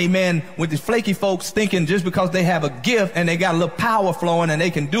around, amen, with these flaky folks thinking just because they have a gift and they got a little power flowing and they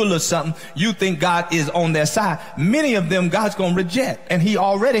can do a little something, you think God is on their side. Many of them God's going to reject, and he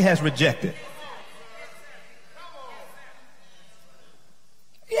already has rejected.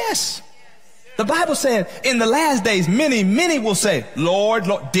 Yes. The Bible said in the last days, many will say, Lord,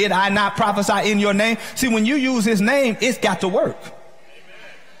 Lord, did I not prophesy in your name? See, when you use his name, it's got to work.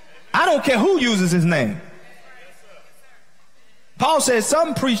 I don't care who uses his name. Paul said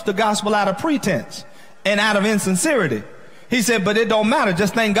some preach the gospel out of pretense and out of insincerity. He said, but it don't matter.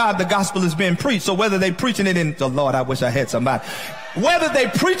 Just thank God the gospel is being preached. So whether they preaching it in the Lord, I wish I had somebody. Whether they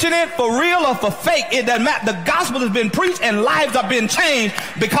preaching it for real or for fake, it doesn't matter. The gospel has been preached and lives are being changed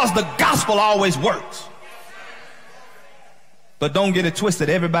because the gospel always works. But don't get it twisted.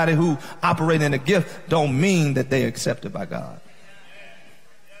 Everybody who operates in a gift don't mean that they're accepted by God.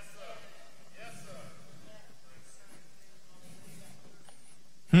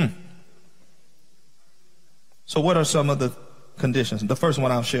 So what are some of the conditions? The first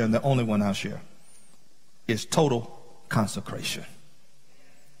one I'll share, and the only one I'll share, is total consecration.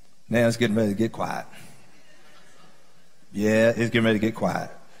 Now it's getting ready to get quiet. Yeah, it's getting ready to get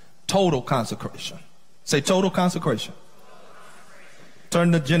quiet. Total consecration. Say total consecration.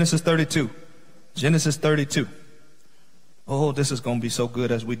 Turn to Genesis 32. Genesis 32. Oh, this is going to be so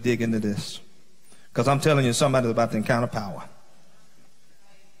good as we dig into this. Because I'm telling you, somebody's about to encounter power.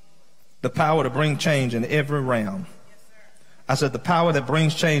 The power to bring change in every realm. I said the power that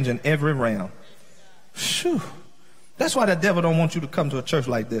brings change in every realm. Whew. That's why the devil don't want you to come to a church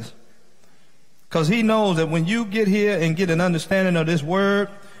like this. Because he knows that when you get here and get an understanding of this word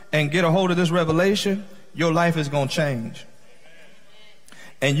and get a hold of this revelation, your life is going to change.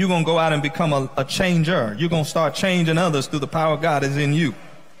 And you're going to go out and become a changer. You're going to start changing others through the power of God is in you.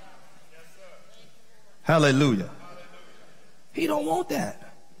 Hallelujah. He don't want that.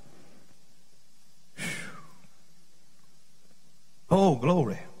 Oh,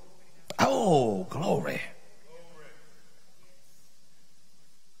 glory. Oh, glory.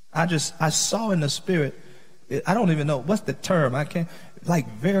 I saw in the spirit, I don't even know, what's the term? I can't, like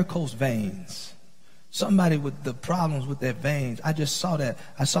varicose veins. Somebody with the problems with their veins. I just saw that.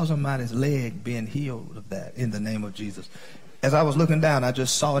 I saw somebody's leg being healed of that in the name of Jesus. As I was looking down, I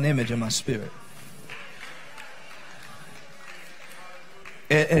just saw an image in my spirit.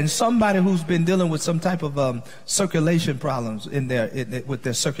 And somebody who's been dealing with some type of circulation problems with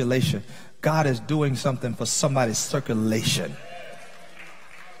their circulation, God is doing something for somebody's circulation.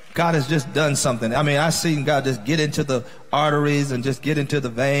 God has just done something. I mean, I've seen God just get into the arteries and just get into the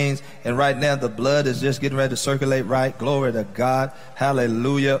veins. And right now the blood is just getting ready to circulate right. Glory to God.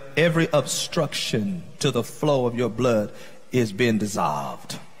 Hallelujah. Every obstruction to the flow of your blood is being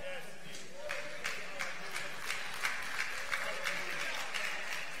dissolved.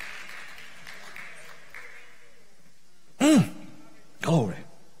 Glory.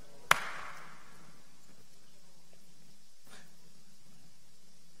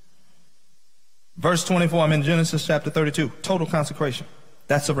 Verse 24, I'm in Genesis chapter 32. Total consecration.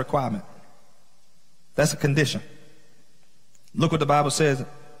 That's a requirement. That's a condition. Look what the Bible says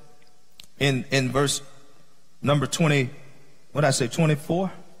in verse number 20. What did I say,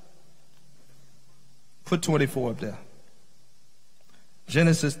 24? Put 24 up there.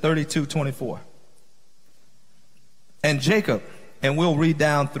 Genesis 32, 24. And Jacob, and we'll read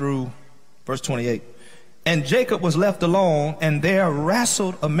down through verse 28. And Jacob was left alone, and there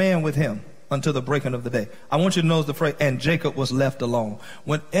wrestled a man with him until the breaking of the day. I want you to notice the phrase, and Jacob was left alone.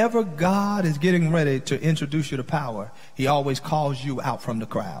 Whenever God is getting ready to introduce you to power, he always calls you out from the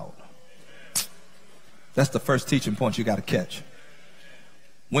crowd. That's the first teaching point you got to catch.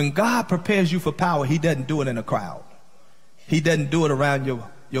 When God prepares you for power, he doesn't do it in a crowd. He doesn't do it around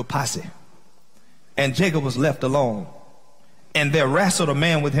your posse. And Jacob was left alone, and there wrestled a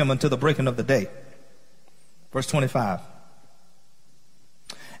man with him until the breaking of the day. Verse 25.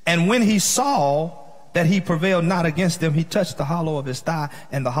 And when he saw that he prevailed not against them, he touched the hollow of his thigh,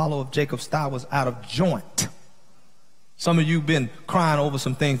 and the hollow of Jacob's thigh was out of joint. Some of you have been crying over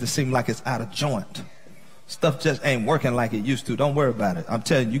some things that seem like it's out of joint. Stuff just ain't working like it used to. Don't worry about it. I'm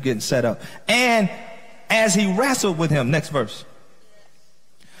telling you, you're getting set up. And as he wrestled with him, next verse,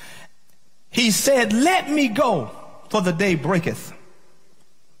 he said, let me go, for the day breaketh.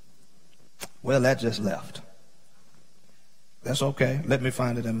 Well, that just left. That's okay. Let me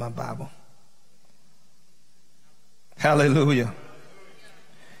find it in my Bible. Hallelujah.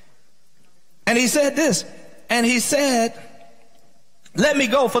 And he said this, and he said, let me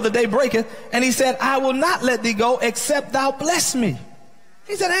go, for the day breaketh. And he said, I will not let thee go except thou bless me.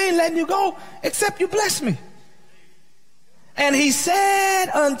 He said, I ain't letting you go except you bless me. And he said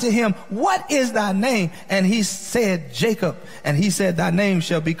unto him, what is thy name? And he said, Jacob. And he said, thy name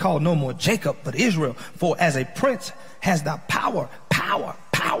shall be called no more Jacob, but Israel. For as a prince has thou power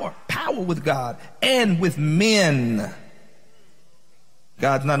with God and with men.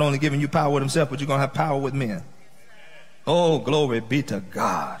 God's not only giving you power with himself, but you're going to have power with men. Oh, glory be to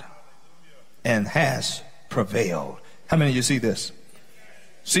God. And has prevailed. How many of you see this?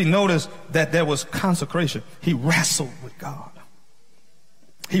 See, notice that there was consecration. He wrestled with God.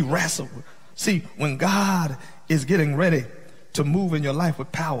 He wrestled. See, when God is getting ready to move in your life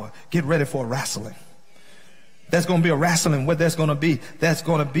with power, get ready for a wrestling. There's going to be a wrestling. What that's going to be? That's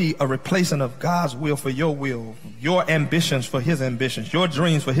going to be a replacement of God's will for your will, your ambitions for his ambitions, your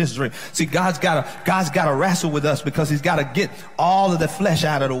dreams for his dream. See, God's got to wrestle with us because he's got to get all of the flesh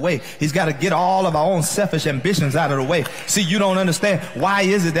out of the way. He's got to get all of our own selfish ambitions out of the way. See, you don't understand. Why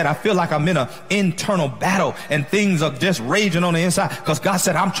is it that I feel like I'm in an internal battle and things are just raging on the inside? Because God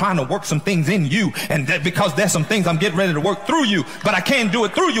said, I'm trying to work some things in you. And that because there's some things I'm getting ready to work through you, but I can't do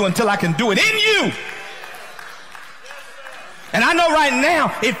it through you until I can do it in you. And I know right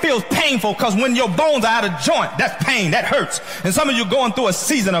now it feels painful because when your bones are out of joint, that's pain, that hurts. And some of you are going through a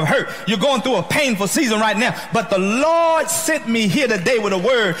season of hurt. You're going through a painful season right now. But the Lord sent me here today with a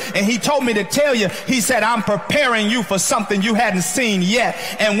word, and he told me to tell you, he said, I'm preparing you for something you hadn't seen yet.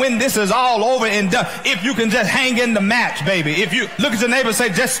 And when this is all over and done, if you can just hang in the match, baby. If you look at your neighbor and say,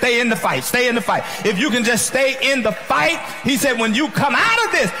 just stay in the fight, stay in the fight. If you can just stay in the fight, he said, when you come out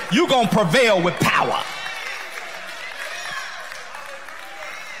of this, you're going to prevail with power.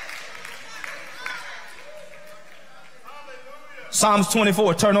 Psalms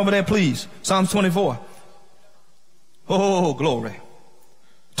 24, turn over there, please. Psalms 24. Oh, glory.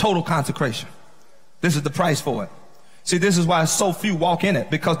 Total consecration. This is the price for it. See, this is why so few walk in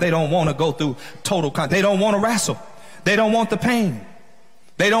it, because they don't want to go through total consecration. They don't want to wrestle. They don't want the pain.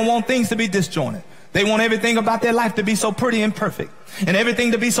 They don't want things to be disjointed. They want everything about their life to be so pretty and perfect, and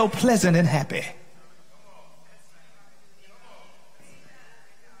everything to be so pleasant and happy.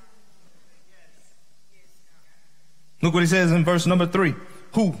 Look what he says in verse number 3.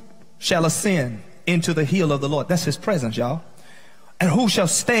 Who shall ascend into the hill of the Lord? That's his presence, y'all. And who shall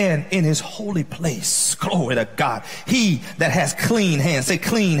stand in his holy place? Glory to God. He that has clean hands, say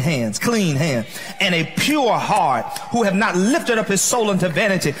clean hands, and a pure heart, who have not lifted up his soul unto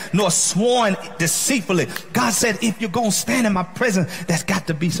vanity, nor sworn deceitfully. God said, if you're going to stand in my presence, there's got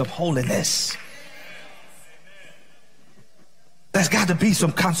to be some holiness. There's got to be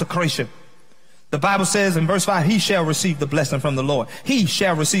some consecration. The Bible says in verse 5, he shall receive the blessing from the Lord. He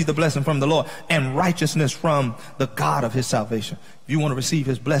shall receive the blessing from the Lord and righteousness from the God of his salvation. If you want to receive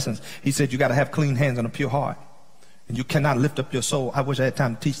his blessings, he said you got to have clean hands and a pure heart. And you cannot lift up your soul. I wish I had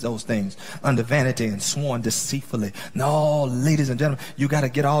time to teach those things. Under vanity and sworn deceitfully. No, ladies and gentlemen, you got to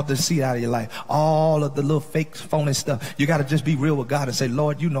get all the deceit out of your life. All of the little fake, phony stuff. You got to just be real with God and say,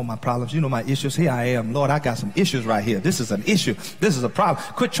 Lord, you know my problems. You know my issues. Here I am. Lord, I got some issues right here. This is an issue. This is a problem.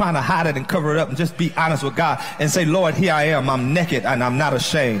 Quit trying to hide it and cover it up and just be honest with God and say, Lord, here I am. I'm naked and I'm not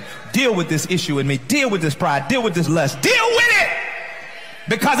ashamed. Deal with this issue in me. Deal with this pride. Deal with this lust. Deal with it.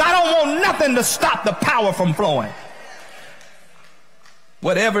 Because I don't want nothing to stop the power from flowing.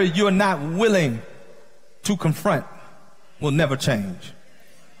 Whatever you're not willing to confront will never change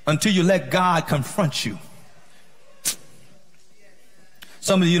until you let God confront you.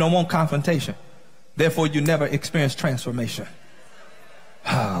 Some of you don't want confrontation. Therefore, you never experience transformation.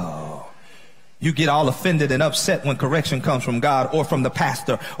 Oh, you get all offended and upset when correction comes from God or from the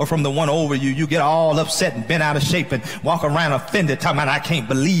pastor or from the one over you. You get all upset and bent out of shape and walk around offended, talking about, I can't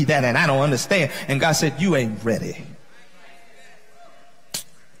believe that and I don't understand. And God said, you ain't ready.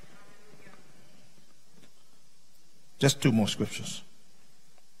 Just 2 more scriptures.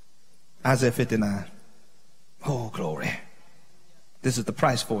 Isaiah 59. Oh, glory. This is the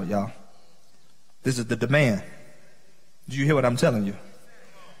price for it, y'all. This is the demand. Do you hear what I'm telling you?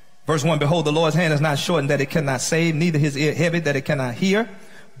 Verse 1, behold, the Lord's hand is not shortened that it cannot save, neither his ear heavy that it cannot hear.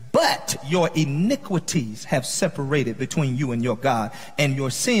 But your iniquities have separated between you and your God, and your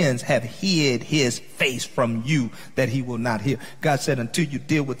sins have hid his face from you that he will not hear. God said, until you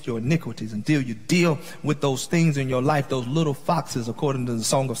deal with your iniquities, until you deal with those things in your life, those little foxes, according to the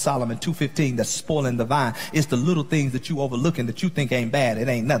Song of Solomon 2:15, that's spoiling the vine. It's the little things that you overlooking that you think ain't bad. It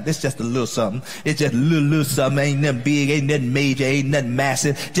ain't nothing. It's just a little something. It's just a little something. Ain't nothing big, ain't nothing major, ain't nothing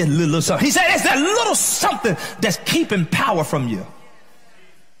massive. Just a little something. He said, it's that little something that's keeping power from you.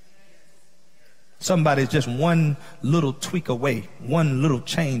 Somebody's just one little tweak away, one little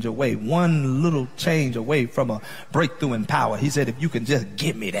change away from a breakthrough in power. He said, if you can just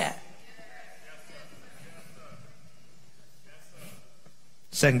give me that.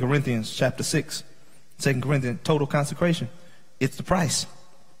 2 Corinthians chapter 6, 2 Corinthians, total consecration. It's the price.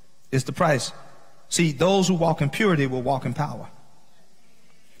 It's the price. See, those who walk in purity will walk in power.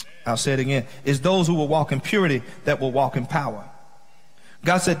 I'll say it again. It's those who will walk in purity that will walk in power.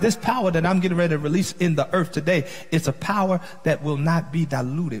 God said, this power that I'm getting ready to release in the earth today, it's a power that will not be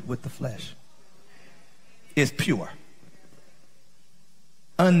diluted with the flesh. It's pure.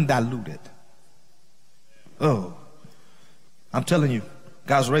 undiluted. Oh, I'm telling you,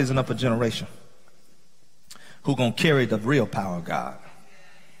 God's raising up a generation who gonna carry the real power of God.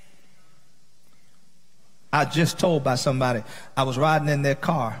 I just told by somebody, I was riding in their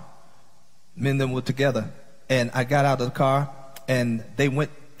car, me and them were together, and I got out of the car, and they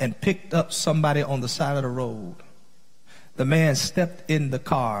went and picked up somebody on the side of the road. The man stepped in the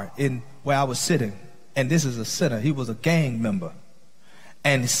car in where I was sitting, and this is a sinner. He was a gang member,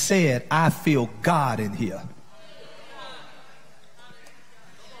 and said, I feel God in here.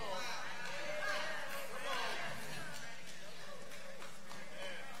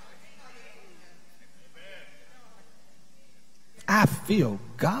 I feel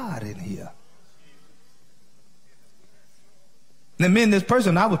God in here. And me and this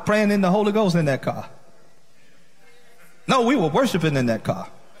person, I was praying in the Holy Ghost in that car. No, we were worshiping in that car.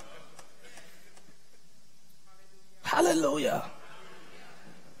 Hallelujah.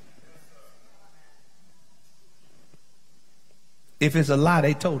 If it's a lie,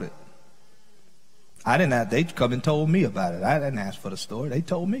 they told it. I didn't have, they come and told me about it. I didn't ask for the story. They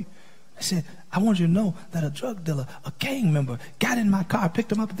told me. I said, I want you to know that a drug dealer, a gang member, got in my car,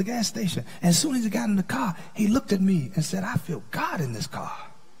 picked him up at the gas station. And as soon as he got in the car, he looked at me and said, I feel God in this car.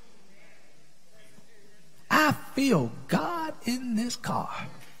 I feel God in this car.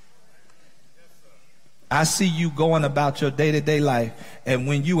 I see you going about your day-to-day life, and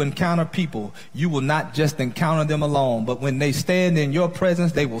when you encounter people, you will not just encounter them alone, but when they stand in your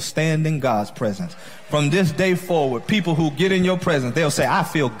presence, they will stand in God's presence. From this day forward, people who get in your presence, they'll say, I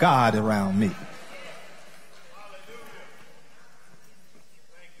feel God around me.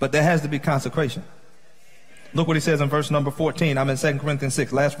 But there has to be consecration. Look what he says in verse number 14. I'm in 2 Corinthians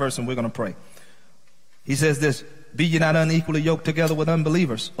 6, last verse, and we're going to pray. He says this, be ye not unequally yoked together with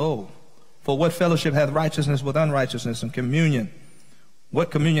unbelievers. Oh, for what fellowship hath righteousness with unrighteousness, and communion?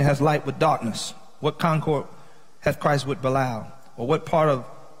 What communion has light with darkness? What concord hath Christ with Belial? Or what part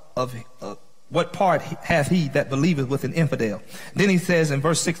what part hath he that believeth with an infidel? Then he says in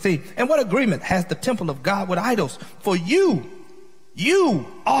verse 16, and what agreement has the temple of God with idols? For you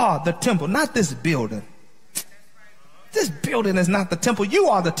are the temple, not this building. This building is not the temple. You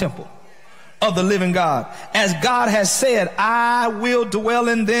are the temple of the living God. As God has said, I will dwell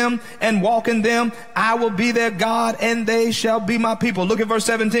in them and walk in them. I will be their God and they shall be my people. Look at verse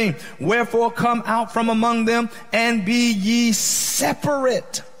 17. Wherefore come out from among them and be ye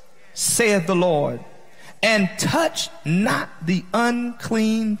separate, saith the Lord, and touch not the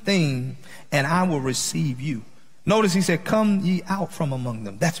unclean thing, and I will receive you. Notice he said, come ye out from among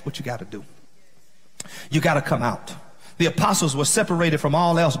them. That's what you got to do. You got to come out. The apostles were separated from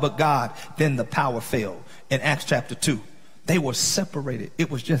all else but God. Then the power fell in Acts chapter 2. They were separated. It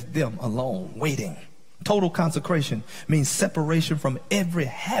was just them alone waiting. Total consecration means separation from every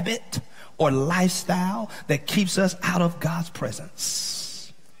habit or lifestyle that keeps us out of God's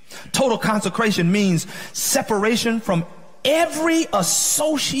presence. Total consecration means separation from every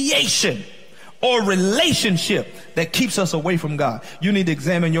association or relationship that keeps us away from God. You need to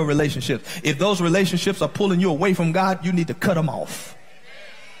examine your relationships. If those relationships are pulling you away from God, you need to cut them off.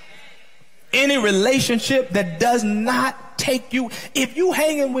 Any relationship that does not take you, if you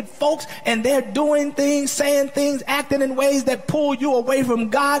hanging with folks and they're doing things, saying things, acting in ways that pull you away from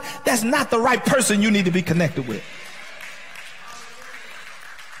God, that's not the right person you need to be connected with.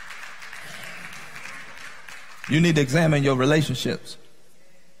 You need to examine your relationships,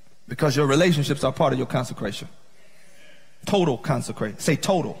 because your relationships are part of your consecration. Total consecration. Say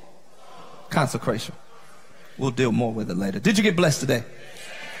total consecration. We'll deal more with it later. Did you get blessed today?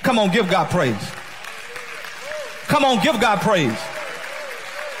 Come on, give God praise. Come on, give God praise.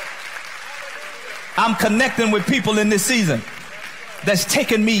 I'm connecting with people in this season that's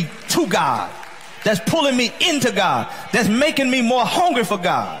taking me to God, that's pulling me into God, that's making me more hungry for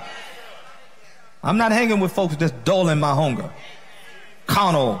God. I'm not hanging with folks that's dulling my hunger.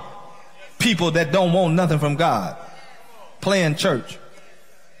 Carnal people that don't want nothing from God, playing church.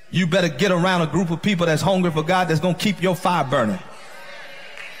 You better get around a group of people that's hungry for God, that's going to keep your fire burning.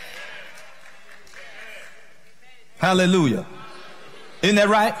 Hallelujah. Isn't that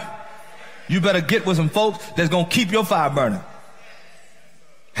right? You better get with some folks that's going to keep your fire burning.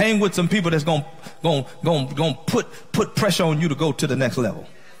 Hang with some people that's going to put pressure on you to go to the next level.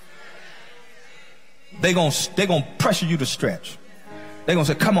 They're going to pressure you to stretch. They're going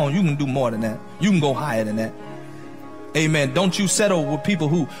to say, come on, you can do more than that. You can go higher than that. Amen. Don't you settle with people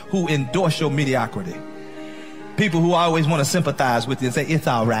who endorse your mediocrity. People who always want to sympathize with you and say, it's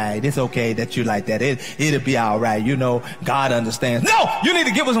all right, it's okay that you like that, it'll be all right, you know, God understands. No, you need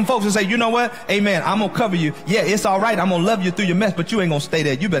to get with some folks and say, you know what, amen, I'm going to cover you. Yeah, it's all right, I'm going to love you through your mess, but you ain't going to stay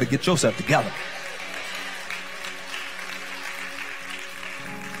there. You better get yourself together.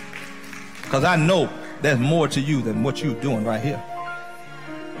 Because I know there's more to you than what you're doing right here.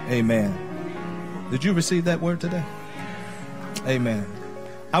 Amen. Did you receive that word today? Amen.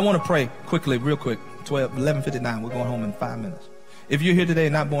 I want to pray quickly, real quick. 11:59. We're going home in 5 minutes. If you're here today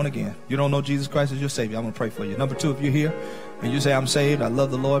and not born again, you don't know Jesus Christ as your Savior, I'm going to pray for you. Number two, if you're here and you say, I'm saved, I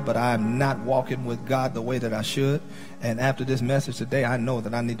love the Lord, but I am not walking with God the way that I should. And after this message today, I know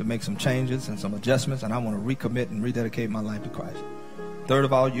that I need to make some changes and some adjustments, and I want to recommit and rededicate my life to Christ. Third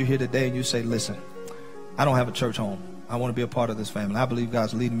of all, you're here today and you say, listen, I don't have a church home. I want to be a part of this family. I believe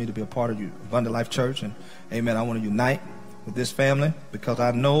God's leading me to be a part of you, Abundant Life Church, and amen, I want to unite with this family because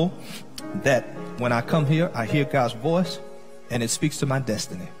I know that when I come here, I hear God's voice and it speaks to my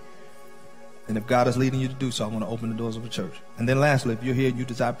destiny. And if God is leading you to do so, I want to open the doors of the church. And then lastly, if you're here and you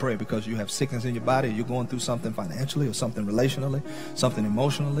desire prayer because you have sickness in your body, or you're going through something financially or something relationally, something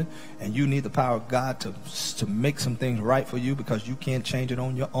emotionally, and you need the power of God to make some things right for you because you can't change it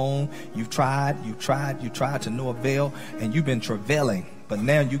on your own. You've tried to no avail, and you've been travailing, but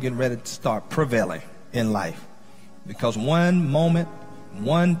now you're getting ready to start prevailing in life. Because one moment,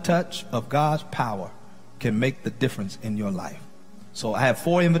 one touch of God's power can make the difference in your life. So I have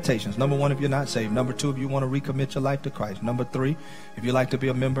 4 invitations. Number 1, if you're not saved. Number 2, if you want to recommit your life to Christ. Number 3, if you'd like to be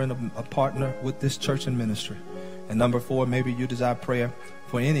a member and a partner with this church and ministry. And number 4, maybe you desire prayer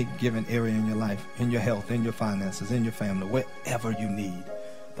for any given area in your life, in your health, in your finances, in your family, whatever you need.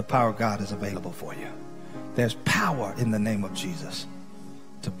 The power of God is available for you. There's power in the name of Jesus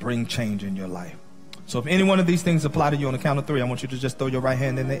to bring change in your life. So if any one of these things apply to you on the count of 3, I want you to just throw your right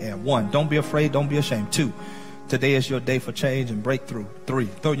hand in the air. 1, don't be afraid, don't be ashamed. 2, today is your day for change and breakthrough. 3,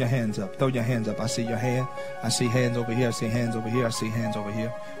 throw your hands up, throw your hands up. I see your hand. I see hands over here. I see hands over here. I see hands over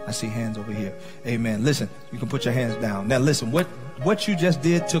here. I see hands over here. Amen. Listen, you can put your hands down. Now listen, what you just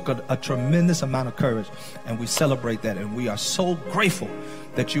did took a tremendous amount of courage, and we celebrate that, and we are so grateful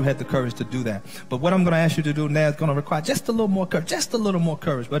that you had the courage to do that. But what I'm going to ask you to do now is going to require just a little more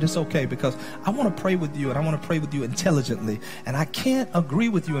courage, but it's okay because I want to pray with you, and I want to pray with you intelligently, and I can't agree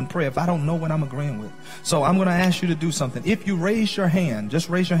with you in prayer if I don't know what I'm agreeing with. So I'm going to ask you to do something. If you raise your hand, just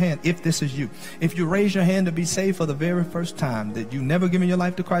raise your hand if this is you. If you raise your hand to be saved for the very first time, that you've never given your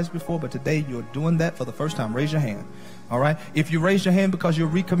life to Christ before, but today you're doing that for the first time, raise your hand. All right. If you raise your hand because you're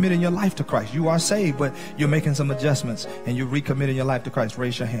recommitting your life to Christ, you are saved, but you're making some adjustments and you're recommitting your life to Christ,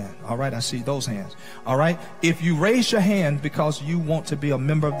 raise your hand. All right. I see those hands. All right. If you raise your hand because you want to be a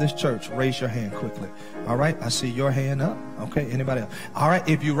member of this church, raise your hand quickly. All right. I see your hand up. Okay. Anybody else? All right.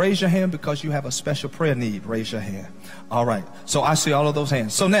 If you raise your hand because you have a special prayer need, raise your hand. All right. So I see all of those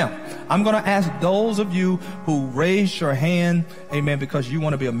hands. So now I'm going to ask those of you who raised your hand, amen, because you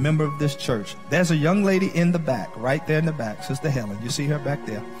want to be a member of this church. There's a young lady in the back, right there in the back, Sister Helen. You see her back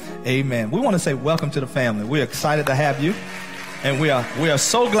there? Amen. We want to say welcome to the family. We're excited to have you, and we are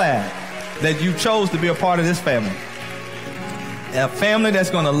so glad that you chose to be a part of this family. A family that's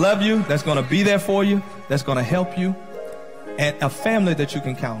going to love you, that's going to be there for you, that's going to help you, and a family that you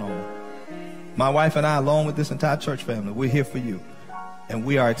can count on. My wife and I, along with this entire church family, we're here for you. And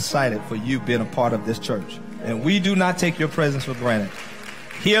we are excited for you being a part of this church. And we do not take your presence for granted.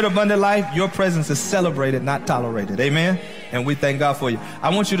 Here at Abundant Life, your presence is celebrated, not tolerated. Amen? And we thank God for you.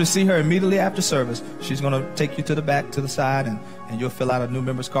 I want you to see her immediately after service. She's going to take you to the back, to the side, and you'll fill out a new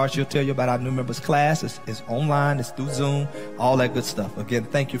members card. She'll tell you about our new members class. It's online. It's through Zoom. All that good stuff. Again,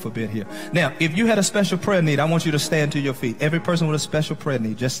 thank you for being here. Now, if you had a special prayer need, I want you to stand to your feet. Every person with a special prayer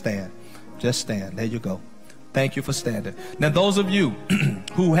need, just stand. Just stand. There you go. Thank you for standing. Now, those of you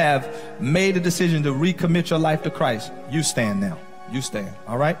who have made a decision to recommit your life to Christ, you stand now. You stand.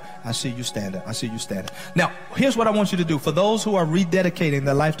 All right? I see you standing. I see you standing. Now, here's what I want you to do. For those who are rededicating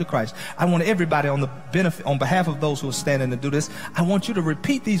their life to Christ, I want everybody on behalf of those who are standing to do this, I want you to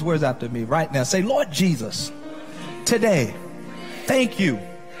repeat these words after me right now. Say, Lord Jesus, today, thank you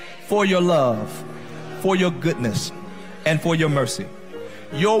for your love, for your goodness, and for your mercy.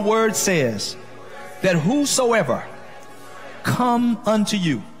 Your word says that whosoever come unto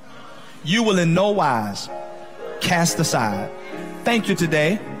you, you will in no wise cast aside. Thank you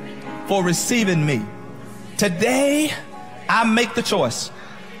today for receiving me. Today, I make the choice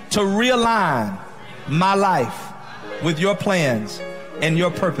to realign my life with your plans and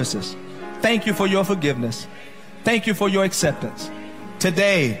your purposes. Thank you for your forgiveness. Thank you for your acceptance.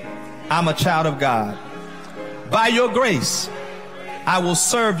 Today, I'm a child of God. By your grace, I will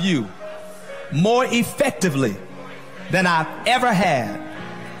serve you more effectively than I've ever had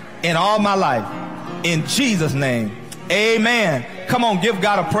in all my life. In Jesus' name, amen. Come on, give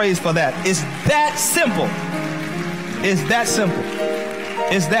God a praise for that. It's that simple. It's that simple.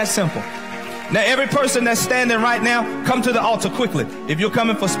 It's that simple. Now, every person that's standing right now, come to the altar quickly. If you're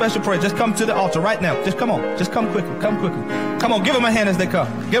coming for special prayer, just come to the altar right now. Just come on. Just come quickly. Come quickly. Come on, give them a hand as they come.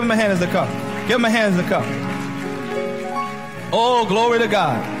 Give them a hand as they come. Give them a hand as they come. Oh, glory to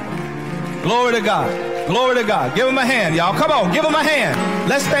God. Glory to God. Glory to God. Give them a hand, y'all. Come on, give them a hand.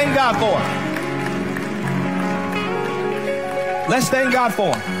 Let's thank God for it. Let's thank God for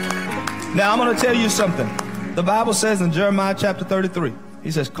it. Now, I'm going to tell you something. The Bible says in Jeremiah chapter 33,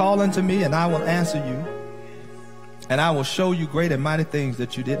 he says, call unto me and I will answer you, and I will show you great and mighty things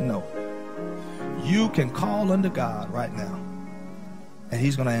that you didn't know. You can call unto God right now, and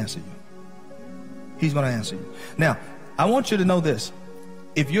he's going to answer you. He's going to answer you. Now, I want you to know this.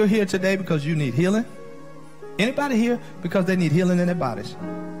 If you're here today because you need healing, anybody here because they need healing in their bodies?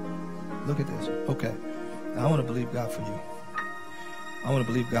 Look at this. Okay. Now, I want to believe God for you. I want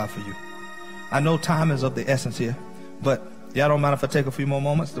to believe God for you. I know time is of the essence here, but y'all don't mind if I take a few more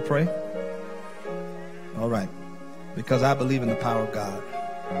moments to pray? All right. Because I believe in the power of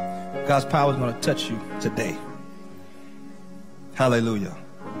God. God's power is going to touch you today. Hallelujah.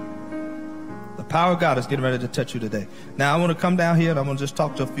 The power of God is getting ready to touch you today. Now, I want to come down here and I'm going to just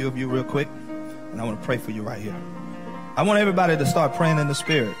talk to a few of you real quick. And I want to pray for you right here. I want everybody to start praying in the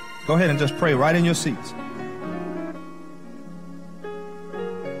Spirit. Go ahead and just pray right in your seats.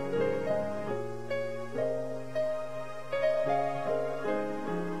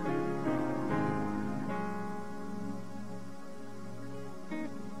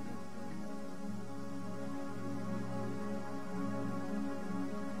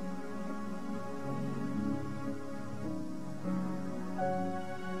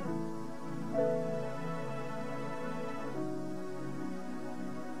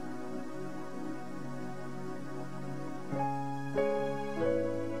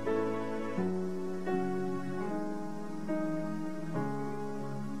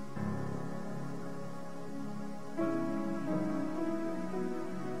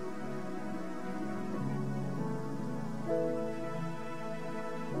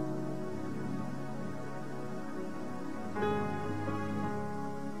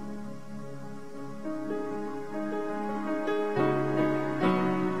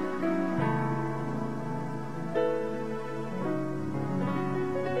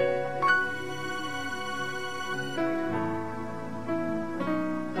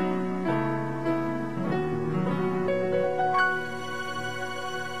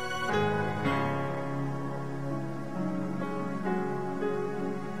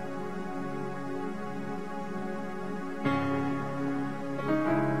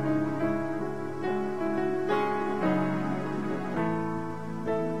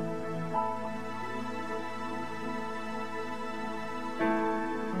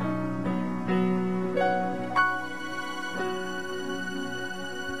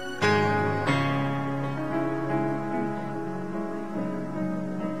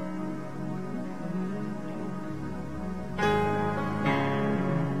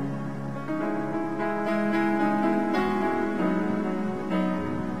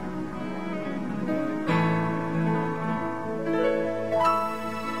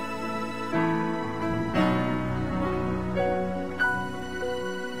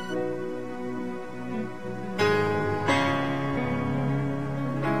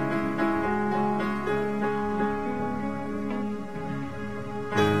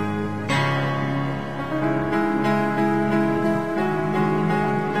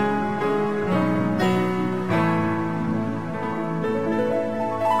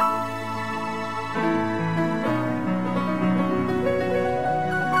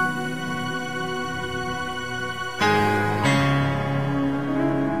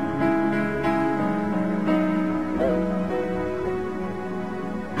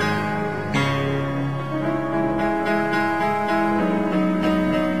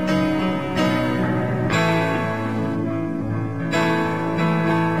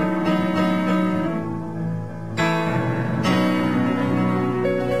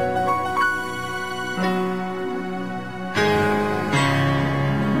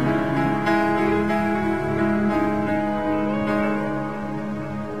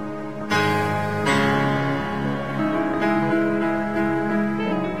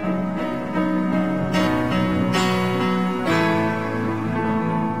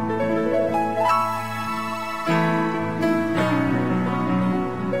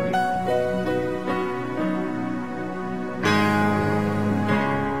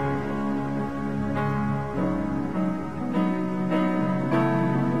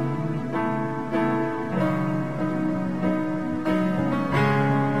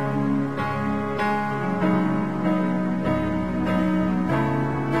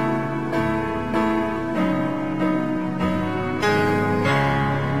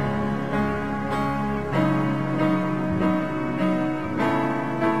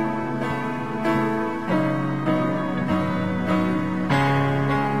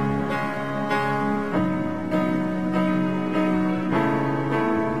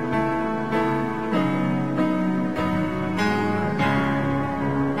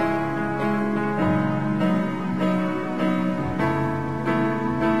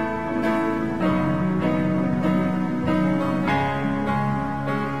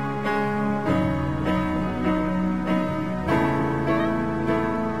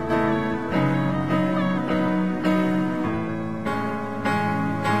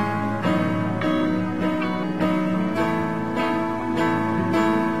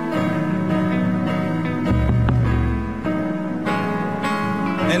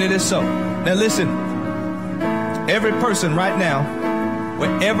 And it is so. Now listen, every person right now,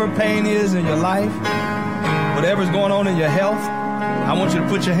 whatever pain is in your life, whatever's going on in your health, I want you to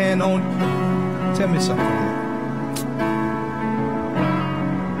put your hand on. Tell me something.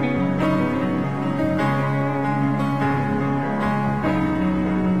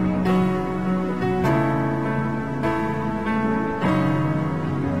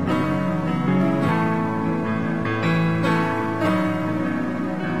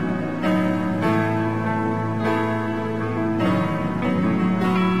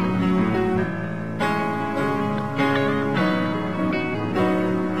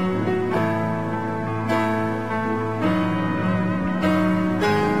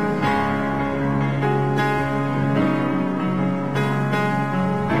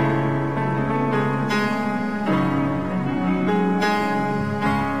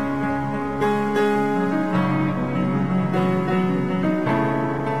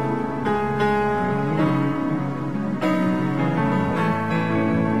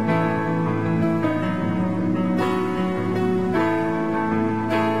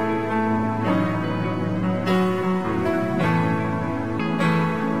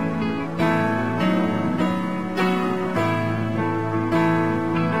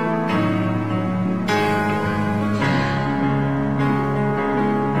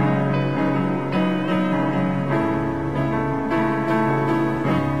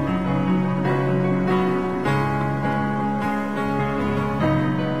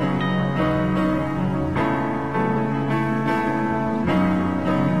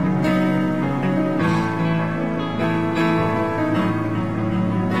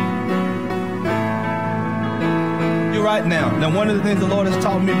 Right now, one of the things the Lord has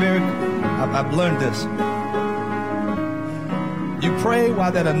taught me I've learned this. You pray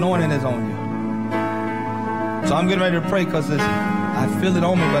while that anointing is on you. So I'm getting ready to pray because I feel it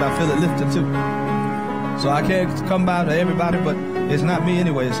on me, but I feel it lifted too. So I can't come by to everybody, but it's not me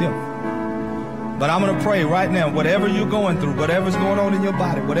anyway, it's Him. But I'm going to pray right now, whatever you're going through, whatever's going on in your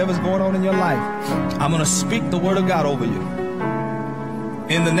body, whatever's going on in your life, I'm going to speak the word of God over you.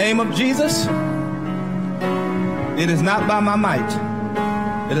 In the name of Jesus, it is not by my might,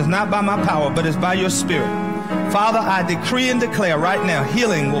 it is not by my power, but it's by your Spirit. Father, I decree and declare right now,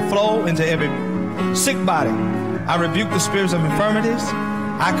 healing will flow into every sick body. I rebuke the spirits of infirmities.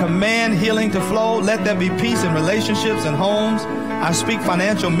 I command healing to flow. Let there be peace in relationships and homes. I speak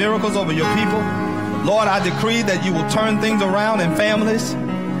financial miracles over your people. Lord, I decree that you will turn things around in families.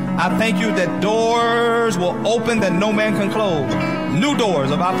 I thank you that doors will open that no man can close. New doors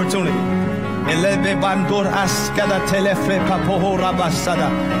of opportunity. I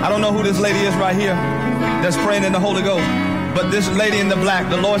don't know who this lady is right here that's praying in the Holy Ghost, but this lady in the black,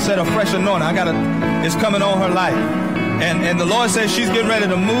 the Lord said a fresh anointing it's coming on her life. And the Lord says she's getting ready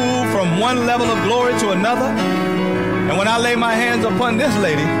to move from one level of glory to another. And when I lay my hands upon this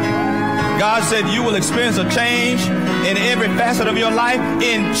lady, God said you will experience a change in every facet of your life.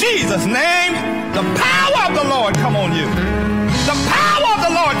 In Jesus' name, the power of the Lord come on you. The power of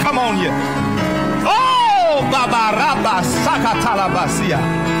the Lord come on you. Oh, Baba Rabba Sakatalabasia.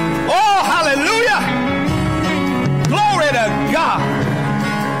 Oh, hallelujah. Glory to God.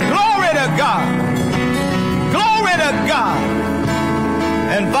 Glory to God. Glory to God.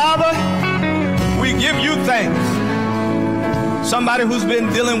 And Father, we give you thanks. Somebody who's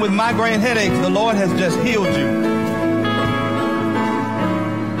been dealing with migraine headaches, the Lord has just healed you.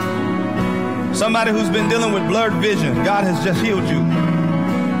 Somebody who's been dealing with blurred vision, God has just healed you.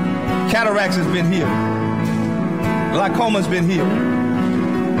 Cataracts has been healed. Glaucoma's been healed.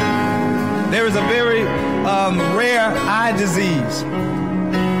 There is a very rare eye disease.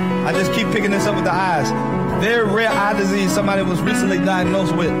 I just keep picking this up with the eyes. Very rare eye disease somebody was recently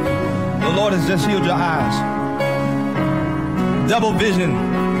diagnosed with. The Lord has just healed your eyes. Double vision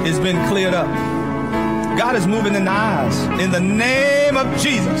has been cleared up. God is moving in the eyes. In the name of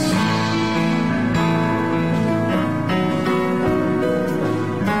Jesus.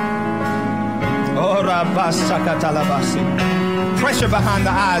 Pressure behind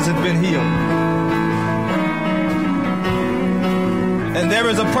the eyes has been healed. And there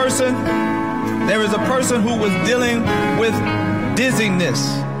is a person who was dealing with dizziness.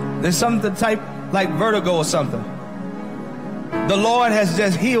 There's something type like vertigo or something. The Lord has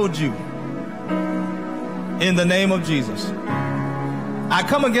just healed you in the name of Jesus. I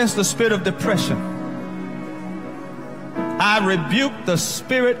come against the spirit of depression. I rebuke the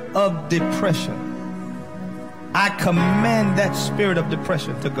spirit of depression. I command that spirit of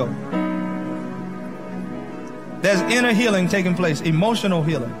depression to go. There's inner healing taking place, emotional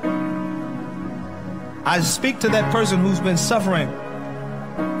healing. I speak to that person who's been suffering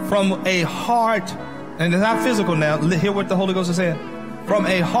from a heart, and it's not physical now, hear what the Holy Ghost is saying, from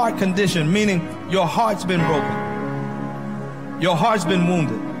a heart condition, meaning your heart's been broken. Your heart's been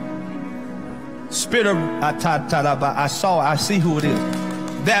wounded. Spirit of, I see who it is.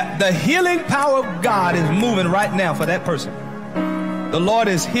 That the healing power of God is moving right now for that person. The Lord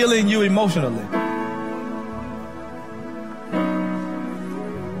is healing you emotionally.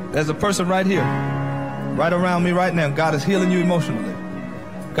 There's a person right here, right around me right now. God is healing you emotionally.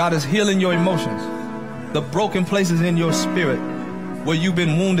 God is healing your emotions. The broken places in your spirit where you've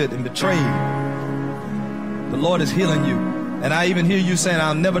been wounded and betrayed. The Lord is healing you. And I even hear you saying,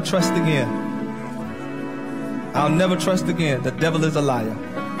 I'll never trust again. I'll never trust again. The devil is a liar.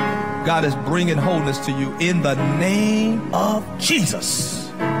 God is bringing wholeness to you in the name of Jesus.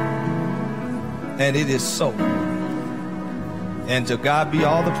 And it is so. And to God be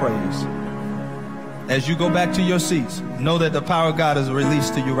all the praise. As you go back to your seats, know that the power of God is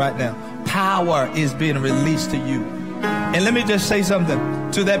released to you right now. Power is being released to you. And let me just say something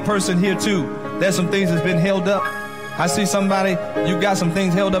to that person here too. There's some things that's been held up. I see somebody, you got some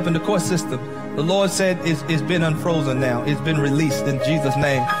things held up in the court system. The Lord said it's been unfrozen now. It's been released in Jesus'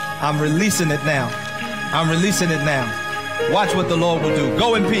 name. I'm releasing it now. I'm releasing it now. Watch what the Lord will do.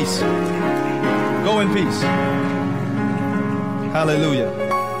 Go in peace. Go in peace. Hallelujah.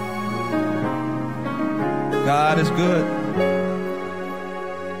 God is good.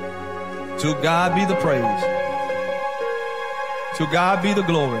 To God be the praise. To God be the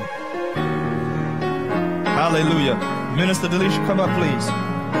glory. Hallelujah. Minister Delisha, come up, please.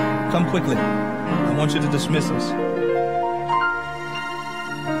 Come quickly. I want you to dismiss us.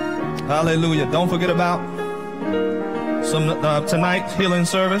 Hallelujah. Don't forget about tonight's healing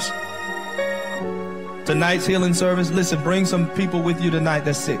service. Tonight's healing service. Listen, bring some people with you tonight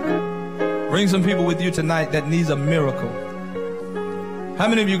that's sick. Bring some people with you tonight that needs a miracle. How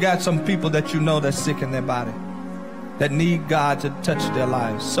many of you got some people that you know that's sick in their body, that need God to touch their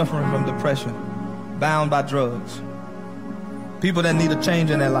lives, suffering from depression, bound by drugs? People that need a change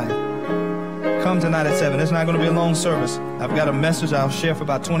in their life. Come tonight at 7. It's not going to be a long service. I've got a message I'll share for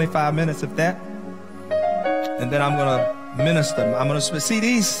about 25 minutes, if that. And then I'm going to minister. I'm going to see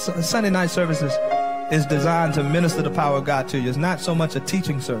these Sunday night services is designed to minister the power of God to you. It's not so much a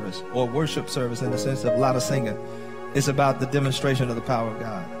teaching service or worship service in the sense of a lot of singing. It's about the demonstration of the power of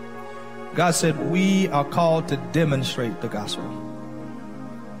God. God said we are called to demonstrate the gospel.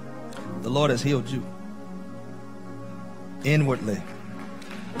 The Lord has healed you inwardly.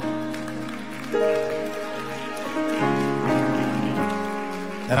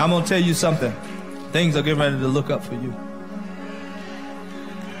 And I'm going to tell you something. Things are getting ready to look up for you.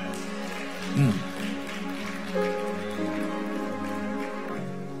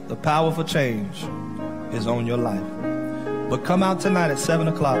 The power for change is on your life. But come out tonight at 7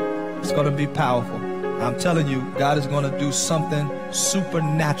 o'clock. It's going to be powerful. I'm telling you, God is going to do something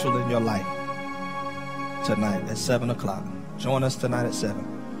supernatural in your life tonight at 7 o'clock. Join us tonight at 7.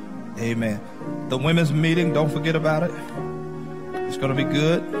 Amen. The women's meeting, don't forget about it. It's going to be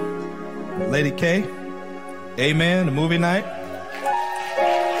good. Lady K. Amen. The movie night.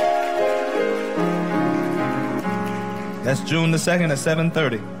 That's June the 2nd at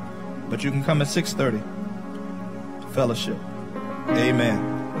 7:30. But you can come at 6:30. Fellowship. Amen.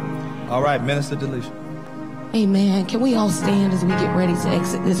 All right, Minister Delisha. Amen. Can we all stand as we get ready to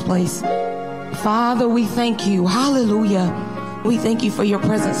exit this place? Father, we thank you. Hallelujah. We thank you for your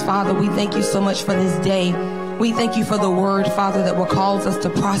presence, Father. We thank you so much for this day. We thank you for the word, Father, that will cause us to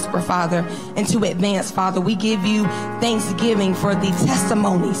prosper, Father, and to advance, Father. We give you thanksgiving for the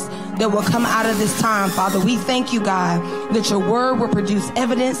testimonies that will come out of this time, Father. We thank you, God, that your word will produce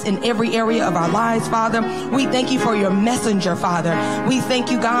evidence in every area of our lives, Father. We thank you for your messenger, Father. We thank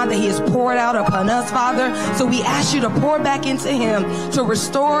you, God, that he is poured out upon us, Father. So we ask you to pour back into him to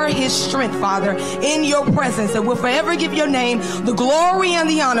restore his strength, Father, in your presence. And we'll forever give your name the glory and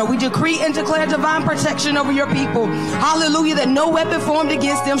the honor. We decree and declare divine protection over your people. Hallelujah, that no weapon formed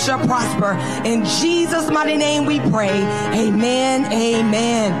against them shall prosper. In Jesus' mighty name we pray. Amen.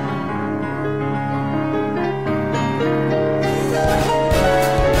 Amen.